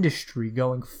industry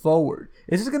going forward?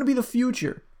 Is this going to be the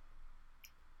future?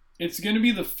 It's going to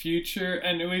be the future,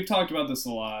 and we've talked about this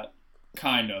a lot,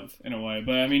 kind of, in a way.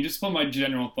 But, I mean, just put my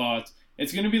general thoughts.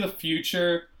 It's going to be the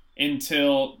future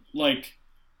until,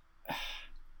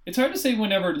 it's hard to say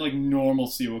whenever,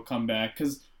 normalcy will come back.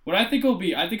 Because what I think it'll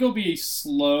be a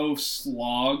slow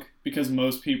slog, because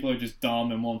most people are just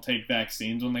dumb and won't take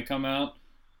vaccines when they come out.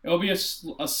 It'll be a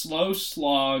slow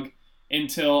slog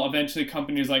until eventually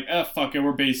companies fuck it,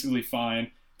 we're basically fine.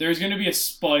 There's going to be a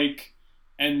spike,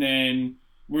 and then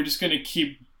we're just going to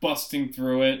keep busting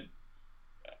through it,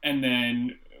 and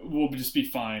then we'll just be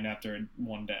fine after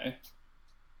one day.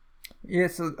 Yeah,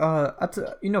 so,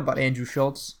 you know about Andrew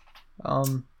Schultz?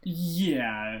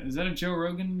 Yeah, is that a Joe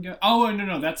Rogan guy? Oh,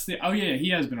 no, that's yeah, he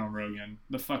has been on Rogan.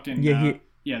 The fucking, that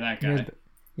guy.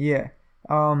 Yeah.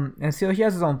 And so he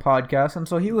has his own podcast, and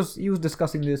so he was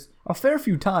discussing this a fair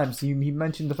few times. He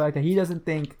mentioned the fact that he doesn't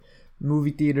think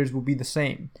movie theaters will be the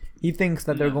same. He thinks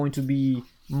that they're going to be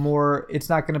more, it's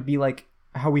not going to be like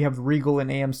how we have Regal and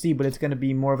AMC, but it's going to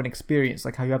be more of an experience,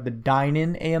 like how you have the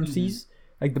dine-in AMCs,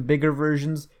 like the bigger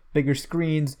versions, bigger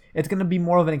screens. It's going to be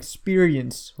more of an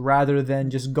experience rather than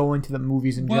just going to the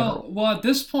movies in general. Well, at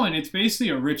this point, it's basically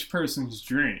a rich person's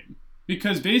dream.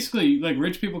 Because basically,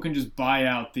 rich people can just buy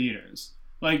out theaters.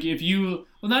 Not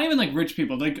even rich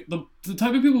people. The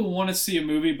type of people who want to see a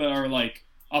movie but are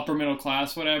upper middle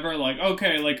class, whatever.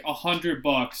 Okay,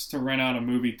 $100 to rent out a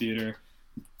movie theater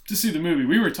to see the movie.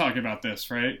 We were talking about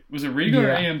this, right? Was it Regal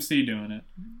or AMC doing it?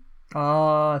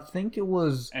 I think it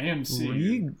was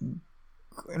AMC.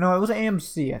 No, it was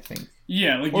AMC, I think.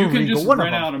 Yeah, you can Regal, just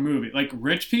rent out a movie.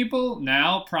 Rich people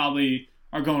now probably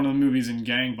are going to the movies in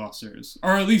gangbusters.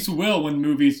 Or at least will when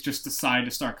movies just decide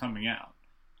to start coming out.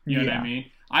 You know what I mean?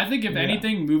 I think if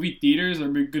anything, movie theaters are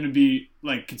going to be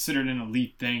considered an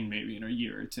elite thing maybe in a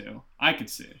year or two. I could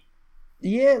see.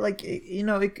 Yeah,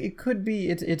 it could be.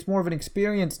 It's more of an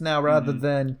experience now rather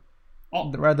than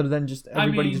just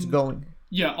everybody just going.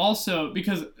 Yeah, also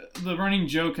because the running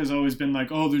joke has always been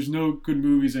there's no good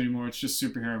movies anymore. It's just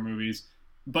superhero movies.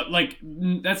 But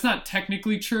that's not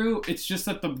technically true. It's just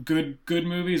that the good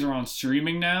movies are on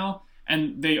streaming now,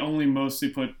 and they only mostly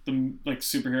put the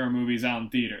superhero movies out in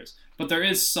theaters. But there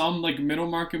is some middle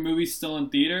market movies still in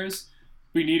theaters.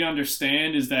 We need to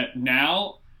understand is that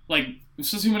now,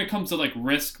 especially when it comes to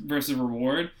risk versus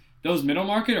reward, those middle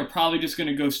market are probably just going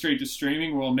to go straight to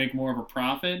streaming, where we'll make more of a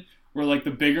profit. Where the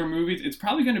bigger movies, it's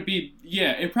probably going to be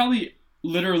it probably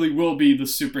literally will be the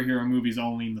superhero movies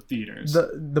only in the theaters.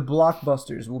 The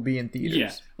blockbusters will be in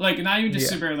theaters. Yeah, not even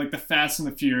just superhero, the Fast and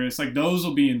the Furious, those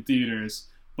will be in theaters,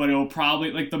 but it'll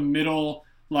probably the middle,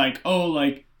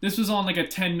 this was on a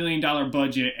 $10 million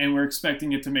budget and we're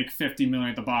expecting it to make $50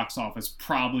 million at the box office.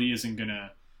 Probably isn't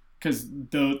gonna, because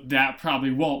that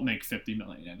probably won't make $50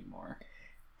 million anymore.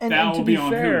 That will be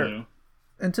on Hulu.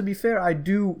 And to be fair, I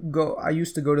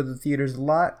used to go to the theaters a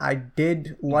lot. I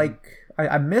did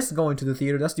I miss going to the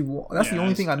theater. That's the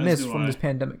only thing I miss from this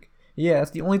pandemic. Yeah, that's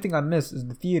the only thing I miss is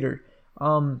the theater.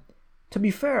 To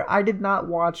be fair, I did not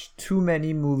watch too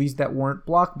many movies that weren't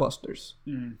blockbusters.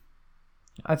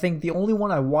 I think the only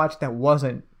one I watched that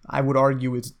wasn't, I would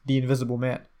argue, is The Invisible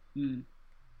Man.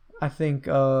 I think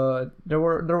there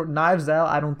were Knives Out.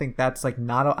 I don't think that's I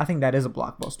think that is a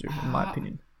blockbuster in my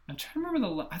opinion. I'm trying to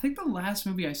remember I think the last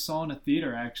movie I saw in a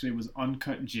theater actually was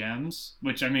Uncut Gems,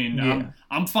 which I mean,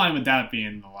 I'm fine with that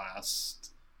being the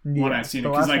last one I've seen,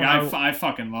 because like I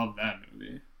fucking love that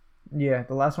movie. Yeah,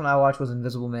 the last one I watched was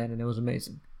Invisible Man, and it was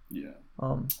amazing. Yeah.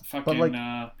 Fucking but like,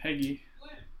 Peggy.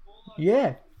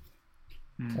 Yeah.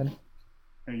 And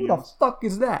who the fuck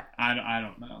is that? I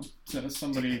don't know. So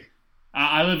somebody.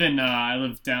 I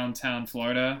live downtown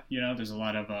Florida. You know, there's a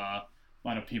lot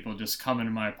of people just come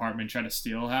into my apartment, try to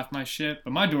steal half my shit,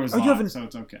 but my door's locked, so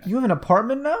it's okay. You have an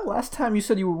apartment now? Last time you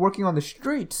said you were working on the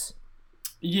streets.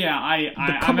 Yeah,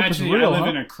 I'm actually real, I live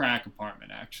in a crack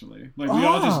apartment actually. Like we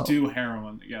all just do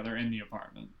heroin together in the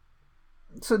apartment.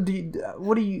 So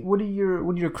what do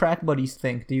your crack buddies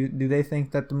think? Do they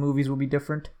think that the movies will be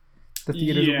different? The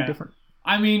theaters will be different?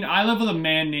 I mean, I live with a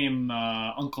man named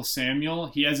Uncle Samuel.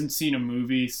 He hasn't seen a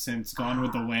movie since Gone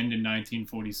with the Wind in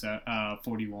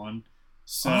 1941.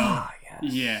 So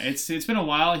yeah, it's been a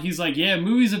while. He's like, yeah,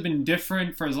 movies have been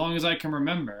different for as long as I can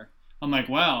remember. I'm like,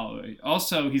 well,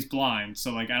 also he's blind,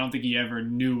 so like I don't think he ever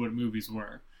knew what movies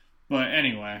were. But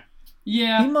anyway,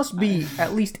 yeah, he must be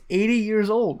at least 80 years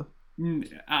old.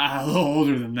 A little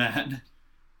older than that.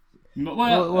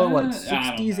 Well, what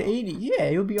 60s, 80s? Yeah,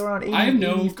 he'll be around 80.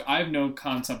 I have no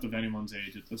concept of anyone's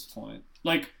age at this point.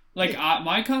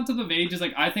 My concept of age is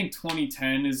like I think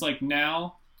 2010 is like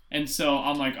now, and so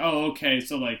I'm like, oh, okay,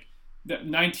 so like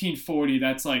 1940,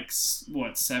 that's like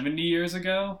what 70 years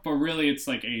ago, but really it's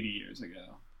like 80 years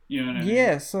ago. You know what I mean?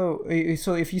 Yeah. So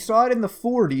if you saw it in the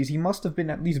 40s, he must have been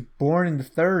at least born in the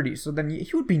 30s. So then he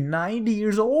would be 90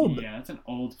 years old. Yeah, that's an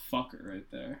old fucker right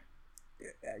there.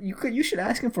 You should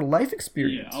ask him for life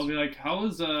experience. Yeah, I'll be like, how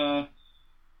was the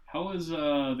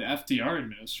FDR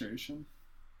administration?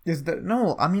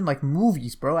 No, I mean like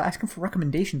movies, bro. Ask him for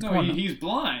recommendations. No, he's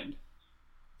blind.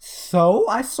 So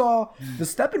I saw the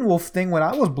Steppenwolf thing when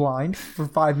I was blind for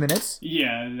 5 minutes.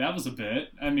 Yeah, that was a bit.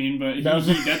 I mean, but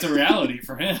that's a reality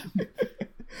for him.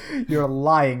 You're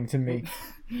lying to me.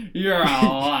 You're a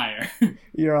liar.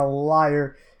 You're a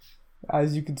liar.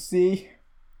 As you can see,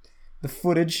 the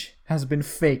footage has been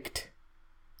faked.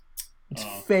 It's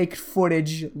fake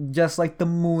footage, just like the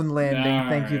moon landing.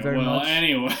 Thank you very much. Well,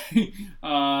 anyway,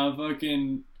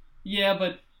 yeah,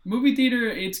 but movie theater,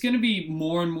 it's gonna be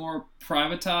more and more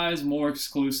privatized, more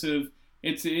exclusive.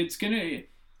 It's gonna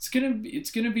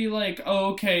be like,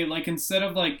 oh, okay, like instead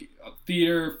of like a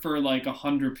theater for like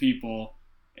 100 people,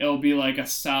 it'll be like a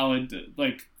solid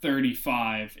like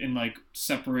 35 in like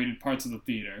separated parts of the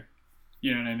theater.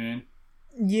 You know what I mean?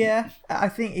 Yeah, I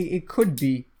think it could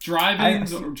be.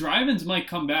 Drive-ins might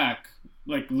come back,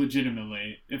 like,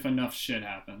 legitimately, if enough shit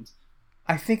happens.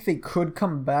 I think they could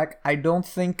come back. I don't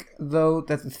think, though,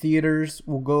 that the theaters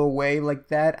will go away like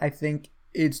that. I think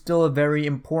it's still a very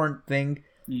important thing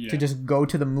to just go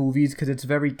to the movies because it's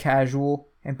very casual,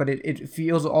 but it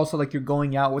feels also like you're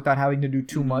going out without having to do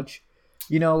too much.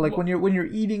 You know, like when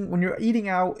you're eating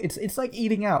out, it's like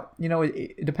eating out. You know,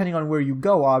 depending on where you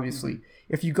go, obviously.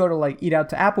 If you go to like eat out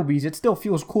to Applebee's, it still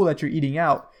feels cool that you're eating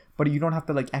out, but you don't have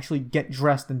to like actually get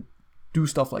dressed and do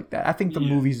stuff like that. I think the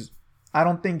movies, I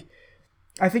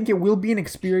think it will be an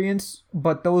experience,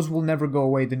 but those will never go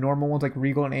away. The normal ones like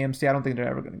Regal and AMC, I don't think they're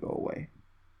ever going to go away.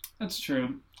 That's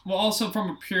true. Well, also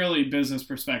from a purely business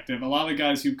perspective, a lot of the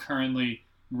guys who currently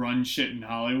run shit in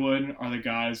Hollywood are the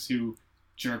guys who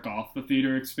jerk off the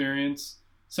theater experience.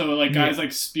 So like guys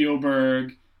like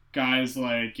Spielberg, guys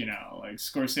like, you know, like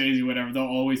Scorsese, whatever, they'll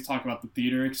always talk about the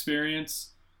theater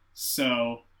experience.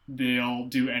 So they'll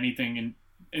do anything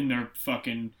in their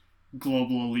fucking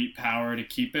global elite power to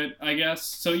keep it, I guess.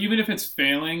 So even if it's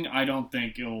failing, I don't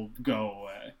think it'll go away.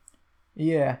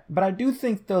 Yeah, but I do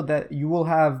think, though, that you will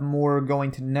have more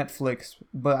going to Netflix.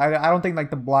 But I don't think,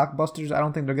 like, the blockbusters, I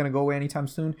don't think they're going to go away anytime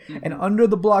soon. Mm-hmm. And under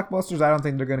the blockbusters, I don't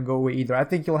think they're going to go away either. I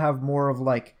think you'll have more of,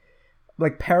 like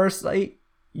Parasite.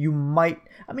 You might...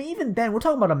 I mean, even then, we're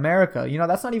talking about America. You know,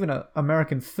 that's not even an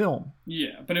American film.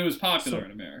 Yeah, but it was popular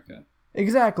in America.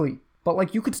 Exactly. But,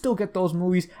 like, you could still get those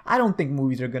movies. I don't think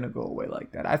movies are going to go away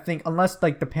like that. I think, unless,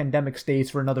 like, the pandemic stays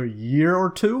for another year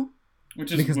or two...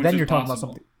 Because then you're talking about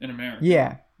something in America.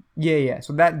 Yeah.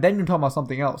 So then you're talking about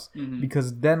something else. Mm-hmm.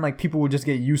 Because then like people will just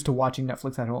get used to watching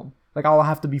Netflix at home. Like I'll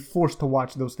have to be forced to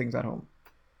watch those things at home.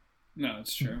 No,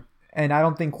 it's true. And I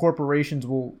don't think corporations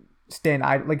will stand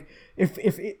idle. Like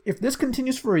if this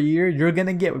continues for a year, you're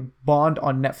gonna get Bond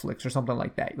on Netflix or something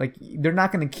like that. Like they're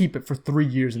not gonna keep it for 3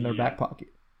 years in their back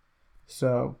pocket.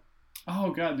 So.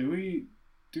 Oh God, do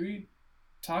we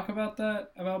talk about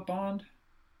that about Bond?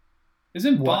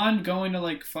 Isn't Bond going to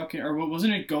like fucking, or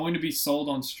wasn't it going to be sold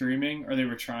on streaming, or they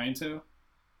were trying to?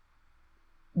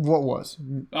 What was?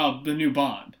 Oh, the new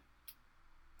Bond.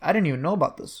 I didn't even know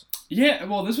about this. Yeah,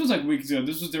 well, this was like weeks ago.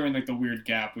 This was during like the weird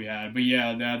gap we had. But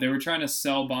yeah, they were trying to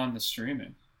sell Bond to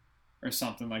streaming or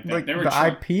something like that. Like They were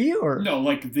the IP or no,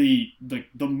 like the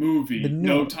movie,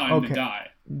 No Time to Die.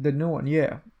 The new one,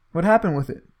 yeah. What happened with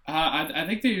it? I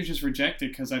think they were just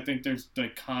rejected because I think there's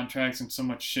like contracts and so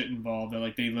much shit involved that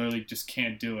like they literally just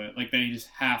can't do it. Like they just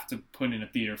have to put in a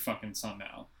theater fucking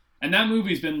somehow. And that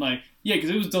movie's been like, yeah, because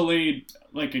it was delayed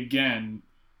like again.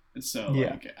 So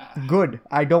yeah, like, good.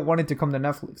 I don't want it to come to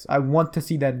Netflix. I want to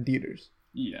see that in theaters.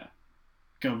 Yeah,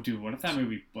 go, dude. What if that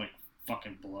movie like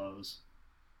fucking blows?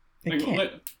 It Like,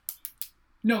 can't.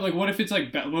 no, like what if it's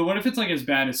like what if it's like as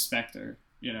bad as Spectre?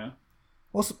 You know.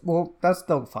 Well, that's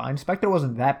still fine. Spectre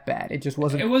wasn't that bad. It just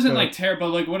wasn't. It wasn't good. like terrible.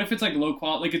 Like, what if it's like low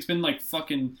quality? Like, it's been like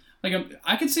fucking. Like,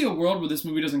 I could see a world where this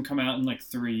movie doesn't come out in like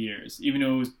 3 years, even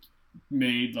though it was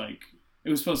made like it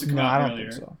was supposed to come out I don't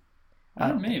earlier. think so. I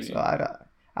don't maybe. Think so.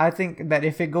 I think that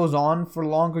if it goes on for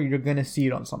longer, you're gonna see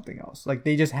it on something else. Like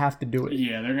they just have to do it.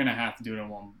 Yeah, they're gonna have to do it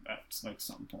at like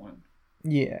some point.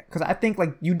 Yeah, because I think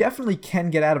like you definitely can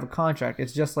get out of a contract.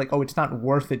 It's just like, oh, it's not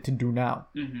worth it to do now.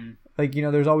 Mm-hmm. Like, you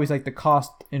know, there's always like the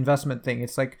cost investment thing.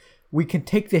 It's like we can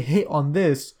take the hit on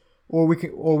this, or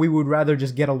we would rather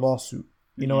just get a lawsuit.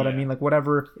 You know what I mean? Like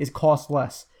whatever is cost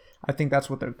less. I think that's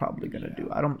what they're probably gonna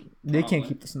do. They can't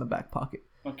keep this in the back pocket.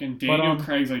 Fucking Daniel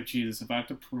Craig's like, Jesus, if I have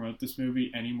to promote this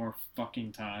movie any more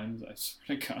fucking times, I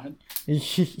swear to God.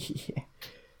 Yeah.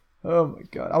 Oh my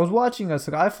God, I was watching a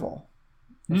Skyfall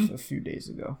a few days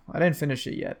ago. I didn't finish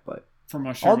it yet, but From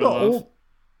Russia with Love.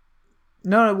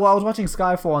 No, well, I was watching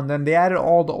Skyfall, and then they added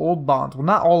all the old Bonds. Well,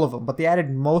 not all of them, but they added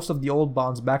most of the old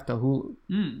Bonds back to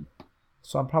Hulu.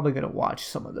 So I'm probably gonna watch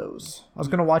some of those. I was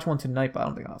gonna watch one tonight, but I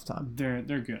don't think I have time. They're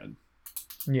good.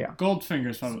 Yeah.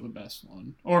 Goldfinger's probably the best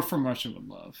one, or From Russia with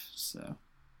Love. So.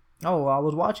 Oh, I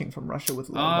was watching From Russia with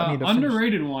Love.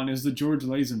 Underrated one is the George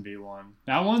Lazenby one.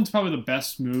 That one's probably the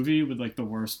best movie with like the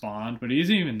worst Bond, but he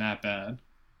isn't even that bad.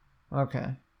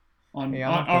 Okay. On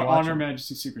Her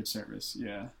Majesty's Secret Service.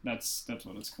 Yeah, that's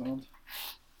what it's called.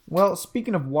 Well,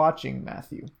 speaking of watching,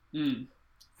 Matthew,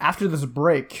 after this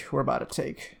break we're about to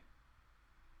take,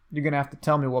 you're going to have to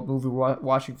tell me what movie we're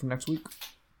watching for next week.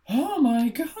 Oh my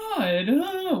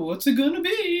God. What's it going to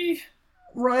be?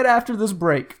 Right after this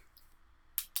break.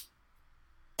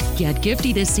 Get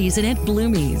gifty this season at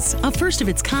Bloomies, a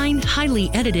first-of-its-kind,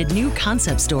 highly edited new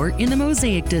concept store in the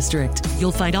Mosaic District.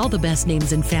 You'll find all the best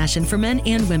names in fashion for men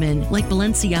and women, like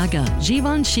Balenciaga,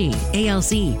 Givenchy,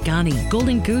 ALC, Ganni,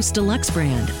 Golden Goose Deluxe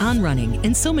brand, On Running,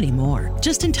 and so many more.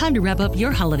 Just in time to wrap up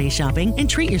your holiday shopping and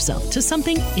treat yourself to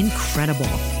something incredible.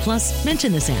 Plus,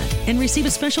 mention this ad and receive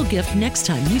a special gift next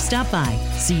time you stop by.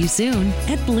 See you soon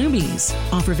at Bloomies.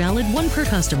 Offer valid 1 per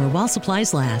customer while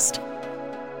supplies last.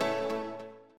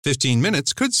 15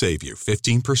 minutes could save you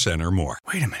 15% or more.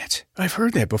 Wait a minute. I've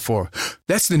heard that before.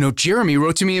 That's the note Jeremy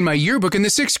wrote to me in my yearbook in the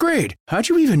 6th grade. How'd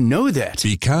you even know that?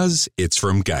 Because it's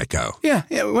from Geico. Yeah,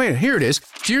 wait, here it is.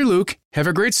 Dear Luke, have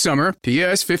a great summer.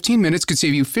 P.S. 15 minutes could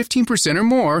save you 15% or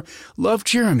more. Love,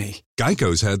 Jeremy.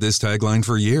 Geico's had this tagline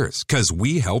for years, because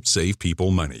we help save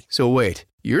people money. So wait,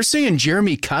 you're saying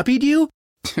Jeremy copied you?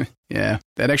 Yeah,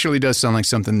 that actually does sound like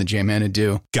something the J-Man would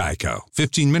do. Geico.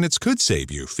 15 minutes could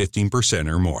save you 15%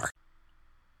 or more.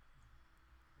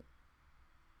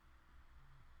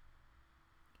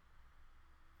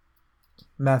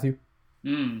 Matthew.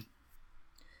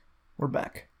 We're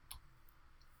back.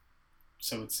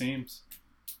 So it seems.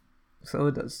 So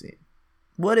it does seem.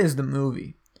 What is the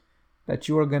movie that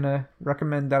you are going to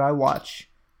recommend that I watch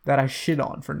that I shit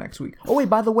on for next week? Oh, wait,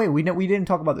 by the way, we didn't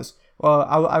talk about this.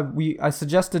 I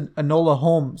suggested Enola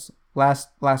Holmes last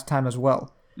time as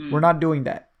well. We're not doing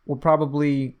that. We're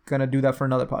probably gonna do that for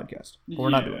another podcast. But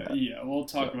we're not doing that. Yeah, we'll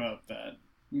talk about that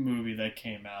movie that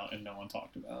came out and no one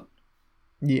talked about.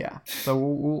 Yeah, so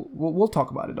we'll talk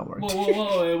about it. Don't worry.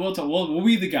 We'll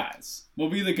be the guys. We'll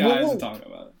be the guys to talk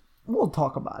about it. We'll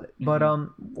talk about it. But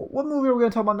what movie are we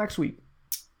gonna talk about next week?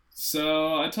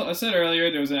 So I said earlier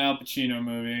there was an Al Pacino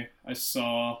movie I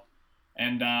saw.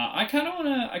 And I kind of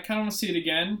want to see it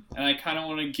again, and I kind of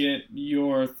want to get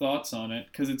your thoughts on it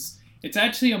because it's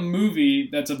actually a movie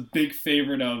that's a big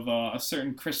favorite of a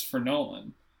certain Christopher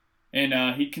Nolan,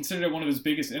 and he considered it one of his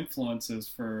biggest influences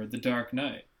for The Dark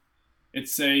Knight.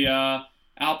 It's a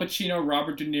Al Pacino,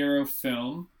 Robert De Niro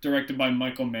film directed by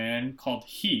Michael Mann called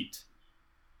Heat.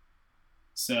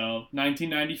 So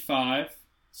 1995,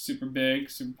 super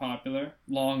big, super popular,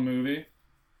 long movie,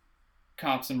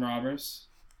 cops and robbers.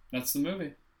 That's the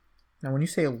movie. Now, when you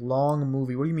say a long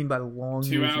movie, what do you mean by long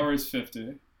 2 movie? 2 hours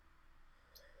 50.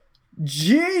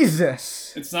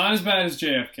 Jesus! It's not as bad as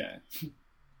JFK.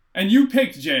 And you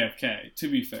picked JFK,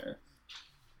 to be fair.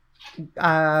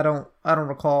 I don't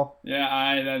recall.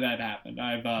 Yeah, that happened.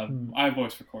 I have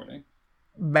voice recording.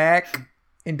 Back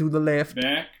and to the left.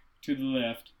 Back to the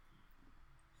left.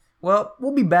 Well,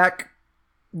 we'll be back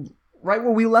right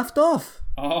where we left off.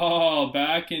 Oh,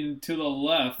 back and to the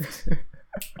left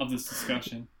of this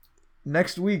discussion.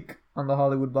 Next week on the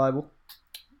Hollywood Bible.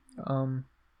 Do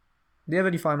you have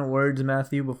any final words,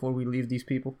 Matthew, before we leave these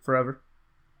people forever?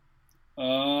 You're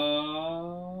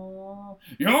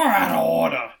out of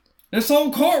order. This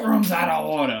whole courtroom's out of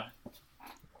order.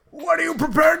 What are you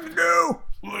prepared to do?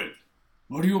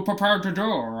 What are you prepared to do,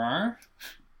 right?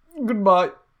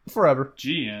 Goodbye. Forever.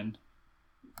 GN.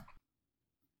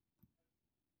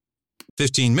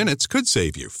 15 minutes could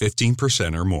save you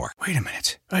 15% or more. Wait a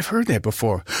minute. I've heard that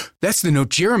before. That's the note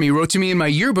Jeremy wrote to me in my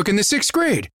yearbook in the 6th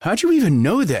grade. How'd you even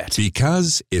know that?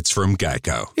 Because it's from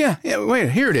Geico. Yeah,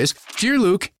 wait, here it is. Dear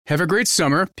Luke, have a great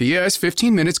summer. P.S.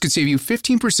 15 minutes could save you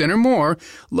 15% or more.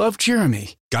 Love,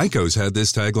 Jeremy. Geico's had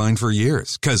this tagline for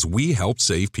years because we help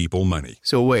save people money.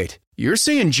 So wait, you're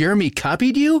saying Jeremy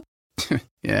copied you?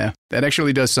 Yeah, that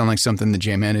actually does sound like something the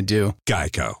J-Man would do.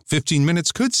 Geico. 15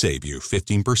 minutes could save you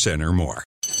 15% or more.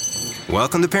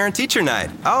 Welcome to Parent Teacher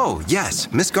Night. Oh,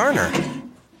 yes, Miss Garner.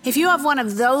 If you have one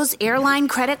of those airline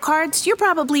credit cards, you're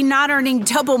probably not earning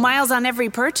double miles on every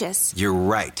purchase. You're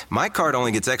right. My card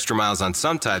only gets extra miles on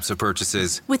some types of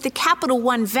purchases. With the Capital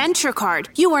One Venture Card,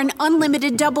 you earn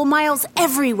unlimited double miles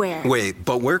everywhere. Wait,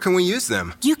 but where can we use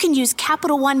them? You can use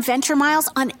Capital One Venture Miles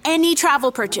on any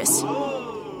travel purchase.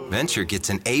 Venture gets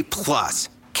an A+.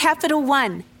 Capital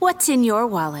One, what's in your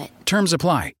wallet? Terms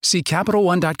apply. See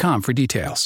CapitalOne.com for details.